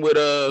dealing with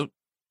a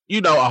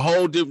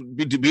whole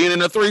being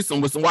in a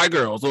threesome with some white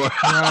girls, or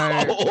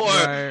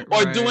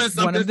doing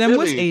something. One of them silly.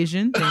 Was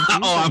Asian. Thank you.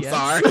 I'm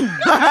sorry.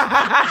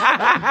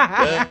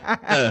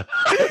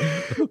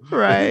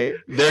 Right.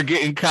 They're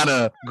getting kind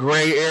of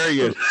gray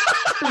areas.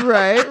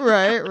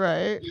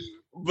 Right.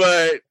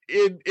 But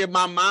in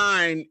my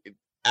mind,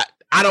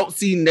 I don't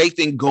see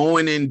Nathan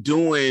going and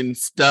doing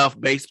stuff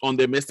based on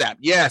their mishap.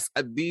 Yes,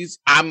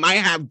 I might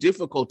have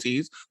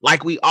difficulties,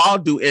 like we all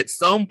do at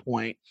some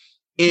point,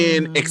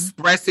 in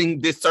expressing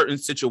this certain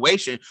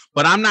situation,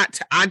 but I'm not.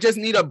 I just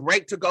need a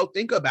break to go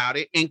think about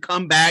it and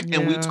come back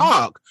and we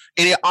talk.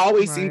 And it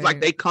always seems like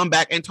they come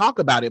back and talk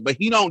about it, but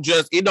he don't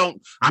just. It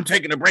don't. I'm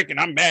taking a break and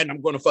I'm mad and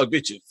I'm going to fuck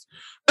bitches.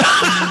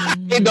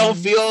 It don't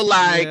feel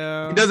like.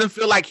 It doesn't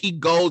feel like he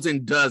goes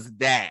and does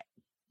that.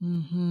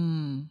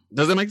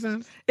 Does it make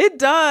sense? It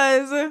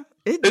does.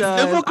 It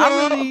does.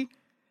 Difficult.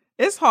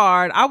 It's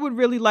hard. I would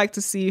really like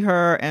to see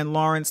her and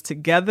Lawrence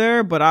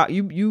together, but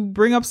you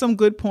bring up some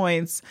good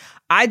points.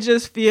 I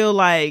just feel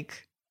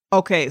like,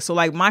 okay, so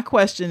like my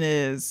question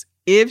is,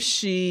 if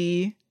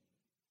she,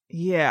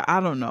 I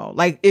don't know.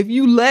 Like, if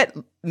you let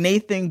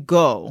Nathan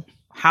go,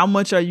 how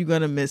much are you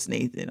going to miss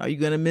Nathan? Are you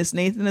going to miss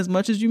Nathan as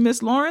much as you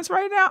miss Lawrence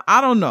right now?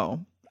 I don't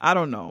know.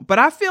 But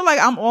I feel like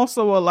I'm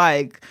also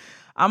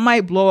I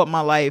might blow up my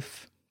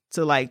life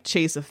to like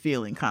chase a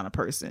feeling kind of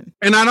person.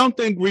 And I don't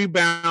think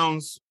rebound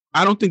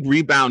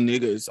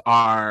niggas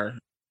are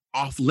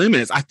off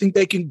limits. I think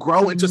they can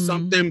grow into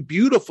something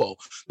beautiful.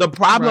 The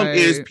problem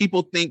is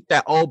people think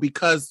that,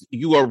 because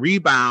you are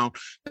rebound,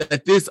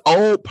 that this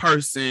old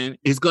person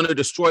is going to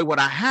destroy what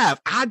I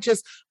have. I'm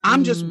just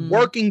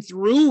working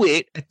through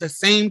it at the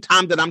same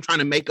time that I'm trying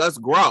to make us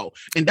grow.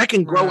 And that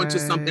can grow into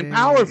something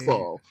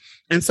powerful.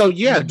 And so,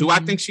 do I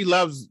think she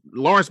loves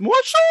Lawrence more?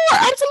 Sure,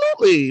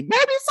 absolutely.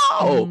 Maybe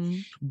so.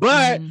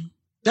 But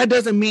that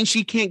doesn't mean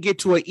she can't get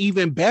to an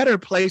even better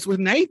place with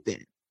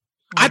Nathan.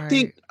 I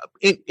think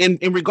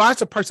in regards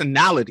to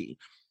personality,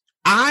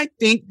 I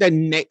think that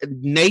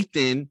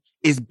Nathan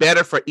is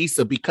better for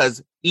Issa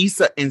because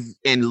Issa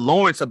and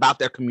Lawrence about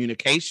their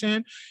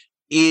communication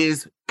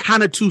is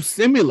kind of too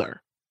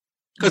similar.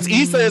 Because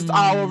Issa is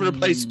all over the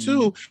place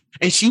too.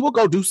 And she will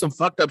go do some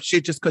fucked up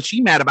shit just because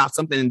she mad about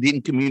something and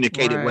didn't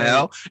communicate it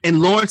well.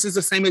 And Lawrence is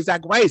the same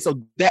exact way.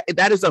 So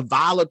that is a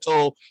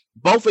volatile,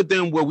 both of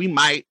them where we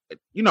might,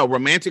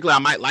 romantically, I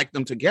might like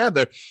them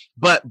together.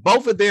 But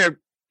both of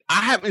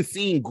I haven't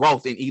seen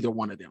growth in either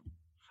one of them.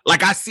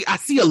 Like I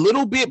see a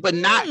little bit, but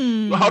not,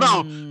 hold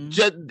on,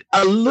 just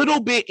a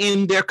little bit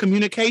in their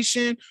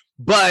communication,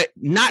 but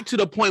not to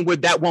the point where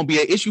that won't be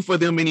an issue for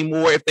them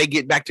anymore if they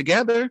get back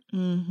together.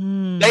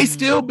 They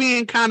still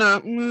being kind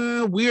of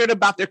weird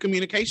about their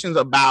communications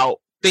about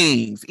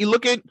things. You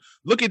look at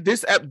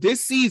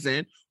this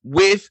season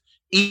with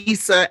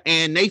Issa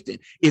and Nathan.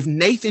 If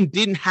Nathan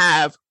didn't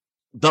have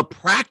the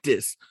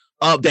practice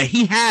that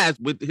he has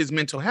with his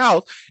mental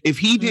health. If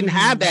he didn't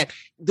have that,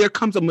 there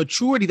comes a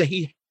maturity that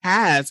he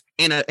has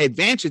and an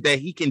advantage that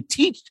he can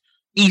teach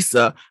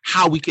Issa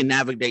how we can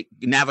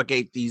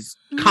navigate these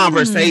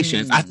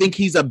conversations. I think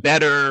he's a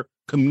better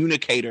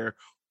communicator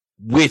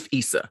with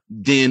Issa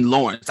than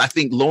Lawrence. I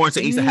think Lawrence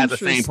and Issa have the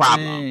same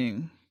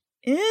problem.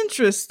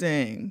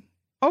 Interesting.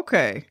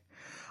 Okay.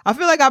 I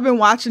feel like I've been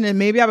watching it.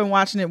 Maybe I've been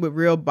watching it with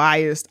real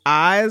biased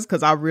eyes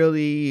because I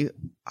really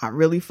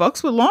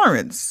fucks with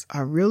Lawrence.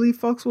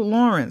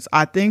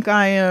 I think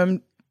I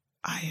am,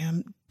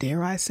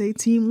 dare I say,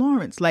 Team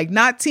Lawrence. Like,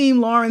 not Team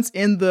Lawrence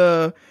in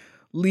the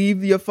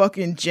leave your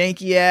fucking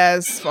janky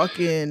ass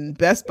fucking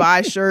Best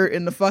Buy shirt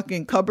in the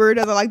fucking cupboard,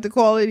 as I like to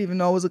call it, even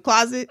though it was a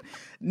closet.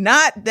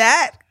 Not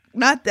that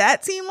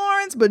Team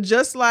Lawrence, but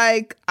just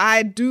like,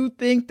 I do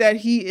think that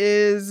he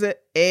is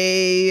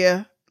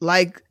a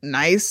like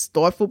nice,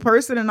 thoughtful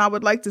person, and I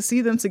would like to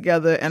see them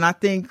together. And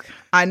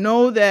I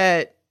know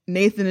that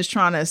Nathan is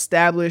trying to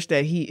establish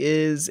that he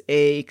is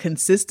a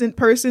consistent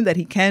person, that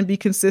he can be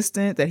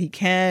consistent, that he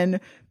can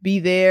be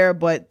there,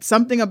 but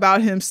something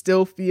about him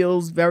still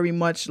feels very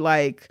much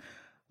like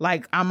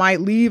I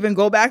might leave and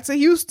go back to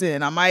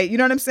Houston. I might, you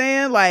know what I'm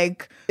saying?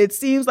 Like, it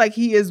seems like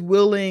he is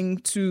willing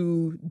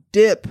to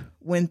dip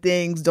when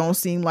things don't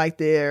seem like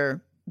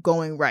they're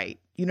going right.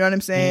 You know what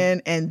I'm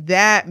saying? And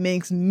that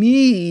makes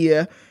me,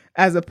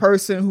 as a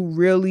person who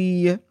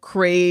really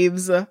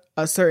craves a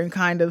certain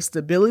kind of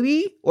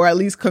stability, or at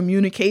least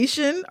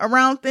communication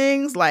around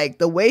things, like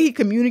the way he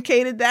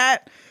communicated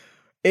that,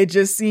 it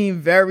just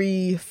seemed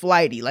very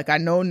flighty. Like, I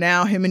know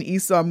now him and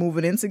Issa are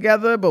moving in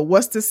together, but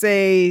what's to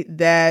say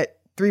that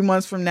 3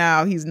 months from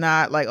now he's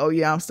not like, oh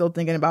yeah, I'm still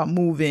thinking about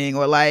moving,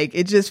 or like,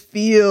 it just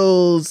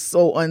feels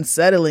so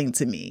unsettling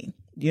to me,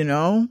 you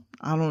know?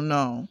 I don't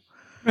know.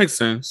 Makes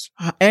sense.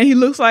 And he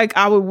looks like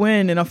I would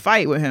win in a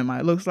fight with him.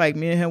 It looks like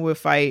me and him would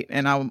fight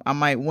and I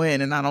might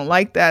win. And I don't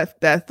like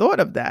that thought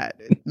of that.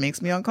 It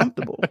makes me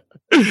uncomfortable.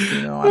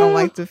 You know, I don't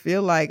like to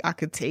feel like I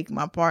could take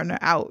my partner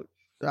out.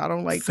 I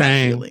don't like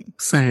that feeling.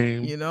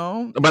 Same. You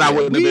know? But I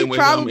wouldn't have been with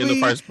him in the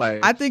first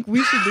place. I think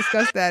we should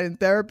discuss that in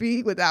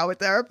therapy with our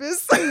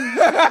therapist. Because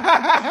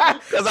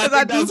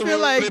I do feel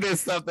like it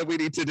is stuff that we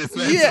need to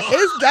discuss. Yeah,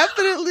 it's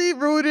definitely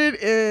rooted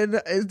in,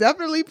 it's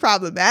definitely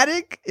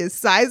problematic. It's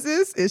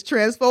sexist, it's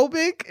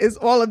transphobic, it's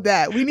all of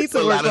that. We need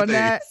to work on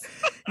that.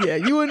 Yeah,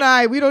 you and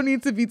I, we don't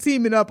need to be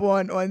teaming up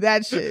on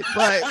that shit.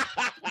 But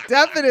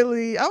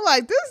definitely, I'm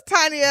like, this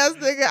tiny ass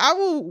nigga, I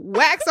will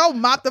I'll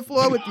mop the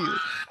floor with you.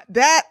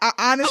 That, I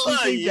honestly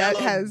think that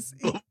has,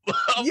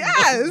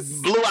 yes.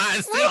 Blue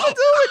eyes. We will do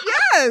it,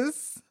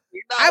 yes.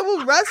 I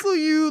will wrestle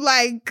you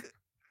like,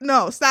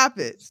 no, stop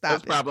it. It's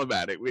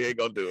problematic. We ain't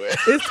gonna do it.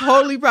 It's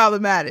totally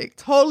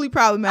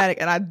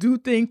problematic. And I do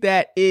think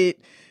that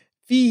it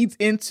feeds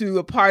into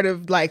a part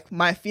of like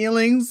my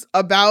feelings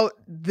about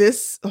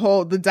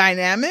the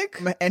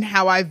dynamic and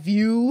how I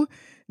view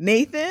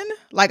Nathan.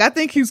 Like, I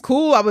think he's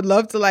cool. I would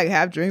love to like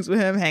have drinks with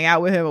him, hang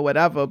out with him or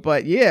whatever.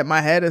 But yeah,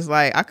 my head is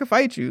like, I could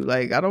fight you.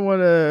 Like, I don't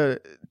want to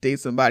date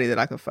somebody that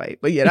I could fight.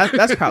 But yeah,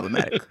 that's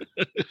problematic.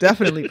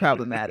 Definitely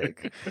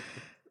problematic.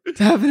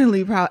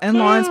 And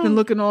Lauren's been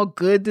looking all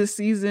good this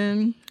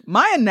season.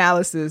 My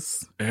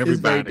analysis is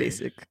very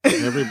basic.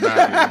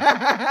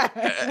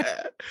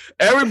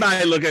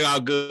 Everybody looking all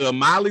good.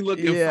 Molly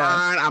looking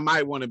fine. I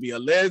might want to be a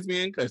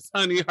lesbian because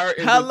honey, her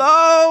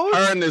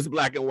in this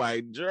black and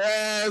white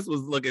dress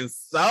was looking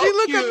so cute. She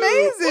looked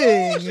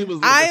amazing. She was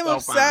I am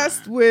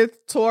obsessed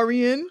with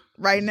Torian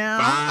right now.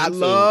 I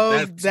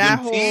love that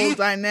whole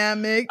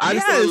dynamic. I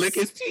just want to lick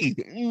his teeth.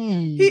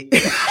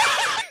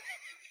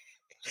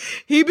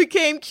 He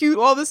became cute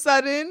all of a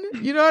sudden.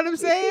 You know what I'm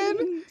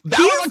saying? That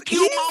was a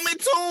cute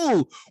moment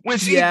too. When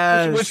she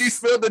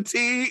spilled the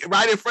tea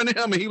right in front of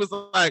him and he was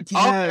like,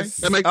 yes.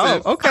 Okay, that makes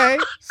sense. Okay.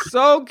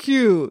 So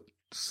cute.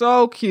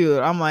 So cute.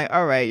 I'm like,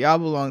 all right, y'all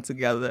belong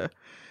together.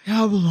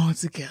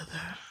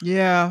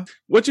 Yeah.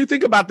 What you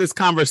think about this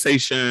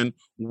conversation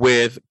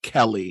with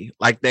Kelly?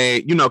 Like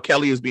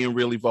Kelly is being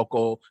really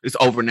vocal. It's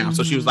over now. Mm-hmm.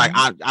 So she was like,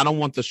 I don't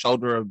want the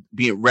shoulder of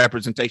being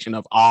representation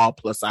of all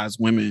plus size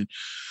women.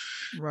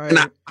 Right. And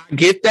I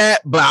get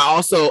that, but I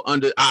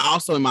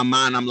also in my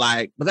mind, I'm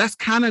like, but that's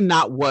kind of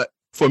not what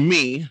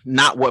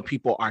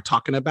people are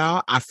talking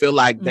about. I feel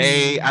like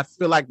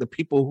the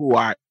people who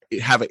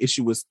have an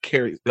issue with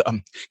Kelly's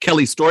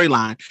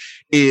storyline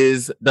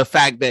is the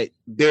fact that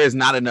there is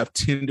not enough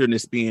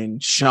tenderness being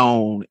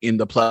shown in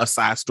the plus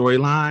size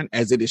storyline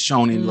as it is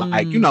shown in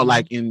like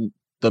in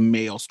the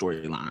male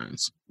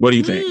storylines. What do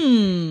you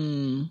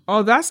think?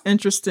 Oh, that's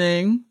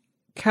interesting.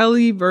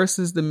 Kelly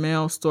versus the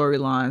male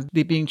storylines,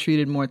 they being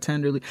treated more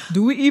tenderly.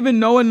 Do we even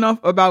know enough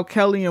about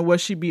Kelly and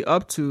what she be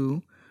up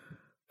to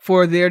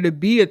for there to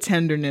be a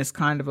tenderness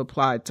kind of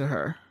applied to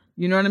her?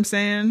 You know what I'm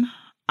saying?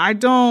 I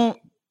don't.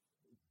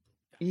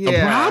 Yeah,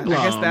 a problem.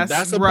 I guess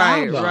that's a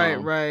right,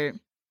 problem. Right.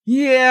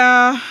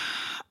 Yeah,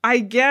 I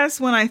guess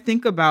when I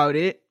think about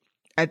it,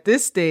 at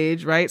this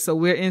stage, right? So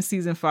we're in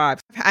season 5.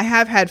 I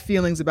have had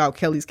feelings about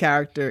Kelly's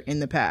character in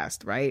the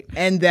past, right?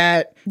 And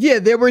that, yeah,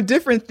 there were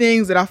different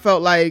things that I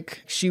felt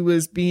like she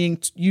was being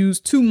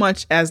used too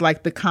much as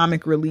like the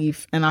comic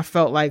relief. And I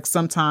felt like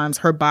sometimes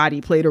her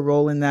body played a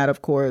role in that,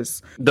 of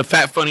course. The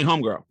fat, funny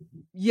homegirl.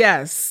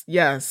 Yes.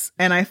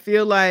 And I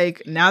feel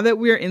like now that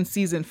we're in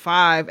season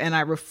 5 and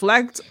I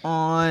reflect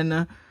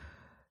on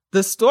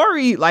the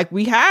story, like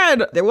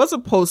there was a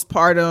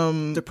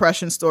postpartum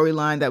depression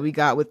storyline that we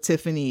got with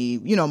Tiffany.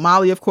 You know,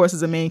 Molly, of course,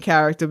 is a main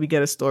character. We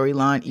get a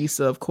storyline.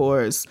 Issa, of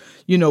course.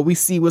 You know, we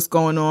see what's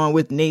going on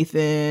with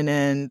Nathan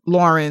and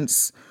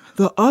Lawrence.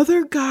 The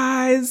other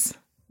guys,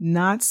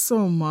 not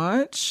so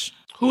much.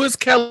 Who is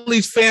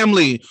Kelly's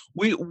family?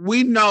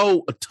 We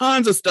know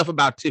tons of stuff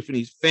about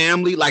Tiffany's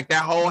family. Like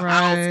that whole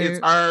house is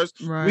hers.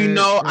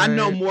 I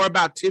know more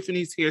about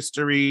Tiffany's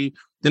history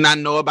than I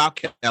know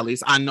about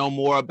Kelly's. I know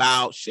more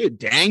about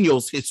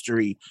Daniel's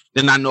history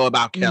than I know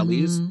about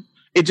Kelly's.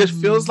 It just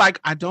feels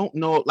like I don't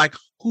know, like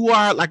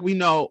we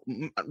know,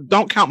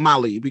 don't count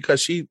Molly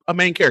because she's a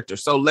main character.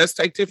 So let's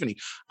take Tiffany.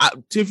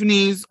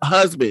 Tiffany's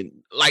husband,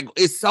 like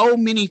it's so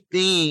many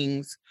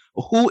things.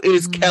 Who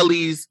is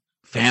Kelly's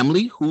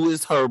family? Who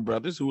is her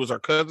brothers? Who is her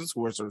cousins?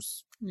 Who is her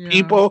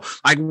people?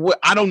 Like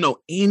I don't know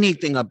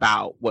anything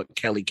about what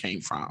Kelly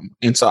came from.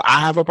 And so I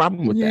have a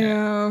problem with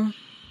that.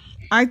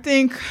 I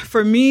think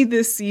for me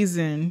this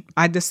season,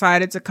 I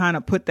decided to kind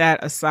of put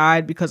that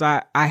aside because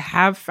I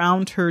have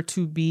found her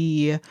to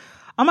be,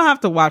 I'm going to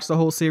have to watch the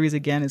whole series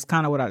again. It's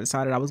kind of what I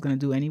decided I was going to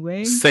do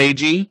anyway.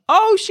 Sagey?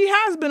 Oh, she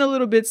has been a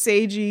little bit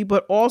sagey,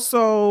 but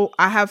also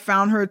I have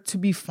found her to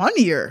be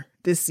funnier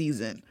this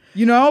season.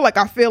 You know, like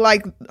I feel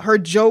like her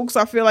jokes,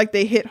 I feel like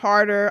they hit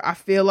harder. I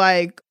feel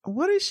like,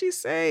 what did she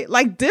say?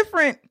 Like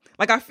different.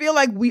 Like, I feel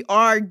like we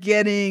are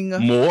getting a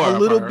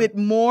little bit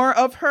more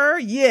of her.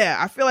 Yeah,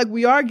 I feel like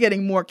we are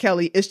getting more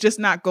Kelly. It's just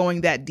not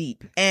going that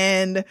deep.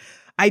 And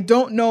I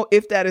don't know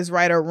if that is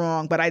right or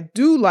wrong, but I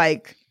do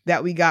like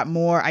that we got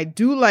more. I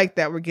do like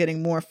that we're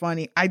getting more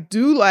funny. I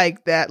do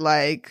like that,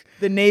 like,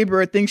 the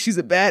neighbor thinks she's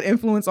a bad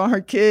influence on her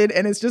kid.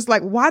 And it's just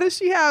like, why does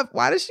she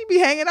be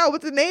hanging out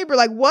with the neighbor?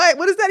 Like,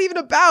 what is that even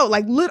about?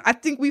 Like, I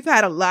think we've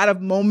had a lot of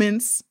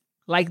moments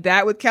like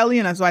that with Kelly.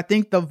 And so I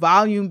think the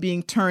volume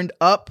being turned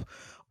up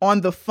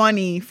on the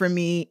funny for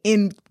me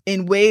in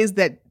ways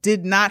that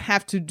did not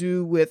have to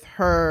do with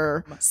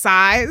her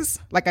size.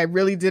 Like I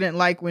really didn't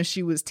like when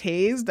she was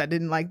tased. I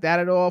didn't like that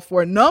at all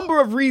for a number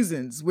of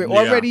reasons. We're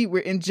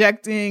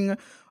injecting,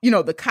 you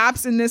know, the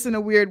cops in this in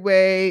a weird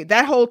way.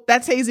 That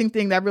tasing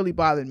thing, that really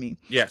bothered me.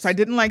 Yes. So I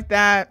didn't like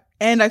that.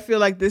 And I feel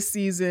like this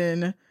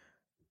season,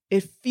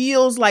 it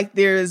feels like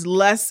there's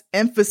less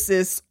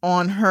emphasis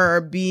on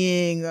her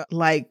being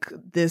like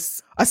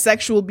a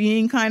sexual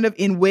being kind of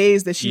in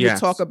ways that she would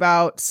talk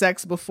about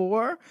sex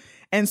before.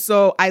 And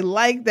so I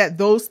like that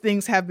those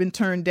things have been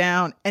turned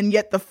down and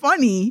yet the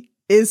funny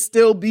is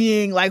still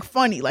being like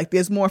funny, like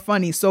there's more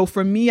funny. So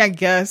for me, I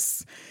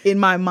guess in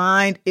my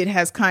mind, it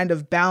has kind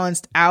of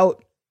balanced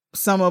out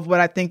some of what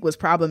I think was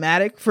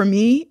problematic for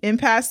me in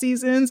past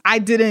seasons. I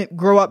didn't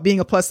grow up being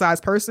a plus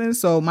size person,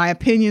 so my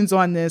opinions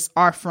on this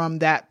are from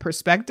that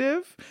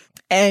perspective.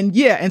 And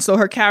so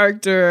her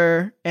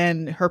character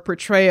and her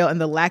portrayal and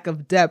the lack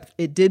of depth,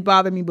 it did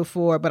bother me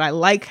before, but I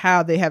like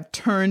how they have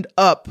turned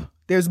up.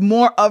 There's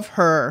more of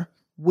her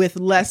with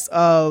less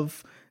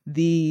of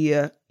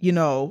the,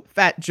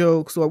 fat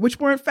jokes, or which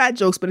weren't fat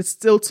jokes, but it's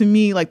still to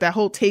me like that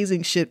whole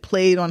tasing shit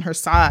played on her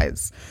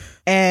size.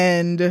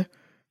 And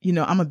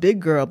I'm a big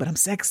girl, but I'm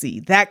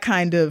sexy. That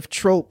kind of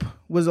trope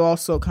was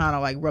also kind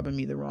of like rubbing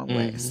me the wrong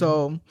way.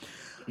 So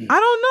I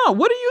don't know.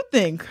 What do you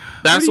think?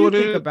 That's what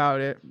you think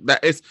about it.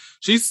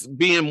 She's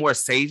being more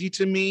sagey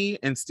to me,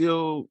 and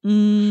still,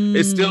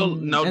 it's still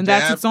no. And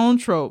depth. That's its own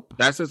trope.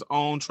 That's its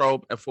own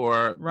trope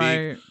for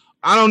right.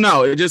 I don't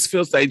know. It just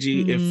feels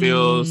sagey. It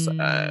feels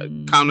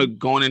kind of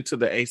going into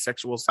the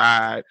asexual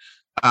side.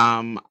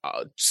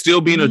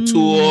 Still being a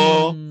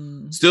tool.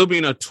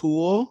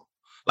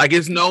 Like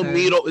it's no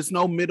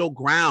middle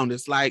ground.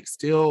 It's like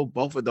still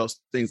both of those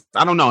things.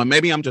 I don't know. And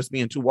maybe I'm just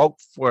being too woke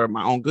for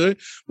my own good,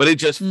 but it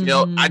just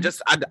felt,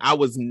 I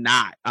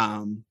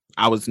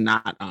was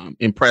not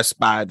impressed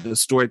by the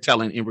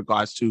storytelling in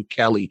regards to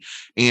Kelly.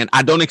 And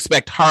I don't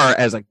expect her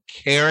as a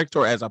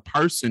character, as a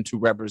person to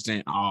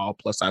represent all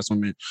plus size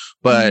women,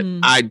 but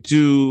I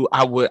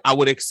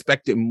would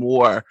expect it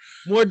more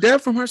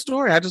depth from her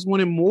story. I just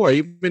wanted more,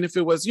 even if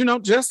it was,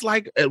 just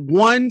like at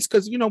once,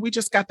 because, we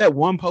just got that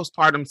one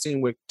postpartum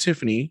scene with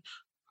Tiffany.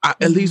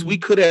 At least we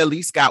could have at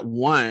least got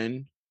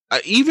one.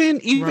 Even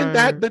right.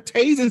 That the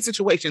tasing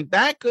situation,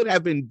 that could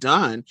have been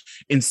done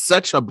in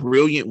such a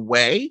brilliant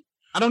way.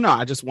 I don't know.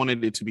 I just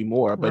wanted it to be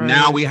more. But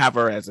now we have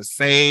her as a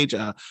sage,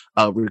 a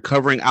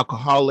recovering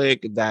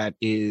alcoholic that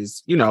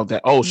is,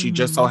 she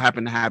just so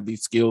happened to have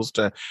these skills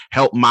to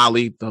help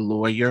Molly, the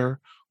lawyer,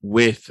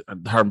 with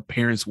her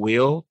parents'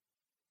 will.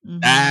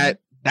 That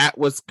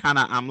was kind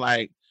of, I'm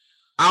like,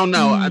 I don't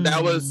know. I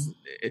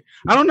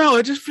don't know.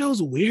 It just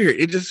feels weird.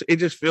 It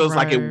just feels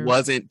like it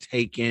wasn't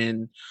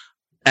taken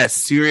as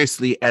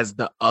seriously as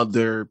the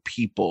other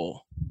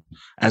people,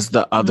 as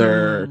the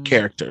other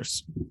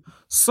characters.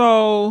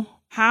 So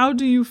how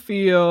do you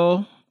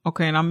feel?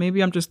 Okay, now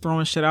maybe I'm just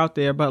throwing shit out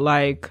there, but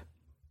like,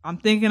 I'm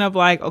thinking of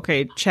like,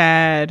 okay,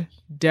 Chad,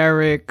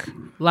 Derek,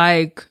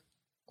 like,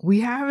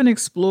 we haven't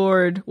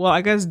explored, well,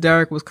 I guess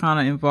Derek was kind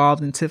of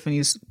involved in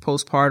Tiffany's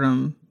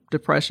postpartum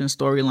depression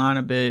storyline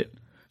a bit.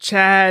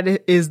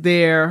 Chad is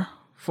there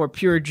for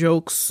pure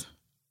jokes,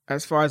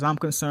 as far as I'm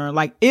concerned.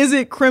 Like, is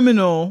it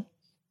criminal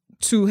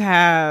to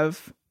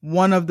have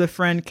one of the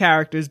friend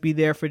characters be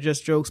there for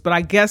just jokes? But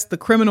I guess the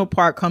criminal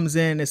part comes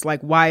in. It's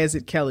like, why is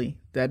it Kelly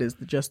that is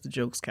just the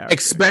jokes character?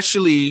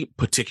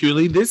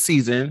 Particularly this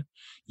season,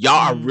 y'all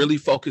are really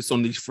focused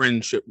on these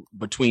friendship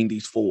between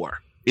these four.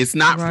 It's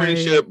not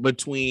friendship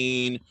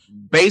between,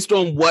 based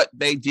on what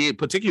they did,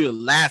 particularly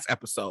last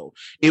episode.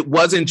 It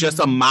wasn't just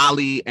a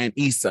Molly and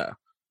Issa.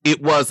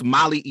 It was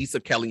Molly, Issa,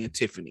 Kelly, and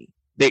Tiffany.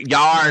 That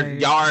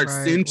y'all are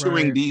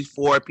centering these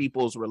four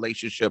people's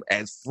relationship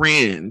as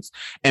friends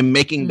and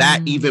making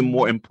that even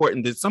more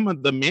important than some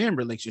of the man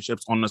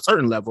relationships on a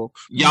certain level.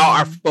 Y'all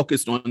are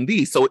focused on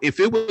these. So if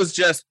it was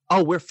just,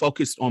 oh, we're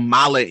focused on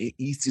Molly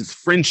and Issa's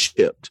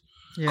friendship,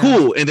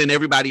 cool, and then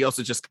everybody else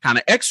is just kind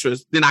of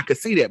extras, then I could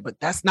see that. But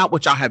that's not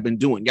what y'all have been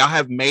doing. Y'all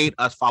have made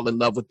us fall in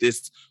love with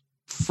this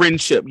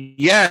friendship.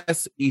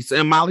 Yes, Issa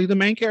and Molly, the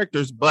main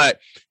characters, but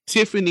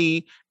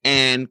Tiffany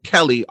and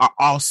Kelly are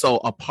also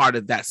a part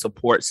of that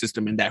support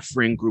system and that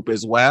friend group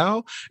as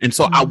well. And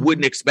so I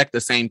wouldn't expect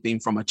the same thing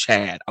from a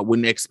Chad. I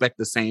wouldn't expect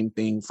the same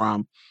thing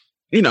from,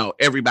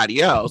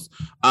 everybody else.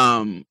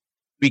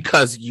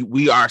 Because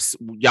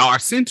y'all are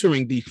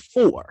centering these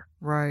four.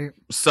 Right.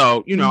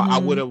 So, I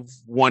would have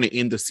wanted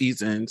in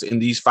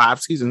these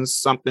 5 seasons,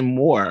 something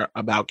more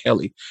about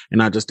Kelly.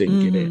 And I just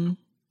didn't get it.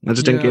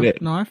 Didn't get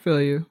it. No, I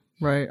feel you.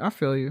 Right. I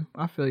feel you.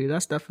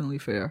 That's definitely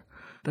fair.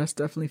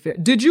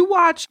 Did you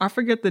watch, I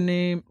forget the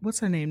name. What's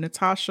her name?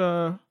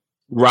 Natasha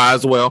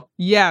Roswell.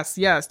 Yes.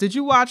 Did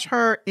you watch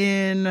her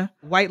in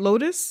White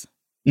Lotus?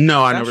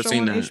 No, I never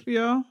seen that.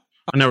 HBO?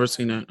 I never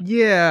seen that.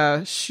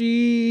 Yeah,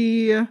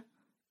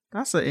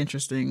 that's an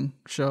interesting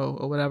show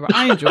or whatever.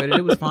 I enjoyed it.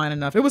 It was fine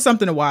enough. It was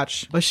something to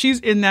watch. But she's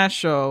in that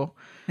show,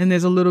 and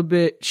there's a little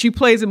bit, she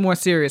plays it more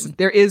serious.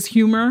 There is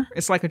humor.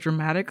 It's like a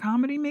dramatic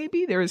comedy,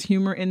 maybe. There is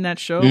humor in that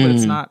show, but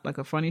it's not like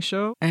a funny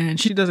show. And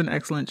she does an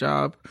excellent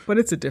job, but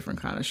it's a different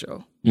kind of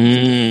show.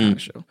 Yeah,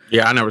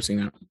 I never seen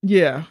that.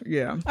 Yeah.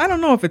 I don't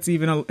know if it's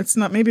even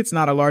maybe it's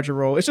not a larger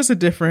role. It's just a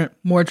different,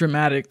 more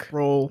dramatic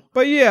role.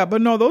 But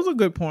no, those are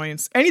good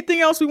points. Anything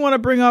else we want to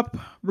bring up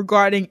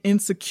regarding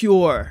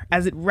Insecure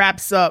as it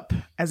wraps up,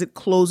 as it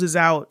closes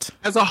out?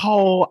 As a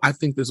whole, I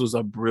think this was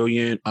a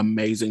brilliant,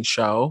 amazing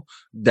show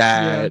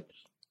that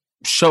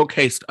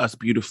showcased us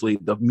beautifully.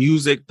 The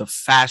music, the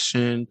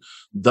fashion,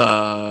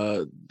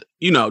 just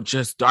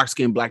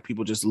dark-skinned Black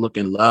people just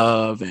looking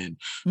love and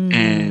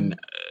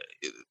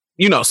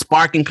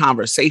sparking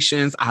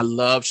conversations. I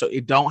love shows.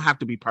 It don't have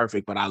to be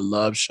perfect, but I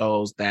love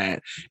shows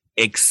that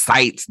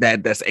excites,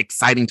 that's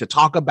exciting to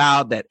talk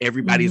about, that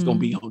everybody's going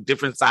to be on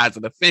different sides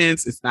of the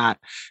fence. It's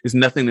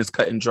nothing that's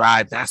cut and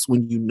dry. That's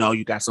when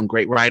you got some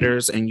great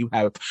writers and you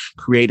have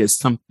created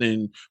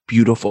something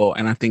beautiful.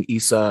 And I think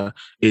Issa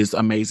is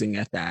amazing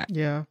at that.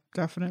 Yeah,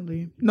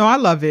 definitely. No, I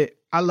love it.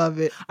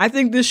 I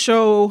think this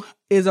show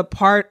is a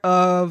part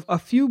of a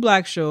few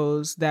Black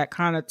shows that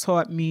kind of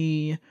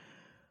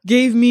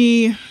gave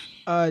me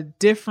a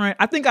different,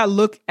 I think I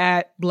look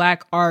at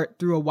Black art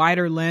through a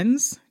wider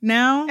lens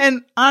now.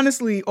 And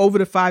honestly, over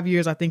the 5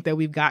 years, I think that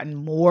we've gotten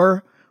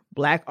more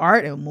Black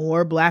art and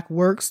more Black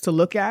works to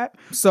look at.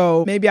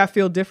 So maybe I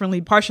feel differently,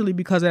 partially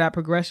because of that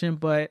progression,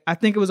 but I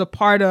think it's a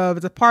part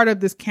of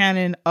this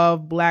canon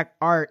of Black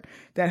art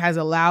that has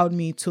allowed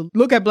me to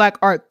look at Black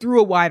art through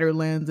a wider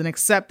lens and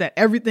accept that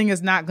everything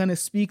is not going to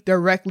speak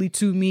directly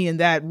to me and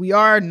that we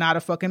are not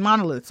a fucking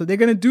monolith. So they're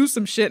going to do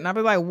some shit. And I'll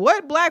be like,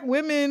 what Black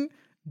women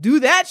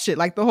do that shit?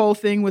 Like the whole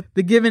thing with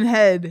the Given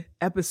Head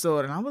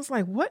episode. And I was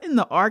like, what in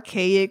the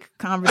archaic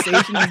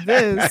conversation is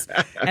this?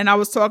 And I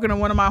was talking to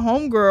one of my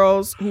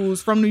homegirls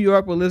who's from New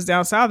York but lives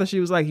down south. And she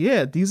was like,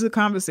 yeah, these are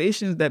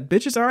conversations that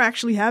bitches are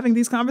actually having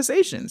these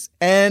conversations.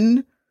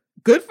 And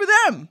good for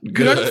them. You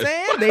know what I'm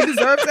saying? They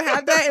deserve to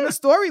have that in a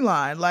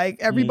storyline. Like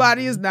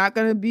everybody is not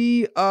going to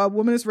be a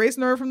womanist race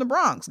nerd from the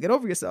Bronx. Get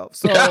over yourself.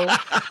 So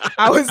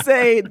I would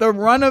say the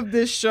run of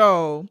this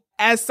show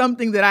as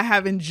something that I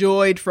have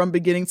enjoyed from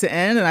beginning to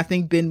end, and I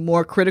think been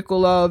more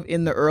critical of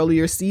in the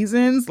earlier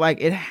seasons.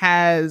 Like it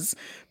has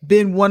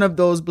been one of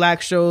those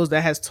Black shows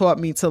that has taught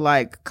me to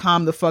like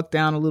calm the fuck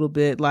down a little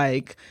bit.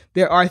 Like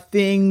there are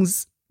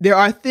things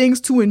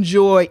to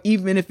enjoy,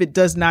 even if it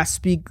does not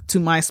speak to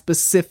my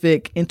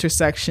specific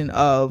intersection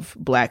of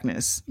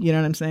Blackness. You know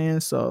what I'm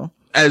saying? So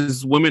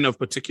as women of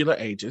particular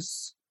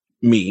ages,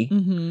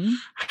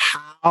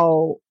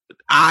 how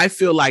I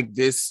feel like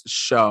this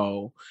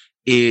show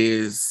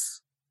is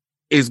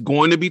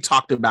going to be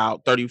talked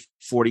about 30,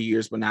 40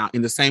 years from now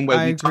in the same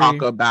way we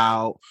talk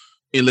about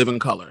In Living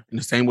Color, in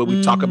the same way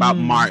we talk about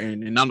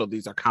Martin, and none of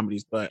these are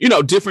comedies, but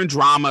different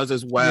dramas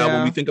as well.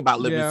 When we think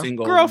about Living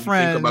Single,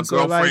 Girlfriends, think about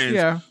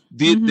Girlfriends.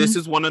 This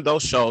is one of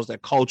those shows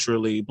that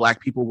culturally Black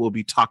people will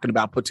be talking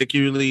about,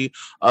 particularly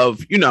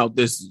of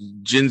this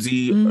Gen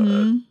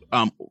Z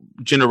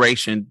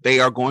generation. They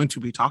are going to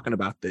be talking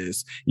about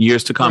this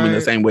years to come in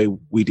the same way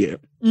we did.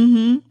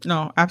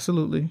 No,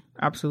 absolutely.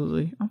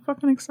 I'm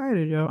fucking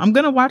excited, yo. I'm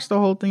gonna watch the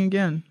whole thing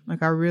again.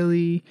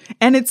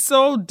 And it's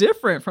so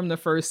different from the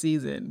first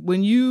season.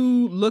 When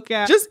you look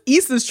at just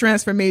Issa's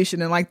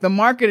transformation and like the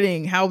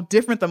marketing, how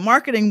different the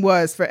marketing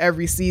was for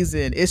every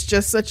season. It's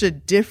just such a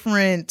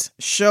different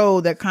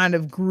show that kind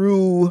of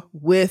grew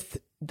with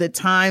the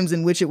times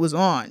in which it was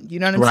on. You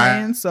know what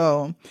I'm saying?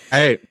 So,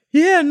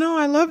 yeah, no,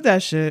 I love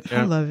that shit.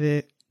 Yeah. I love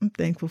it. I'm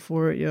thankful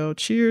for it, yo.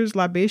 Cheers,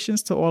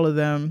 libations to all of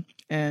them.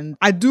 And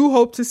I do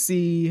hope to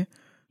see,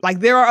 like,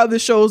 there are other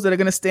shows that are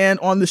going to stand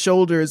on the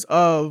shoulders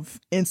of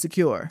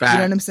Insecure. Facts. You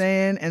know what I'm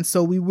saying? And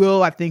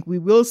so I think we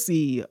will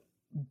see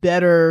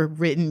better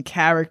written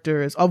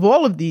characters of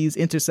all of these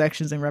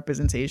intersections and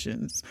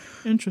representations.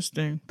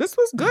 Interesting. This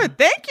was good.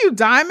 Thank you,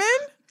 Diamond.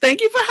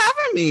 Thank you for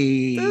having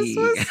me. This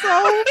was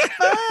so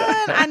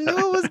fun. I knew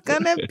it was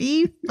going to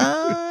be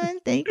fun.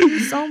 Thank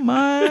you so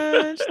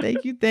much.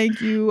 Thank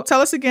you.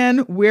 Tell us again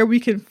where we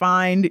can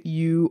find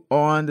you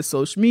on the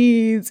social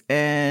medias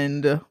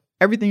and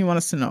everything you want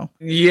us to know.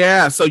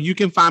 Yeah, so you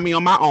can find me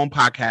on my own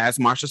podcast,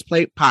 Marsha's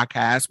Plate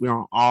Podcast. We're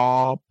on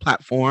all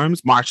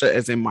platforms. Marsha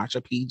is in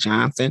Marsha P.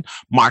 Johnson.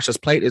 Marsha's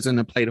Plate is in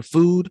a plate of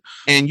food.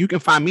 And you can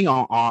find me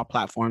on all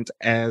platforms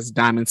as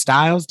Diamond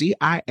Styles,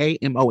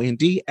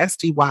 DIAMOND,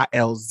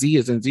 STYLZ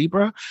is in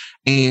zebra.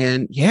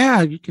 And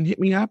yeah, you can hit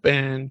me up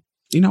and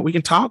we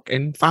can talk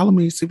and follow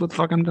me, see what the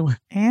fuck I'm doing.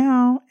 Ow.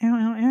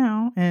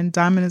 And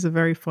Diamond is a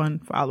very fun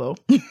follow.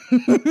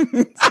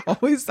 It's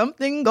always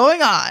something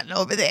going on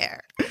over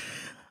there.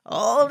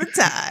 All the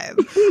time.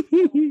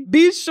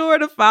 Be sure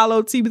to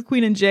follow Tea with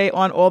Queen and Jay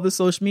on all the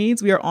social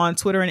medias. We are on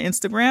Twitter and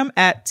Instagram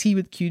at Tea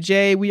with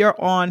QJ. We are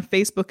on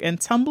Facebook and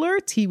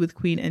Tumblr, Tea with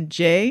Queen and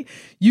Jay.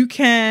 You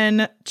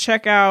can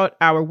check out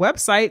our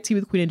website,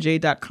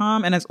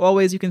 teawithqueenandjay.com. And as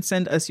always, you can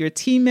send us your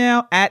tea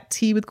mail at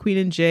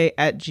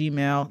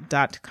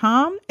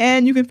teawithqueenandjay@gmail.com.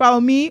 And you can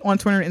follow me on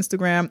Twitter and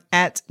Instagram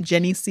at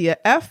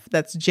JennyCiaF.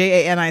 That's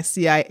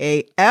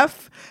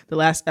JANICIAF. The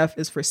last F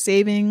is for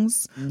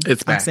savings.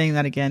 It's back. I'm saying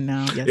that again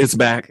now. Yes, it's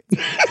back.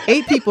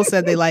 8 people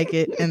said they like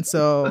it, and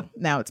so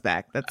now it's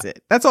back. That's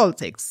it. That's all it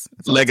takes.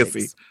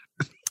 Legacy.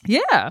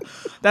 Yeah,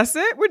 that's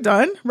it. We're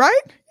done,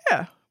 right?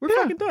 Yeah. We're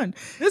fucking done.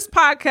 This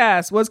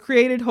podcast was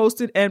created,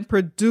 hosted, and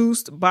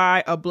produced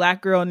by a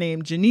Black girl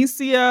named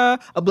Janicia.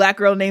 A Black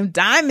girl named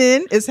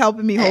Diamond is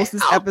helping me host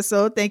this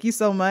episode. Thank you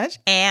so much.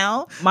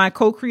 Al. My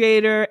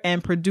co-creator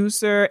and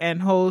producer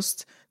and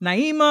host,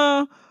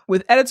 Naima,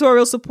 with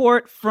editorial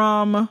support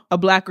from a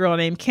Black girl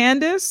named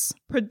Candace,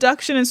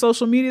 production and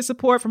social media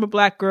support from a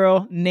Black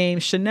girl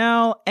named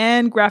Chanel,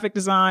 and graphic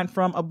design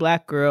from a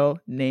Black girl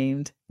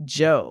named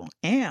Joe.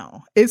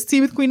 Ow. It's Tea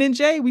with Queen and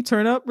Jay. We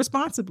turn up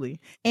responsibly.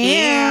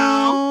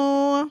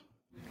 Ow.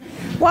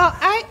 Well,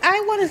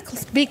 I want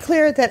to be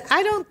clear that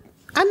I'm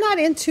not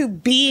into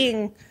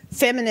being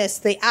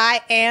feminist, the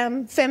I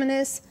am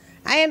feminist.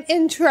 I am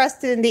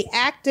interested in the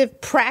active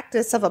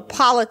practice of a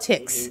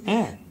politics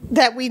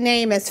that we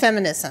name as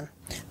feminism.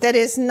 That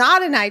is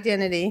not an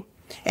identity.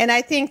 And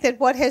I think that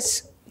what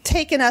has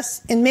taken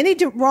us in many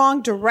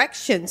wrong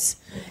directions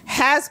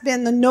has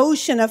been the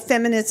notion of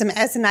feminism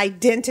as an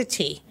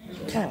identity.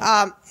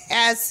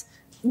 As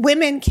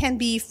women can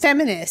be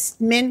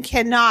feminists, men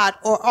cannot,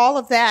 or all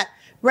of that,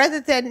 rather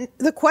than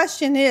the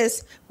question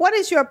is, what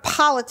is your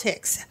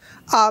politics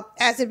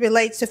as it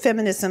relates to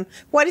feminism?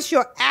 What is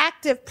your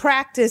active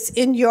practice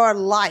in your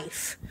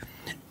life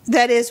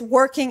that is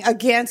working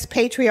against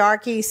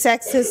patriarchy,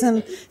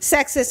 sexism,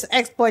 sexist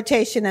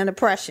exploitation, and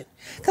oppression?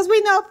 Because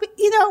we know,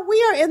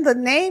 we are in the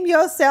name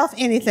yourself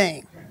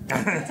anything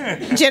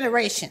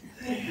generation.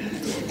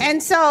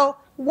 And so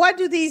what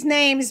do these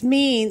names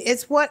mean?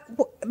 It's what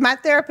my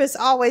therapist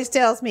always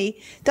tells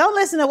me. Don't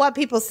listen to what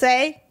people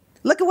say.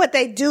 Look at what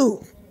they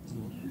do.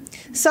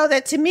 So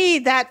that to me,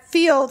 that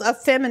field of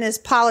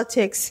feminist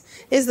politics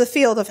is the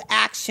field of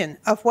action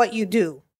of what you do.